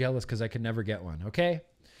because I was jealous because I could never get one, okay?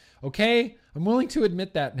 Okay? I'm willing to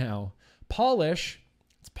admit that now. Paulish,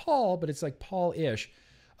 it's Paul, but it's like Paul-ish.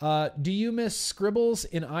 Do you miss Scribbles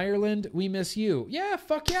in Ireland? We miss you. Yeah,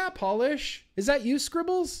 fuck yeah, Paulish. Is that you,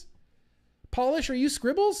 Scribbles? Paulish, are you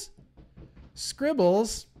Scribbles?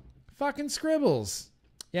 Scribbles? Fucking Scribbles.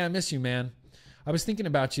 Yeah, I miss you, man. I was thinking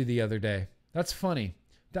about you the other day. That's funny.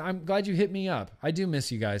 I'm glad you hit me up. I do miss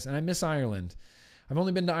you guys, and I miss Ireland. I've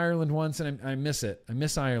only been to Ireland once, and I miss it. I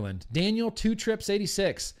miss Ireland. Daniel,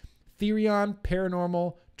 2trips86. Therion,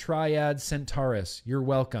 Paranormal, Triad, Centaurus. You're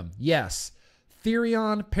welcome. Yes.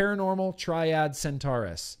 Therion, Paranormal, Triad,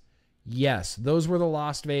 Centaurus. Yes, those were the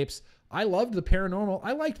lost vapes. I loved the Paranormal.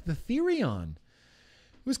 I liked the Therion.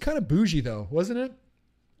 It was kind of bougie, though, wasn't it?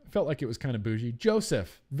 I felt like it was kind of bougie.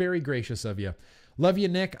 Joseph, very gracious of you. Love you,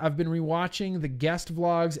 Nick. I've been rewatching the guest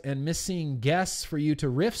vlogs and miss seeing guests for you to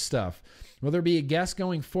riff stuff. Will there be a guest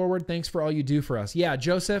going forward? Thanks for all you do for us. Yeah,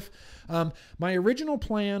 Joseph, my original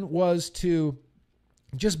plan was to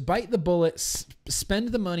just bite the bullet, spend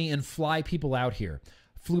the money, and fly people out here.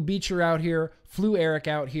 Flew Beecher out here, flew Eric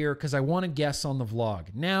out here because I wanted guests on the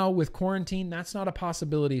vlog. Now, with quarantine, that's not a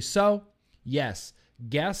possibility. So, yes,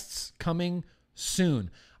 guests coming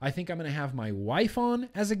soon. I think I'm going to have my wife on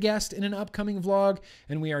as a guest in an upcoming vlog,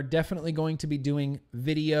 and we are definitely going to be doing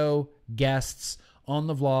video guests on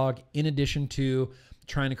the vlog in addition to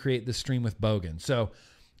trying to create the stream with Bogan. So,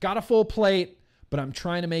 got a full plate, but I'm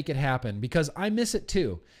trying to make it happen because I miss it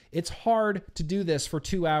too. It's hard to do this for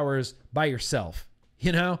 2 hours by yourself.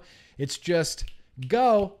 You know, it's just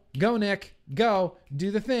go, Nick, go, do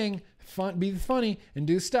the thing, fun, be funny, and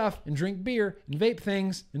do stuff, and drink beer, and vape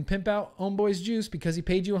things, and pimp out Homeboy's juice because he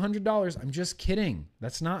paid you $100. I'm just kidding.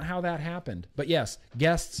 That's not how that happened. But yes,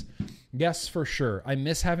 guests for sure. I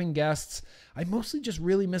miss having guests. I mostly just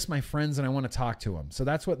really miss my friends, and I want to talk to them. So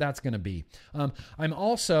that's what that's going to be. I'm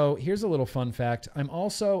also, here's a little fun fact.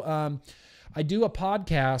 I do a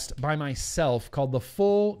podcast by myself called the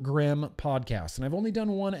Full Grimm Podcast. And I've only done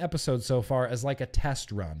one episode so far as like a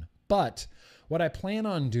test run. But what I plan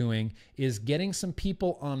on doing is getting some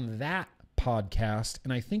people on that podcast.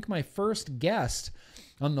 And I think my first guest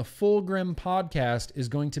on the Full Grimm Podcast is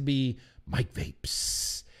going to be Mike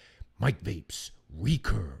Vapes,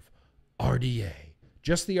 Recurve, RDA.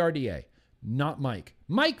 Just the RDA, not Mike.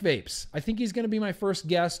 Mike Vapes. I think he's going to be my first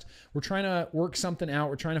guest. We're trying to work something out.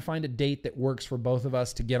 We're trying to find a date that works for both of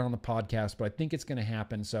us to get on the podcast, but I think it's going to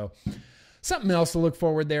happen. So something else to look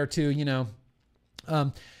forward there too, you know.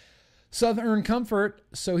 Southern Comfort,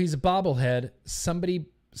 so he's a bobblehead. Somebody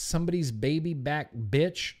somebody's baby back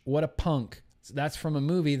bitch. What a punk. That's from a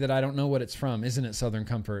movie that I don't know what it's from. Isn't it Southern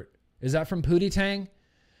Comfort? Is that from Pootie Tang?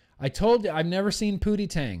 I told you I've never seen Pootie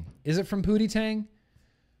Tang. Is it from Pootie Tang?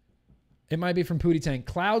 It might be from Pootie Tang.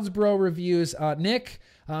 Clouds Bro reviews. Nick,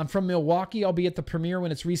 I'm from Milwaukee. I'll be at the premiere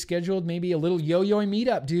when it's rescheduled. Maybe a little yo-yo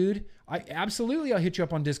meetup, dude. I'll hit you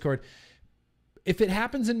up on Discord. If it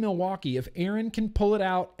happens in Milwaukee, if Aaron can pull it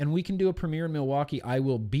out and we can do a premiere in Milwaukee, I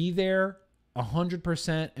will be there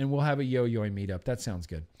 100% and we'll have a yo-yo meetup. That sounds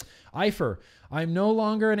good. Eifer, I'm no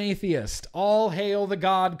longer an atheist. All hail the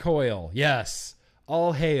God Coil. Yes.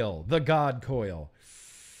 All hail the God Coil.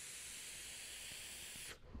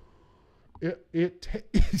 It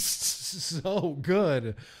tastes so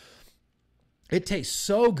good. It tastes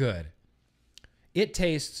so good. It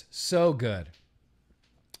tastes so good.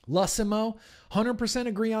 Lussimo, 100%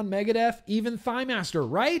 agree on Megadeth, even Thighmaster,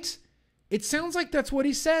 right? It sounds like that's what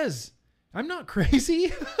he says. I'm not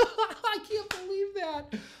crazy. I can't believe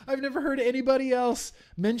that. I've never heard anybody else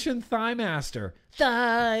mention Thighmaster.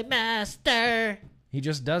 Thighmaster. He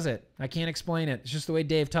just does it. I can't explain it. It's just the way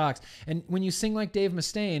Dave talks. And when you sing like Dave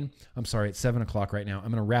Mustaine, I'm sorry, it's 7 o'clock right now.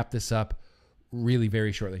 I'm going to wrap this up really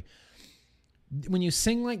very shortly. When you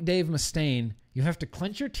sing like Dave Mustaine, you have to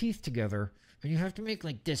clench your teeth together and you have to make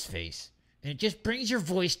like this face. And it just brings your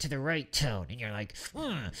voice to the right tone. And you're like,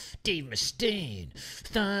 Dave Mustaine,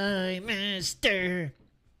 Thighmaster.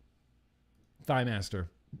 Thighmaster.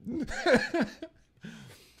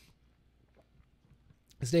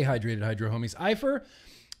 Stay hydrated, Hydro Homies. Eifer,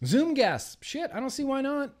 Zoom guests. Shit, I don't see why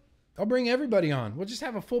not. I'll bring everybody on. We'll just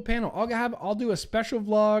have a full panel. I'll do a special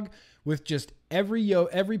vlog with just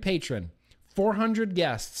every patron. 400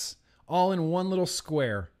 guests, all in one little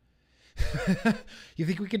square. You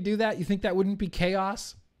think we could do that? You think that wouldn't be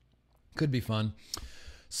chaos? Could be fun.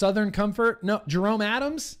 Southern Comfort. No, Jerome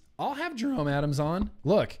Adams. I'll have Jerome Adams on.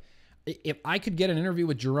 Look, if I could get an interview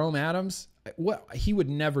with Jerome Adams, he would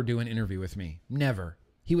never do an interview with me. Never.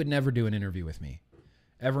 He would never do an interview with me.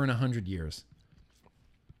 Ever in 100 years.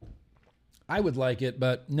 I would like it,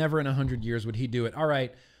 but never in 100 years would he do it. All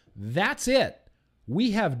right, that's it.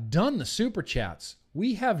 We have done the super chats.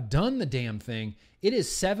 We have done the damn thing. It is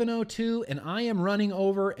 7:02 and I am running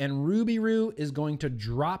over and Ruby Roo is going to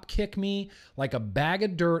drop kick me like a bag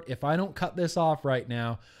of dirt if I don't cut this off right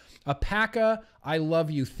now. Apaka, I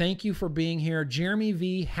love you. Thank you for being here. Jeremy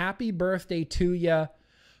V, happy birthday to ya.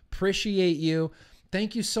 Appreciate you.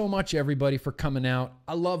 Thank you so much, everybody, for coming out.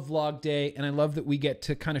 I love Vlog Day, and I love that we get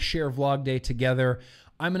to kind of share Vlog Day together.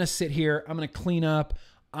 I'm going to sit here. I'm going to clean up.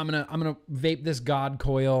 I'm gonna vape this God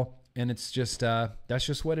Coil, and it's just, that's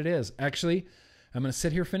just what it is. Actually, I'm going to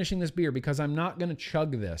sit here finishing this beer because I'm not going to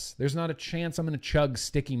chug this. There's not a chance I'm going to chug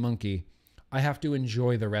Sticky Monkey. I have to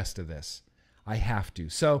enjoy the rest of this. I have to.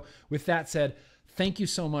 So with that said, thank you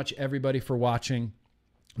so much, everybody, for watching.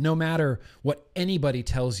 No matter what anybody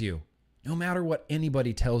tells you,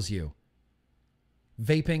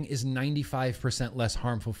 vaping is 95% less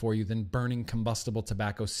harmful for you than burning combustible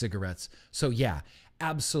tobacco cigarettes. So yeah,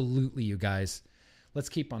 absolutely, you guys. Let's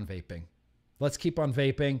keep on vaping. Let's keep on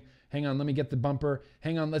vaping. Hang on, let me get the bumper.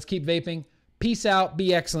 Hang on, let's keep vaping. Peace out.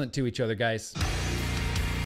 Be excellent to each other, guys.